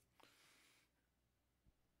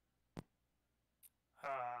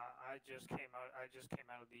 I just came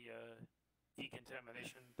out of the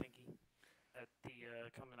decontamination thingy at the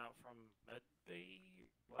coming out from Medbay,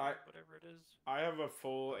 whatever it is. I have a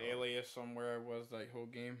full alias somewhere I was that whole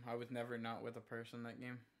game. I was never not with a person that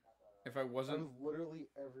game. If I I wasn't, was literally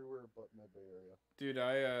everywhere but Medbay area. dude,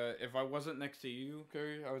 if I wasn't next to you,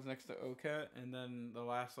 Curry, I was next to OCAT, and then the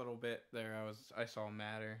last little bit there, I saw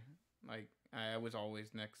Matter. Like I was always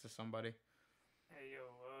next to somebody. Hey yo,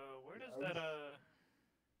 where does I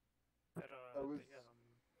was-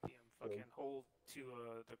 the fucking hole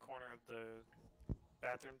to the corner of the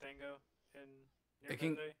bathroom thing go in near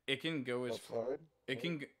Medbay? It can go as Outside? it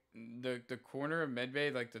can the corner of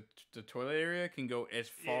Medbay, like the toilet area, can go as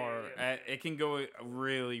far. It can go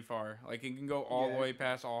really far. Like it can go all the way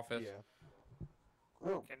past office. Yeah.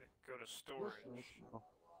 Oh. Can it go to storage?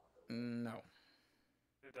 No.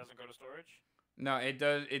 It doesn't go to storage? No, it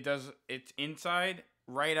does. It does. It's inside,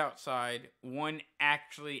 right outside. One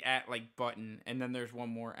actually at like button, and then there's one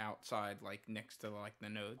more outside, like next to like the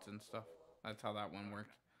nodes and stuff. That's how that one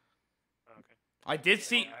works. Okay. I did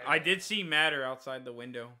see Matter outside the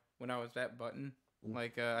window when I was at button.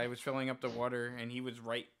 Like I was filling up the water, and he was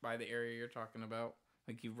right by the area you're talking about.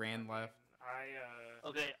 Like he ran left.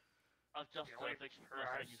 Okay, I've just wait, fixed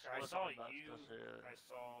I saw you. I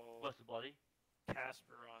saw what's the body?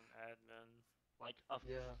 Casper on admin. Like, I've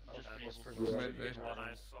just finished Medbay. And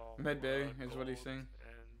I saw Medbay is what he's saying.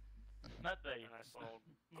 Medbay. And I saw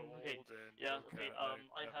gold Okay. and Yeah, Oka, okay,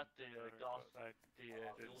 I had the gas, I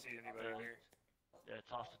didn't see anybody here.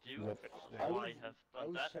 task to do, Yep. so I have I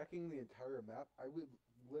done was that. checking the entire map. I was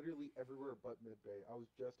literally everywhere but Medbay. I was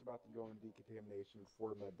just about to go in decontamination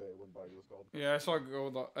for Medbay when Buddy was called. Yeah, I saw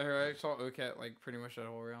gold. I saw OCAT like pretty much that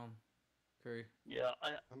whole round. Curry. Yeah,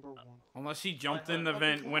 Number one. Unless he jumped I in the heard-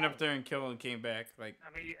 vent, went up there and killed and came back. Like, I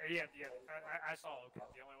mean, yeah. I saw Oka.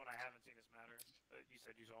 The only one I haven't seen is Matter. You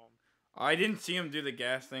said you saw him. I didn't see him do the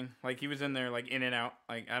gas thing. Like, he was in there, like, in and out.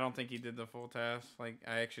 Like, I don't think he did the full task. Like,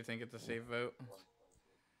 I actually think it's a safe vote.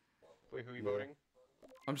 Wait, who are you voting?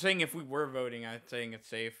 I'm saying if we were voting, I'm saying it's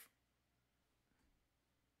safe.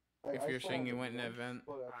 If you're saying you went in an event.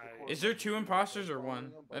 Is there 2 imposters or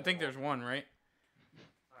 1? I think there's 1, right?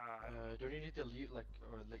 Don't you need to leave, like,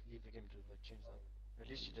 or like leave the game to like change that? At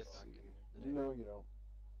least you did that. No, you don't.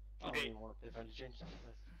 Okay. If I change that,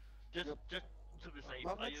 Just to be safe,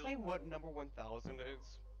 Well, are let's you... say what number 1000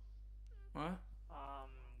 is. What?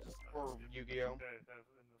 Just, Or Yu-Gi-Oh.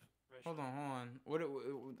 Hold on. What?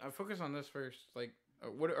 I focus on this first. Like,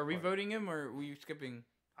 what? Are we voting him or were you skipping?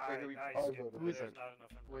 I skipped. Who is There's it? not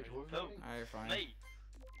enough Wait, information. who? No. Alright, fine. Me.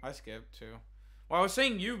 I skipped too. Well, I was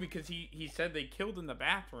saying you because he said they killed in the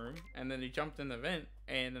bathroom and then he jumped in the vent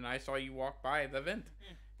and then I saw you walk by the vent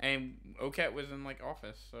and Ocat was in like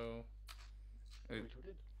office, so. Wait, who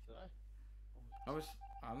did? Did I?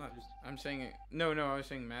 I'm not. I'm saying it. No, I was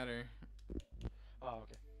saying Matter. Oh,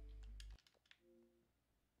 okay.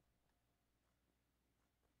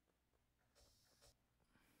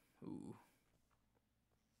 Ooh.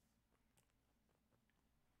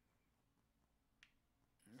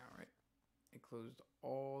 Alright. It closed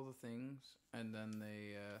all the things and then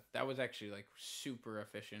they that was actually like super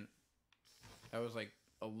efficient. That was like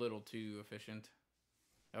a little too efficient.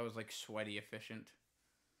 That was like sweaty efficient.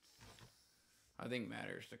 I think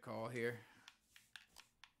Matter's the call here.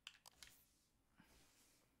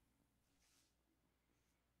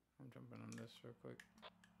 I'm jumping on this real quick.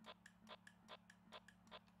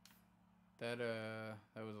 That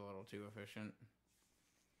was a little too efficient.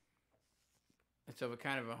 It's of a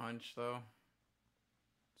kind of a hunch though.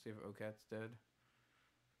 See if Ocat's dead.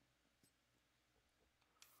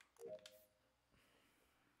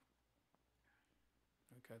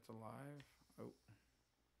 Ocat's alive. Oh.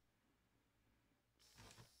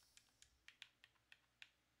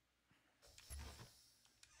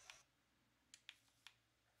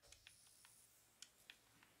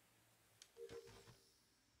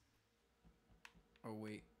 Oh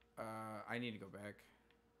wait, I need to go back.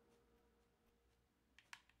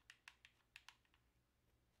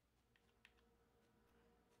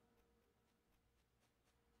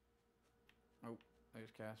 Oh,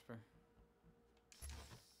 there's Casper.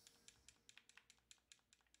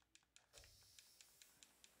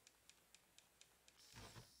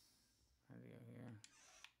 How do you go here?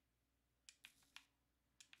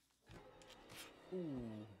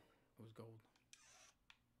 Ooh, it was gold.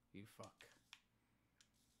 You fuck.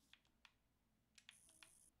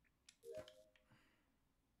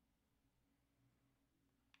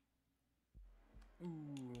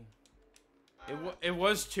 Ooh. It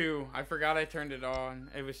was 2. I forgot I turned it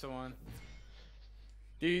on. It was the one.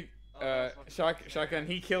 Dude, Shotgun,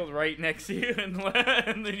 he killed right next to you and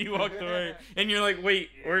then you walked away. And you're like,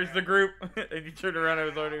 wait, where's the group? And you turned around, I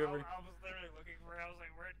was already over. I was literally looking for it. I was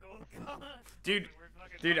like, where'd gold go?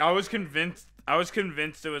 Dude, I was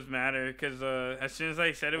convinced it was Matter because as soon as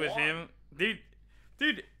I said it was him, dude,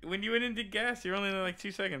 when you went into gas, you were only like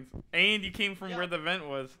 2 seconds, and you came from where the vent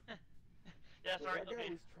was. Yeah, sorry, That guy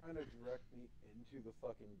okay. was trying to direct me into the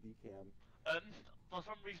fucking decam. For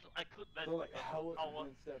some reason, I couldn't... So like, hella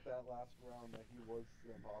convinced at that last round that he was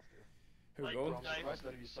the imposter. Who, Like, Gold? I'm surprised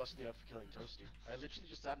that he sussed me out for killing Toasty. I literally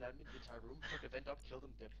just sat in admin the entire room, took a vent up, killed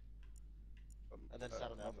him, dipped. And then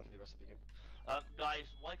sat on admin for the rest of the game. Guys,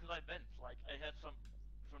 why could I vent? Like, I had some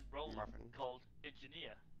role Marvin. called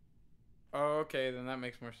engineer. Oh, okay, then that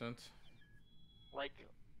makes more sense. Like,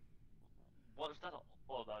 what is that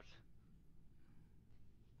all about?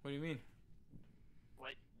 What do you mean?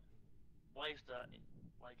 Like, why is the,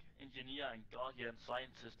 like, engineer and guardian,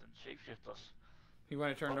 scientist and shapeshifters? You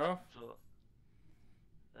want to turn it brought off? up to,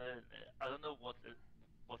 I don't know what they're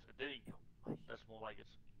doing. That's more like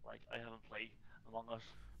it's, like, I haven't played Among Us.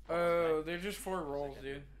 Oh, they're just 4 roles,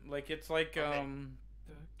 dude. Like, it's like,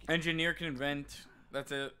 engineer can vent.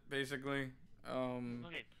 That's it, basically.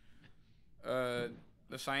 Okay.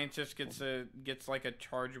 The scientist gets like a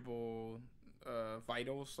chargeable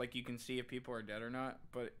vitals, like you can see if people are dead or not.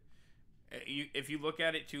 But if you look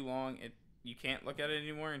at it too long, you can't look at it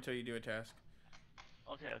anymore until you do a task.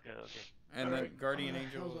 Okay. And then Guardian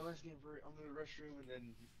Angel. I'm in the restroom and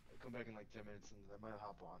then come back in like 10 minutes and I might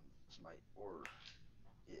hop on Smite or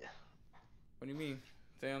yeah. What do you mean?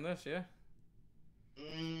 Stay on this, yeah.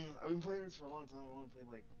 I've been playing this for a long time. I've only played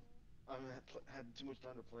like I haven't had too much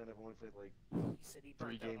time to play, and I've only played like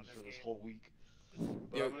 3 games for this whole week.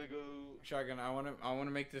 But Yo, I'm gonna go. Shotgun, I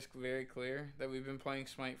wanna make this very clear that we've been playing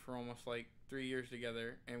Smite for almost like 3 years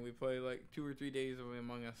together, and we play like 2 or 3 days of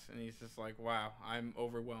Among Us, and he's just like, wow, I'm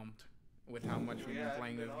overwhelmed with how much we've been Yeah, I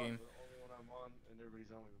playing haven't this been game. off. Only when I'm on and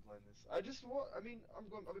everybody's on, we've been playing this. I just want. I mean, I'm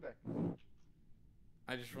going. I'll be back.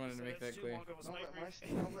 I just wanted to So make that's that too clear. long of a Don't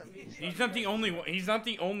sniper. let me. He's not the only one. He's not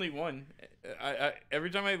the only one. I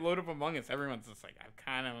every time I load up Among Us, everyone's just like, I'm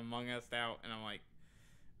kind of Among Us out, and I'm like,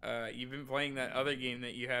 you've been playing that other game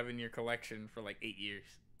that you have in your collection for like 8 years.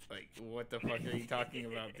 Like, what the fuck are you talking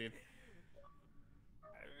about, dude?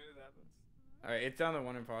 I mean, it happens. All right, it's down to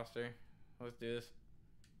one imposter. Let's do this.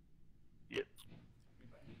 Yep.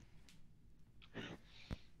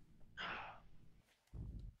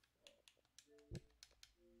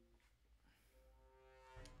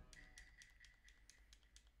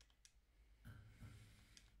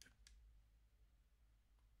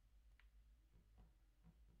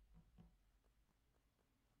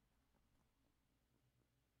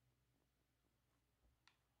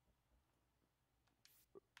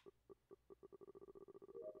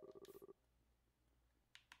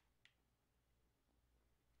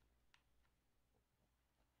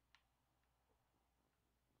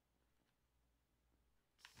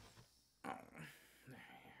 Oh.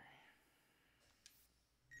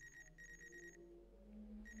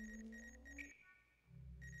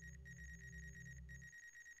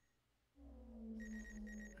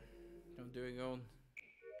 Don't do it, Gold.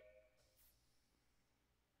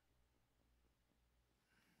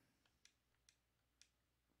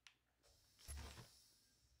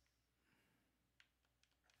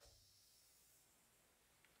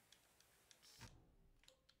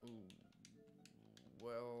 Ooh.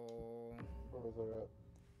 Well. Where was I at?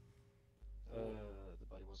 The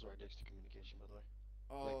body was right next to communication, by the way.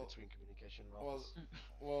 Oh. Like between communication and office.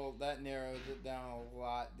 Well, that narrows it down a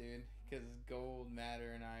lot, dude. Because Gold,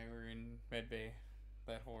 Matter, and I were in Med Bay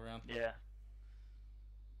that whole round. Yeah.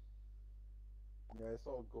 Yeah, I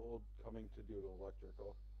saw Gold coming to do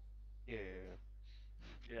electrical. Yeah.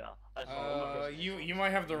 Yeah. I saw You might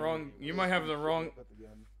have the wrong. You might have the wrong.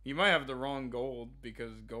 You might have the wrong Gold,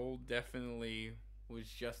 because Gold definitely was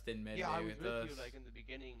just in Med Yeah, I Bay was with with us. you like in the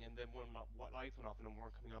beginning, and then when what lights went off and then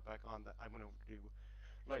weren't coming up back on, that I went over to do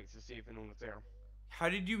lights to see if anyone was there. How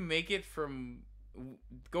did you make it from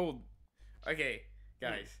Gold? Okay,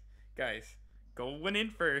 guys. Gold went in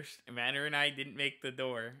first. Manor and I didn't make the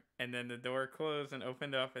door, and then the door closed and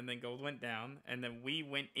opened up, and then Gold went down, and then we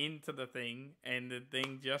went into the thing, and the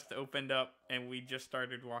thing just opened up, and we just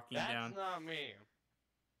started walking down. That's not me.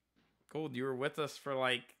 Gold, you were with us for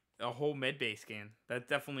like a whole medbay scan. That's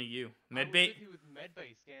definitely you. I was Medbay. with you with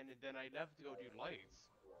medbay scan, and then I left to go do lights.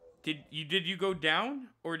 Did you go down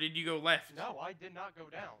or did you go left? No, I did not go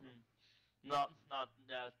down. Not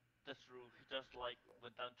that's true. He just like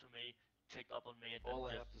went down to me, checked up on me, and All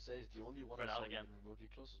I then have to say is the only one ran I out saw again. even remotely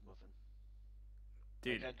close was Muffin.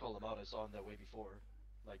 Dude. I can't call him out. I saw him that way before,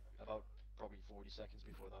 like about probably 40 seconds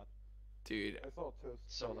before that. Dude. I saw Toast.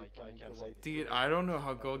 So like I can't say. Dude, I don't know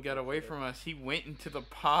how Gold got away from us. He went into the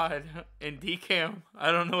pod in decam.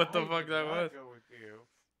 I don't know what the fuck that was. Go with you.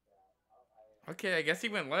 Okay, I guess he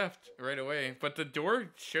went left right away. But the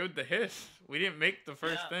door showed the hiss. We didn't make the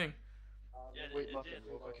first thing. Yeah, Wait, it Muffin, did.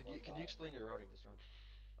 real quick, can you explain your routing this round?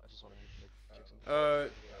 I just want to check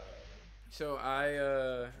something. So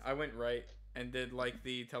I went right and did like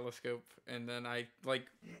the telescope, and then I like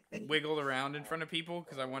wiggled around in front of people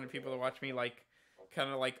because I wanted people to watch me like kind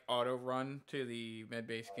of like auto run to the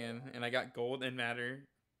medbay scan, and I got Gold and Matter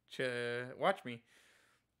to watch me.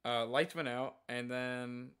 Lights went out, and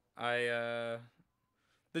then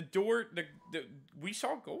the door we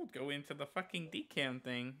saw Gold go into the fucking decam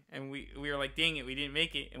thing, and we were like, dang it, we didn't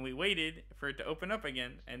make it, and we waited for it to open up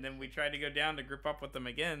again, and then we tried to go down to grip up with them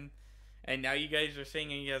again, and now you guys are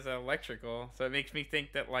saying he has an electrical, so it makes me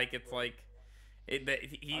think that like it's like it that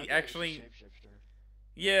he actually.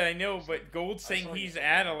 Yeah, I know, but Gold's saying he's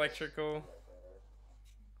at electrical.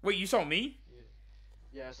 Wait, you saw me?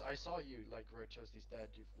 Yes, I saw you like where Toasty's dead,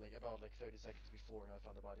 like about like 30 seconds before, and I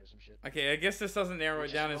found the body or some shit. Okay, I guess this doesn't narrow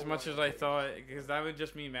it down as much as I thought, because that would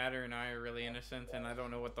just mean Matter and I are really innocent, and I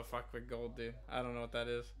don't know what the fuck would Gold do. I don't know what that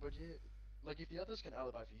is. But yeah, like if the others can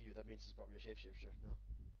alibi for you, that means it's probably a shapeshifter.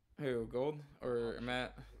 No. Who, Gold or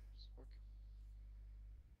Matt?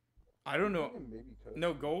 I don't know.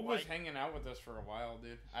 No, Gold was hanging out with us for a while,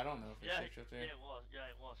 dude. I don't know if it's shapeshifter. Yeah, it was. Yeah,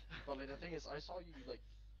 it was. But like the thing is, I saw you like.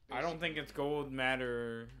 I don't think it's Gold,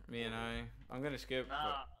 Matter, me and I. I'm gonna skip.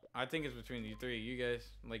 Nah. But I think it's between you three. You guys,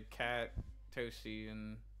 like Cat, Toasty,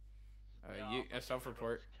 and you. A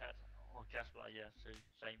self-report. Cat or Casper, yeah,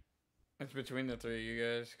 same. It's between the three of you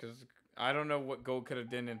guys, because I don't know what Gold could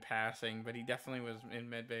have done in passing, but he definitely was in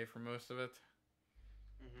medbay for most of it.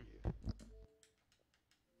 Mm-hmm.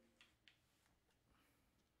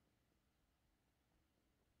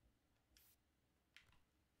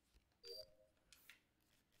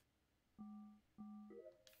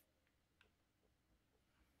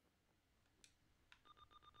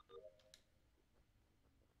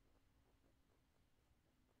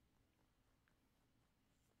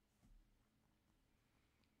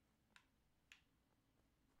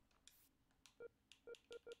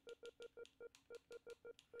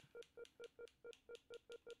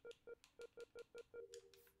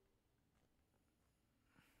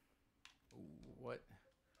 Ooh, what?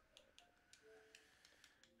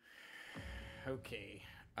 Okay.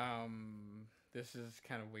 This is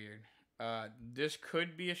kind of weird. This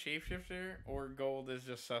could be a shapeshifter, or Gold is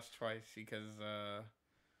just sus twice because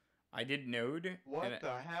I did node. What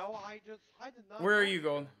the hell? I did not. Where are know you, you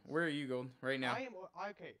Gold? guys. Where are you, Gold? Right now. I am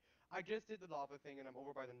okay. I just did the lava thing, and I'm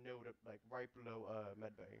over by the node, like right below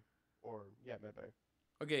medbay, or yeah, medbay.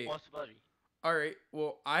 Okay. What's the buddy? All right.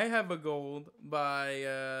 Well, I have a Gold by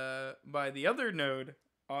the other node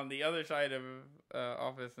on the other side of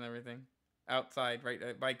office and everything, outside,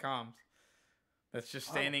 right by comms. That's just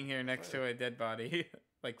standing here next to a dead body,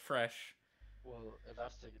 like fresh. Well, if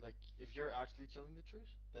that's the if you're actually telling the truth,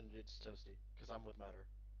 then it's Toasty, because I'm with Matter.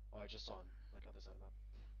 Oh, I just saw him like other side of the map.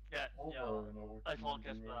 Yeah, Over and over I thought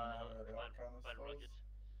doing Casper that kind of by stuff. rocket.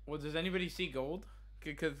 Well, does anybody see Gold?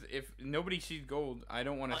 Because if nobody sees Gold, I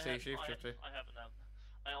don't want to say shapeshifter. I have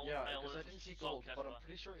now. Yeah, because I didn't see Gold, but I'm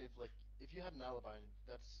pretty sure if you had an alibi,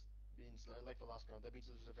 that's means like the last round. That means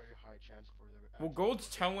there's a very high chance for the. Well, Gold's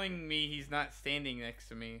telling me he's not standing next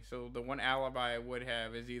to me, so the one alibi I would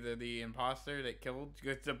have is either the imposter that killed,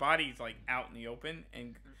 because the body's like out in the open,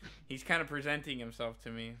 and he's kind of presenting himself to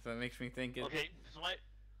me, so that makes me think it's. Okay, so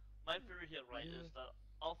my theory here, right, is that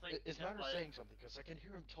I'll think. Is Matter saying something? Because I can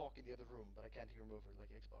hear him talk in the other room, but I can't hear him over like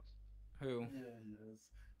Xbox. Who? Yeah, he is.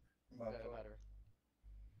 Matter.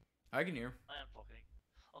 I can hear him. I am talking.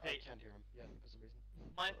 Okay. I can't hear him. Yeah, for some reason.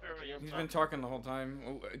 My theory is. He's been talking the whole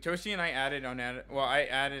time. Toasty and I added, unadded. Well, I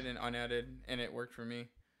added and unadded, and it worked for me.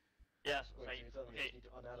 Yes. Wait, so Okay. need to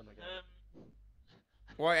unadd him again.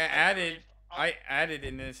 Well, I added,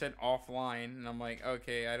 and then it said offline, and I'm like,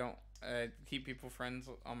 okay, I don't keep people friends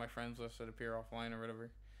on my friends list that appear offline or whatever,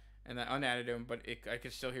 and I unadded him, but I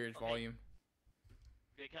could still hear his volume.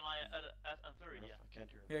 Okay, can I add a theory here? I can't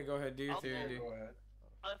hear him. Yeah, go ahead, do your theory, dude. Go ahead.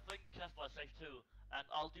 I think Casper is safe too, and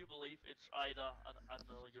I do believe it's either, and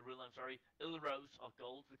your real name, sorry, Ilrose or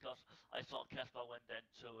Gold, because I saw Casper went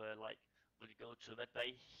into, when you go to that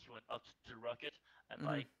bay, he went up to Rocket, and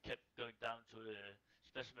I kept going down to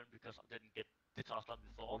Specimen because I didn't get the task done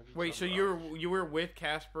before. Wait, so you were with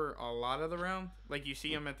Casper a lot of the round? Like you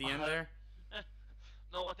see him at the end there?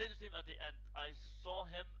 No, I didn't see him at the end. I saw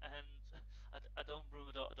him, and I don't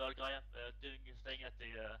remember the other guy staying at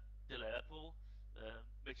the layer pool.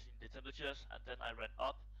 Mixing the temperatures, and then I ran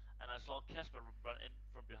up, and I saw Casper run in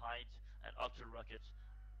from behind and up to Rocket.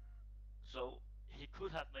 So he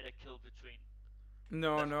could have made a kill between.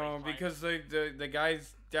 No, because the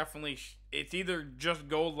guy's definitely it's either just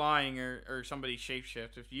Gold lying or somebody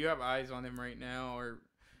shapeshift. If you have eyes on him right now or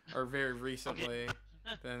very recently,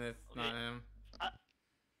 then it's not him.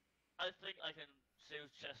 I think I can say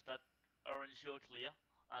with chest that orange you're clear,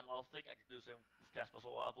 and I'll think I can do the same with Casper.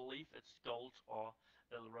 So I believe it's Gold or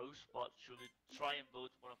Rose, but should we try and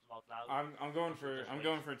vote one of them out now? I'm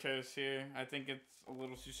going for Toast here. I think it's a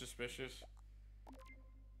little too suspicious.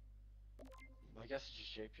 I guess it's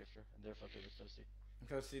just shapeshifter, and therefore it was Toasty.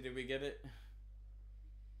 Toasty, did we get it?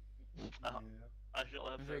 Yeah. I feel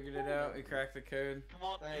We figured it out. We cracked the code. Come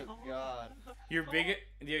on, Thank God. You're big.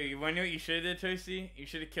 You want to know what you should have did, Toasty? You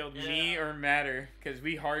should have killed me or Matter, because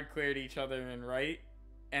we hard cleared each other and right,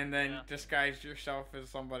 and then disguised yourself as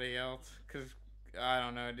somebody else. Because I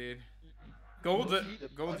don't know, dude. Gold's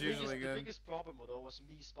usually good. The biggest problem though was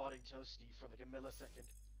me spotting Toasty for like a millisecond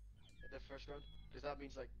in the first round, because that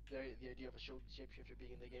means like the idea of a shapeshifter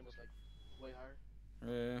being in the game was like way higher.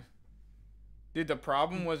 Yeah. Dude, the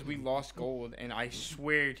problem was we lost Gold, and I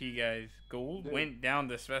swear to you guys, Gold went down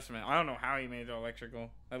the specimen. I don't know how he made it electrical.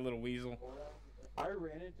 That little weasel. I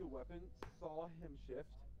ran into weapons, saw him shift,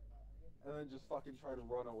 and then just fucking tried to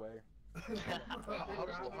run away.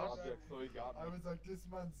 Object, so he got me. I was like, this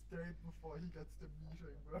man's dead before he gets the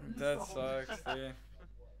meeting, bro. That sucks, dude.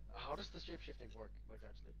 How does the shapeshifting work, like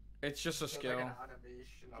actually? It's just a skill. Like an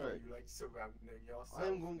animation of you like surrounding yourself.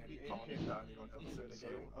 I'm going to and you can't hit anyone else in the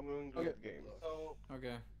game. I'm going to do the game. So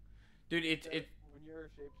Okay. Dude, when you're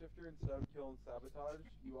a shapeshifter, instead of killing sabotage,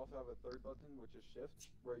 you also have a third button, which is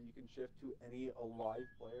shift, where you can shift to any alive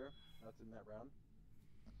player that's in that round.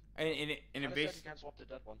 And Kinda it sad base. you can't swap the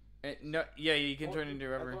dead one. No, yeah, you can Well, turn into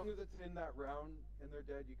as whoever. long as it's in that round and they're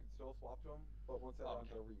dead, you can still swap to them. But once that Oh,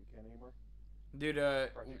 round's okay. over, you can't anymore. Dude, Bro,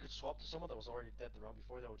 if you could swap to someone that was already dead the round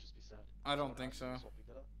before, that would just be sad. I don't Someone think accidentally so. swapping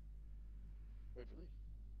that up. Wait, really?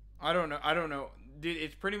 I don't know. I don't know. Dude,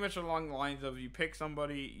 it's pretty much along the lines of you pick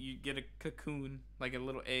somebody, you get a cocoon, like a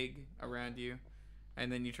little egg around you,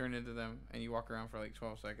 and then you turn into them, and you walk around for like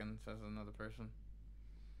 12 seconds as another person.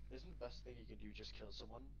 Isn't the best thing you can do just kill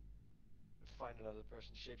someone, find another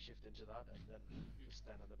person, shapeshift into that, and then just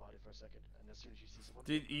stand on the body for a second, and as soon as you see someone...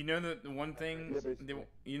 Dude, you know the one thing, Yeah,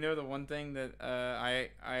 you know the one thing that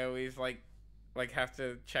I always like have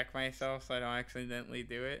to check myself so I don't accidentally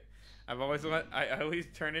do it. I always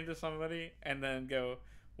turn into somebody and then go,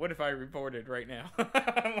 what if I reported right now?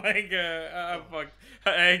 I'm like, fuck.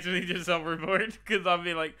 I actually just self-report because I'll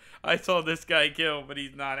be like, I saw this guy kill, but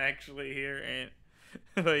he's not actually here, and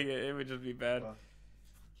like it would just be bad.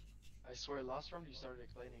 I swear, last round you started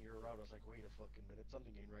explaining your route, I was like, wait a fucking minute,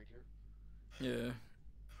 something ain't right here. Yeah.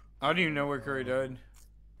 I don't even know where Curry died.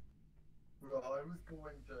 Bro, I was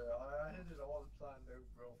going to, I had it all planned out,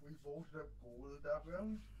 bro. If we voted up gold that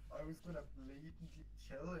round, I was gonna blatantly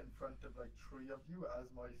kill in front of like 3 of you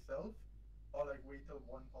as myself, or like wait till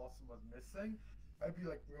one person was missing. I'd be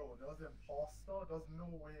like, bro, there's an imposter. There's no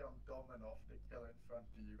way I'm dumb enough to kill in front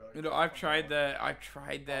of you guys. You know, I've tried that.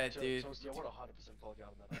 Dude. Toasty, I would 100% call you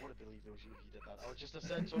out on that. I would have believed it was you if you did that. I would just have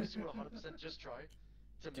said, Toasty would 100% just try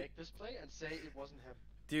to make this play and say it wasn't him.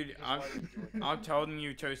 Dude, I'm telling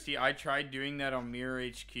you, Toasty, I tried doing that on Mirror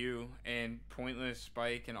HQ, and Pointless,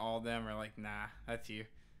 Spike, and all of them are like, nah, that's you.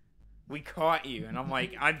 We caught you. And I'm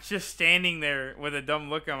like, I'm just standing there with a dumb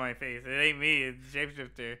look on my face. It ain't me, it's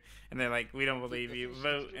Shapeshifter. And they're like, we don't believe you.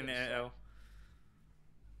 Vote in L.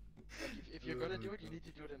 Like, if you're gonna do it, you need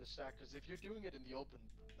to do it in a stack, because if you're doing it in the open,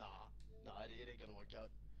 it ain't gonna work out.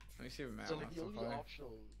 Let me see what Matt So, like, wants the to only play.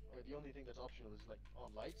 optional, or the only thing that's optional is, like,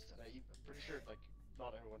 on lights, and I'm pretty sure, like,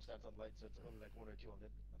 not everyone stands on lights, so it's only, like, 1 or 2 on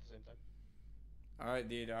it at the same time. Alright,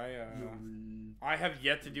 dude, I have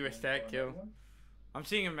yet to do a stat kill. I'm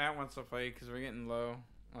seeing if Matt wants to play, because we're getting low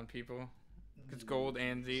on people. It's Gold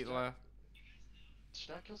and Z left.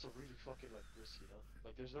 Stat kills are really fucking, like, risky, though.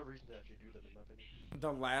 Like, there's no reason to actually do them, in my opinion.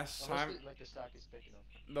 The last Unless time... like, the stack is big enough.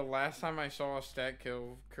 The last time I saw a stat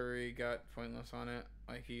kill, Curry got Pointless on it.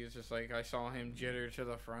 Like, he was just like, I saw him jitter to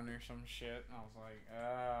the front or some shit. And I was like,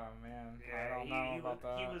 oh, man. Yeah, I don't know about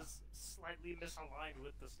that. He was slightly misaligned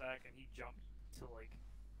with the stack, and he jumped to, like,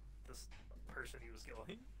 this person he was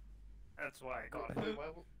killing. That's why I got it.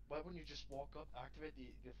 Why wouldn't you just walk up, activate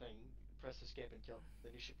the thing, press escape and kill?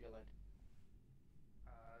 Then you should be aligned.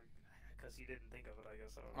 Because he didn't think of it, I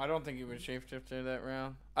guess. I don't think he would shapeshifter that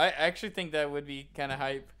round. I actually think that would be kind of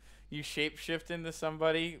hype. You shapeshift into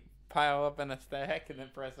somebody, pile up in a stack, and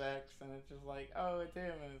then press X, and it's just like, oh, it's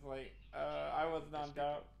him. And it's like, I wasn't on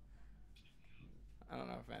top. I don't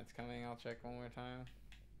know if Matt's coming. I'll check one more time.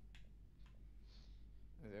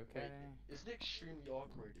 Is it okay? Wait, isn't it extremely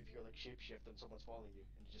awkward if you're like shapeshift and someone's following you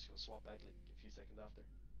and you just go swap back like a few seconds after?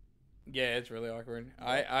 Yeah, it's really awkward.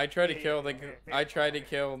 I tried to kill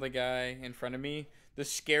the guy in front of me. The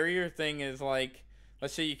scarier thing is, like,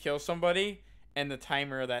 let's say you kill somebody and the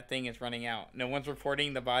timer of that thing is running out. No one's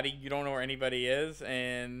reporting the body. You don't know where anybody is,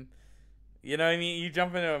 and you know what I mean. You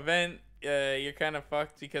jump into an event, you're kind of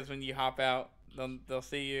fucked because when you hop out, they'll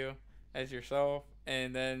see you as yourself,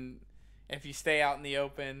 and then if you stay out in the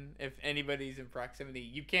open, if anybody's in proximity,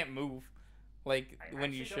 you can't move. Like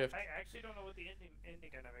when you shift. I actually don't know what the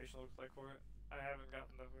ending animation looks like for it. I haven't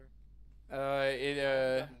gotten over.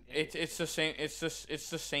 It's the same. It's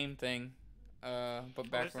the same thing.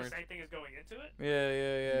 But backwards. It's the same thing as going into it.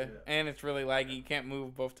 Yeah. And it's really laggy. You can't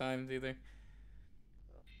move both times either.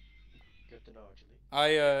 Good to know, actually.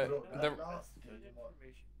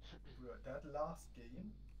 That last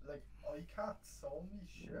game, like iCat saw me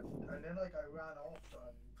shift, and then like I ran off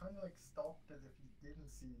and kind of like stopped as if he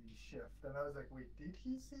didn't see me shift, and I was like, wait, did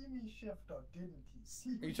he see me shift or didn't he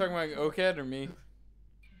see me? Are you talking about OCAD or me?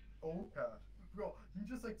 OCAD. Bro, you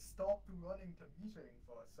just like stopped running to meeting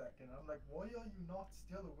for a second. I'm like, why are you not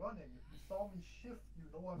still running? If you saw me shift, you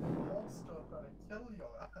know I'm a monster gonna kill you.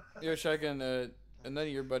 Yo, Shotgun, none of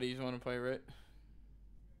your buddies want to play, right?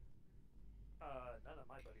 None of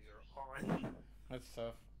my buddies are on. That's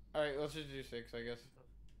tough. Alright, let's just do 6, I guess.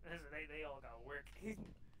 They all got work.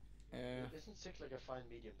 Yeah. Isn't 6 like a fine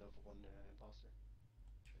medium though for one imposter?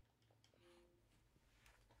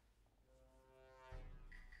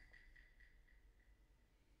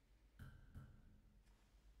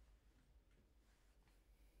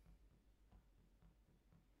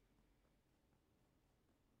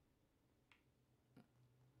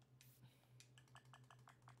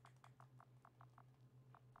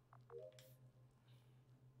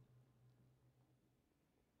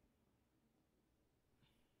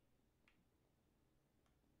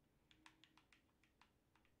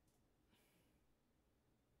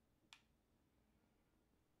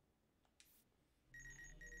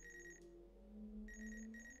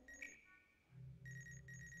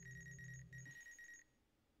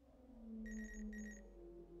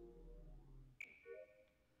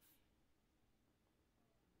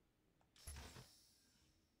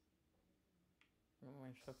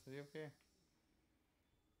 I just have to do okay.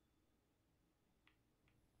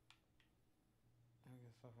 I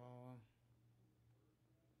guess I'll follow.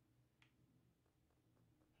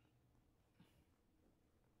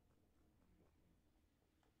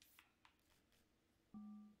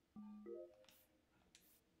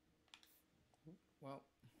 Well.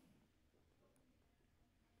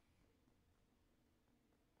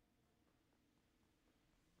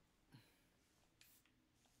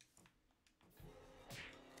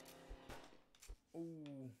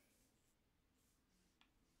 Ooh.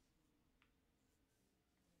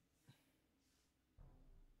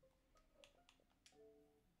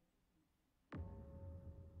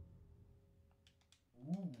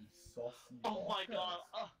 Ooh, saucy. Oh my Orcas. god.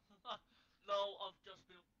 No, I've just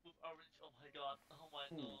been with orange. Oh my god. Oh my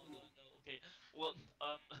no. Okay. Well,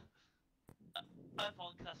 I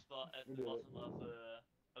found Casper at You the did it. bottom of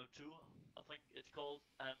O2, I think it's called,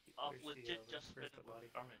 and I've Where's the, legit just where's been the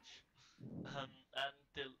with body? orange. And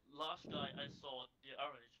the last guy I saw near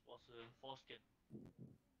orange was foreskin.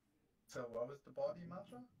 So what was the body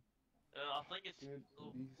matter? I think it's Dude,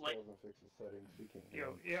 he like still hasn't fixed his settings. We can't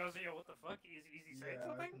hear Yo, him. yo, what the fuck? Is he saying Yeah,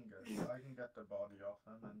 something? I can get the body off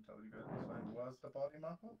him and tell you guys it's fine. Where's the body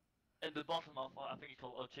matter? in the bottom of I think it's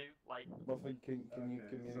called O2. Like Muffin, can you Okay, so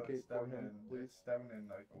communicate it's for down him, in please? it's down in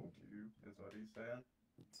like O2 is what he's saying.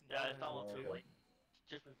 yeah, it's down to okay. like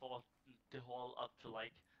just before the hall up to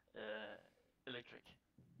like electric.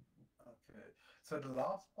 Okay, so the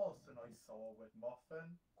last person I saw with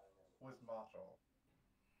Muffin was Mato.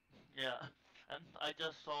 Yeah, and I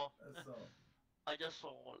just saw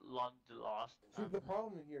So Lon the last. See, the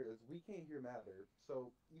problem here is we can't hear Mather,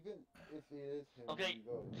 so even if it is him Okay, being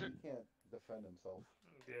voted, he can't defend himself.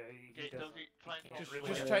 Yeah, he Okay, doesn't. Toby, try and Can't talk really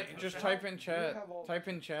Just quiet. type. defend Just himself. type in You chat. have all Type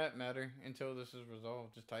in chat, matter until this is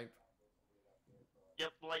resolved. Just type.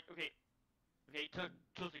 Yep, like okay,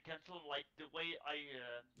 totally cancel. Like the way I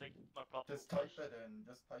think my problem just type was. it in.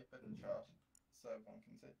 Just type it in chat so everyone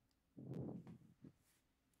can see.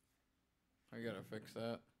 I gotta fix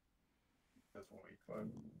that. That's what we click.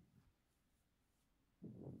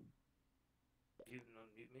 You can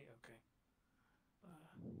unmute me. Okay.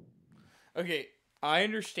 Okay, I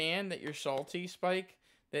understand that you're salty, Spike.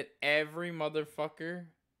 That every motherfucker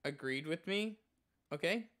agreed with me.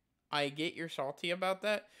 Okay, I get you're salty about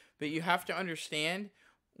that, but you have to understand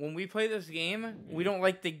when we play this game, we don't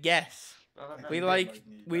like to guess. We like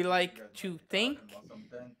to think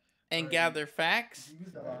and gather facts,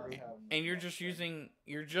 and you're just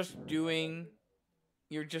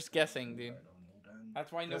guessing, dude. That's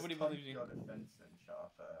why nobody believes you. Just type your defense in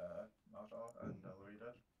chat, Mato, and I'll read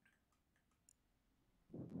it.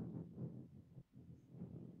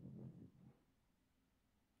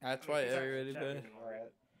 That's why he's everybody actually does. checking already.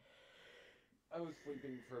 I was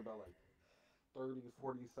sleeping for about like 30,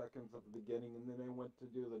 40 seconds at the beginning, and then I went to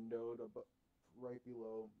do the node right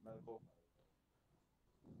below medical.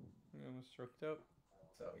 I almost stroked out.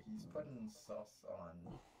 So he's putting sus on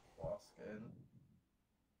Waskin.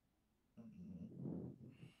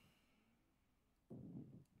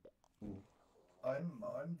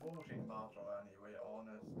 I'm voting Mato anyway,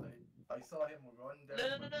 honestly. I saw him run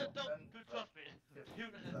down No, don't trust me. 15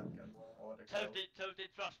 seconds before the kill. Totally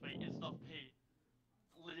trust me. It's not me.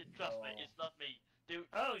 Legit trust me. It's not me, dude.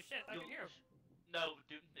 Oh shit! I can hear him. No,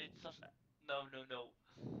 dude. It's such a no.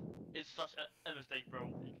 It's such a mistake, bro.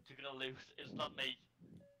 You're gonna lose. It's not me.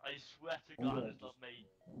 I swear to God, it's not me.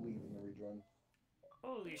 Leaving the rejoin.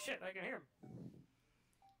 Holy shit! I can hear him.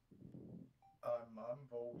 I'm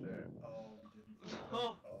voting. Oh, we didn't vote him.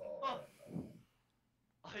 Oh, Oh, no.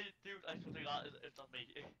 Dude, I swear to God, it's not me.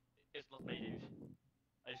 It's not me, dude.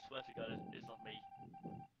 I swear to God, it's not me.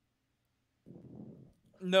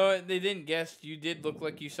 No, they didn't guess. You did look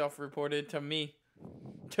like you self-reported to me.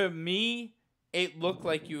 To me, it looked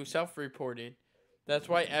like you self-reported. That's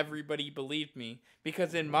why everybody believed me.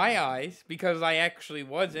 Because in my eyes, because I actually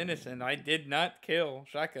was innocent, I did not kill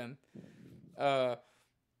Shotgun.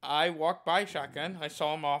 I walked by Shotgun. I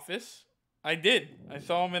saw him office. I did. I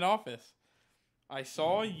saw him in office. I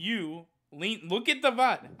saw you lean. Look at the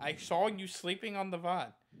VOD. I saw you sleeping on the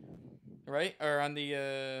VOD, right? Or on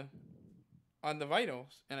the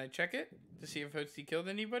vitals, and I check it to see if Hosty killed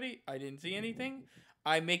anybody. I didn't see anything.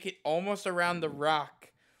 I make it almost around the rock,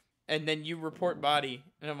 and then you report body,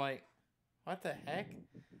 and I'm like, what the heck?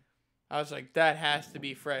 I was like, that has to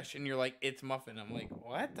be fresh, and you're like, it's Muffin. I'm like,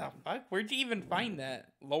 what the fuck? Where'd you even find that?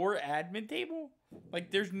 Lower admin table?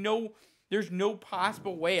 Like, there's no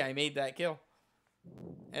possible way I made that kill.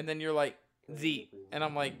 And then you're like, Zeet. And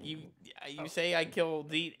I'm like, you say I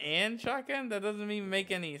killed Zeet and Shotgun? That doesn't even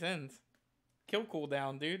make any sense. kill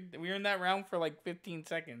cooldown, dude. We were in that round for like 15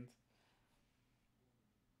 seconds.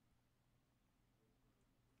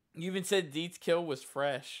 You even said Zeet's kill was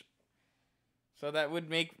fresh. So that would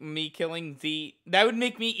make me killing Zeet. That would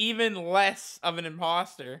make me even less of an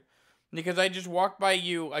imposter. Because I just walked by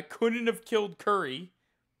you. I couldn't have killed Curry.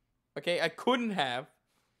 Okay, I couldn't have.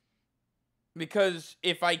 Because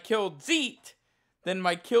if I killed Zeet, then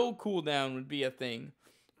my kill cooldown would be a thing.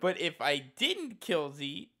 But if I didn't kill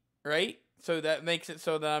Zeet, right? So that makes it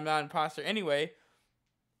so that I'm not an imposter anyway.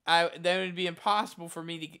 Then it would be impossible for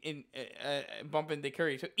me to bump into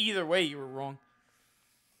Curry. So either way, you were wrong.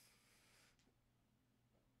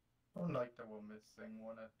 Like they were missing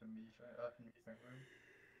one at the meeting room.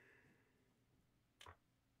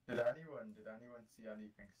 Did anyone see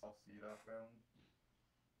anything saucy that round?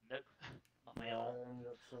 Nope, not at all. I ended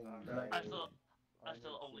up seeing Like, I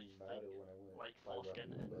still only think when I went like five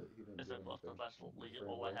Falskin rounds, but he didn't is do imposter. anything. That's literally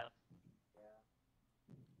Friendly. all I have.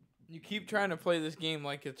 You keep trying to play this game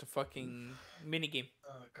like it's a fucking minigame.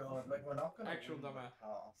 Oh god, like we're not gonna Actual win dumbass.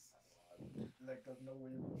 tasks. Like there's no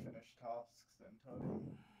way we finish tasks in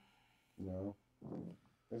time. No.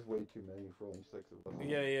 There's way too many for only 6 of us.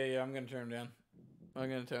 Yeah. I'm gonna turn him down. I'm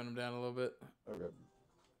gonna tone him down a little bit. Okay.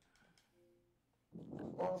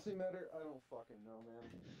 Honestly, Matter, I don't fucking know, man.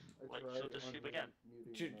 Like, shoot the sheep again.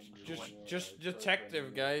 Just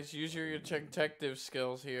detective, guys. Use your detective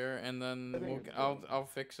skills here, and then I'll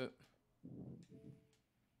fix it.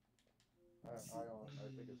 I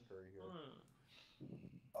think it's Curry here.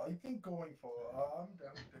 I think going for I'm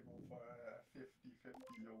down to go for a 50-50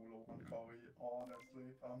 YOLO on Curry.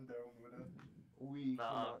 Honestly, I'm down with it. We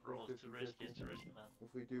cannot bro, go it's too risky, 50-50. it's too risky, man. If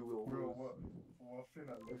we do, we'll Bro, lose. we're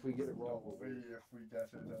finna lose. If we get it wrong, No we'll way. lose. If we get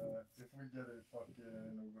it fucking,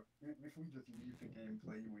 if we just leave the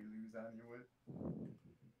gameplay, we lose anyway.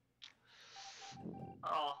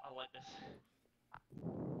 Oh, I like this.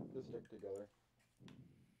 Just stick together.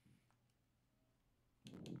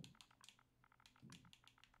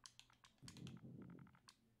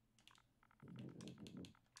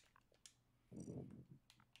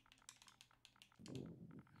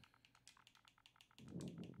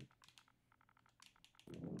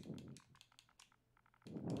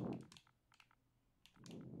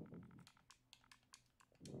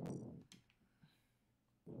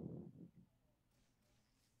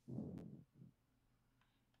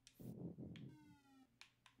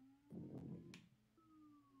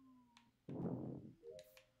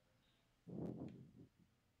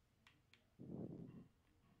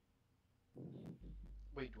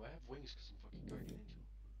 Wait, do I have wings because I'm fucking Guardian Angel?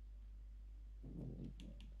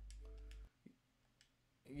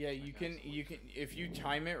 Yeah, you can if you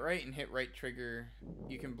time it right and hit right trigger,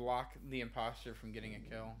 you can block the imposter from getting a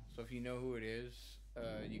kill. So if you know who it is,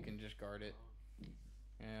 you can just guard it.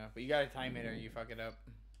 Yeah, but you gotta time it or you fuck it up.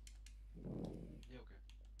 Yeah, okay.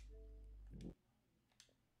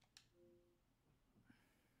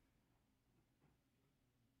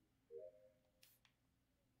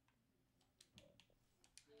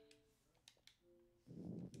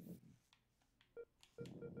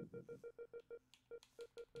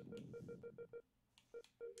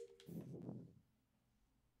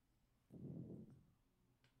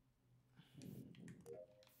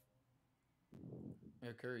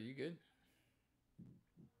 Yeah, Curry, you good?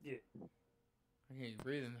 Yeah. I can't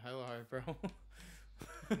breathing hella hard, bro.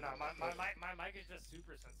 No, my mic is just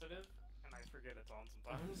super sensitive, and I forget it's on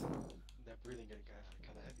sometimes. That breathing getting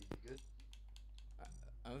kind of heavy. You good?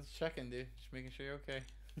 I was checking, dude. Just making sure you're okay.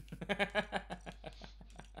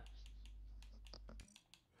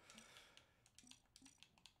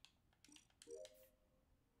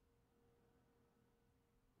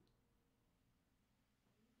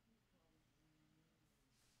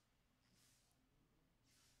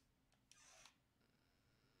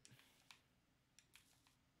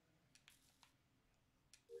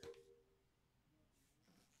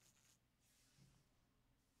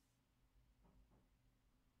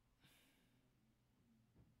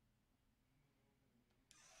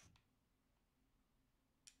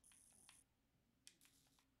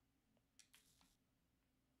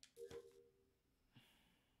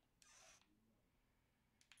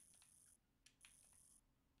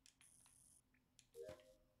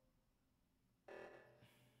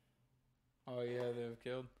 Oh yeah, they've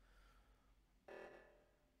killed.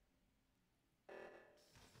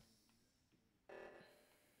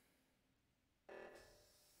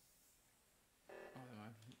 Oh, never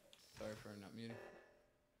mind. Sorry for not muting.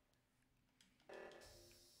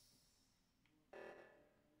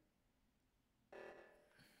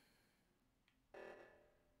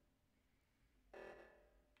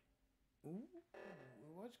 Ooh,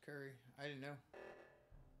 it was was Curry. I didn't know.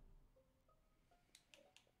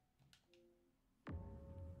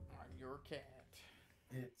 I'm your cat.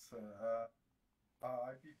 It's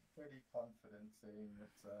I'd be pretty confident saying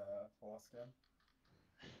it's foreskin.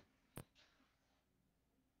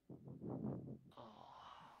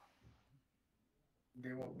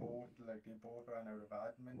 They were both they both ran out of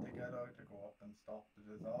admin together to go up and stop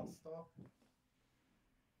the disaster.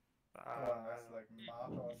 Unless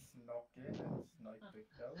Marta snuck in and sniped the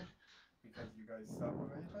kill because you guys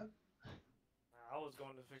separated. I was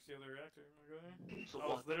going to fix the other reactor, my guy. So I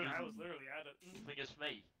was literally at it. You think it's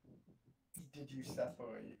me? Did you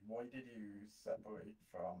separate? Why did you separate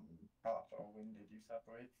from Kat, or when did you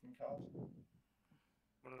separate from Kat?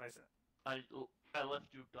 What did I say? I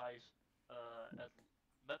left you guys at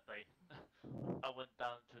midnight. I went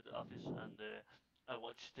down to the office and I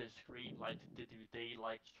watched the screen like the DVD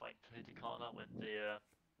like trying to hit the corner when the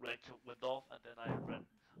reactor went off, and then I ran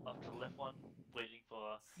up to the left one waiting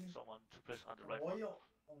for someone to press on the right one.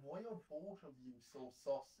 Why are both of you so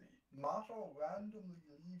saucy? Marta randomly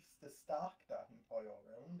leaves to stack that entire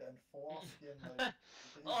round, and Foreskin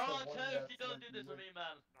oh, Toasty, don't do this to me,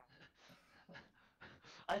 man.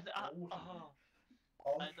 I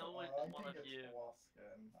know it's one of you.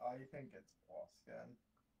 I think it's Foreskin.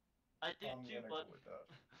 I do too, but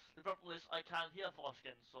the problem is I can't hear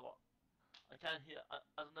Foreskin, so I can't hear. I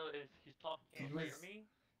don't know if he's talking. Can you hear me?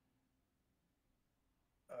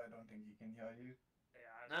 I don't think he can hear you.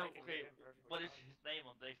 Yeah, no, okay. What is his name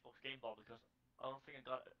on the Xbox Game Ball? Because I don't think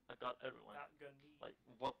I got everyone. Like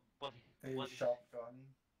what? Shotgun.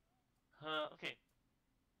 Okay.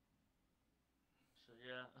 So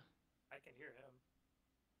yeah. I can hear him.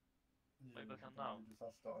 Maybe I can now. You just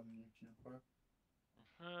have to unmute you quick.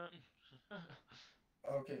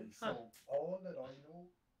 Okay, so all that I know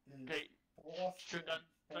is Foreskin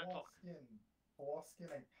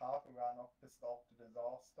and Kat ran up to stop the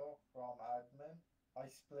disaster from admin. I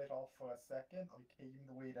split off for a second. I came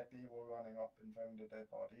the way that they were running up and found a dead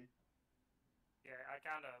body. Yeah, I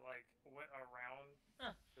kind of went around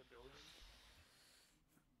the building.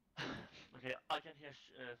 Okay, I can hear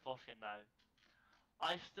Foreskin now.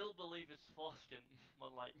 I still believe it's Foreskin,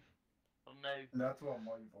 but no. That's what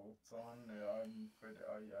my vote's on. I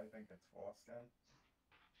think it's Foreskin.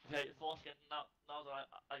 Okay, Foreskin. Now that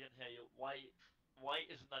I can hear you, why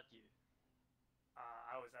isn't that you?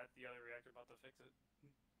 I was at the other reactor about to fix it.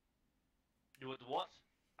 You were what?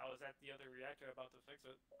 I was at the other reactor about to fix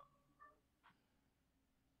it.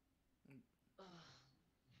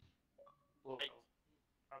 Well,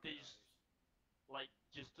 these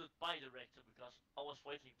you stood by the reactor because I was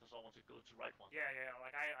waiting for someone to go to the right one. Yeah,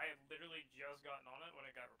 I had literally just gotten on it when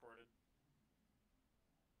it got reported.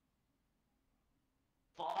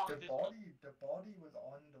 Fuck, the body was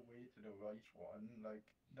on the way to the right one.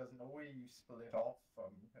 There's no way you split off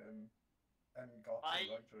from him and got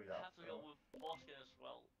the right reactor. I have to go with Foreskin as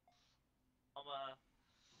well. I'm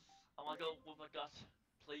gonna go with my gut,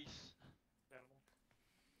 please. Animal.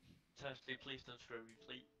 Toasty, please don't screw me,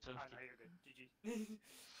 please. Toasty. I know you're good. GG.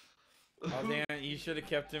 Oh damn it, you should have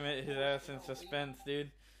kept his ass in suspense,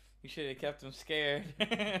 dude. You should have kept him scared. Fucking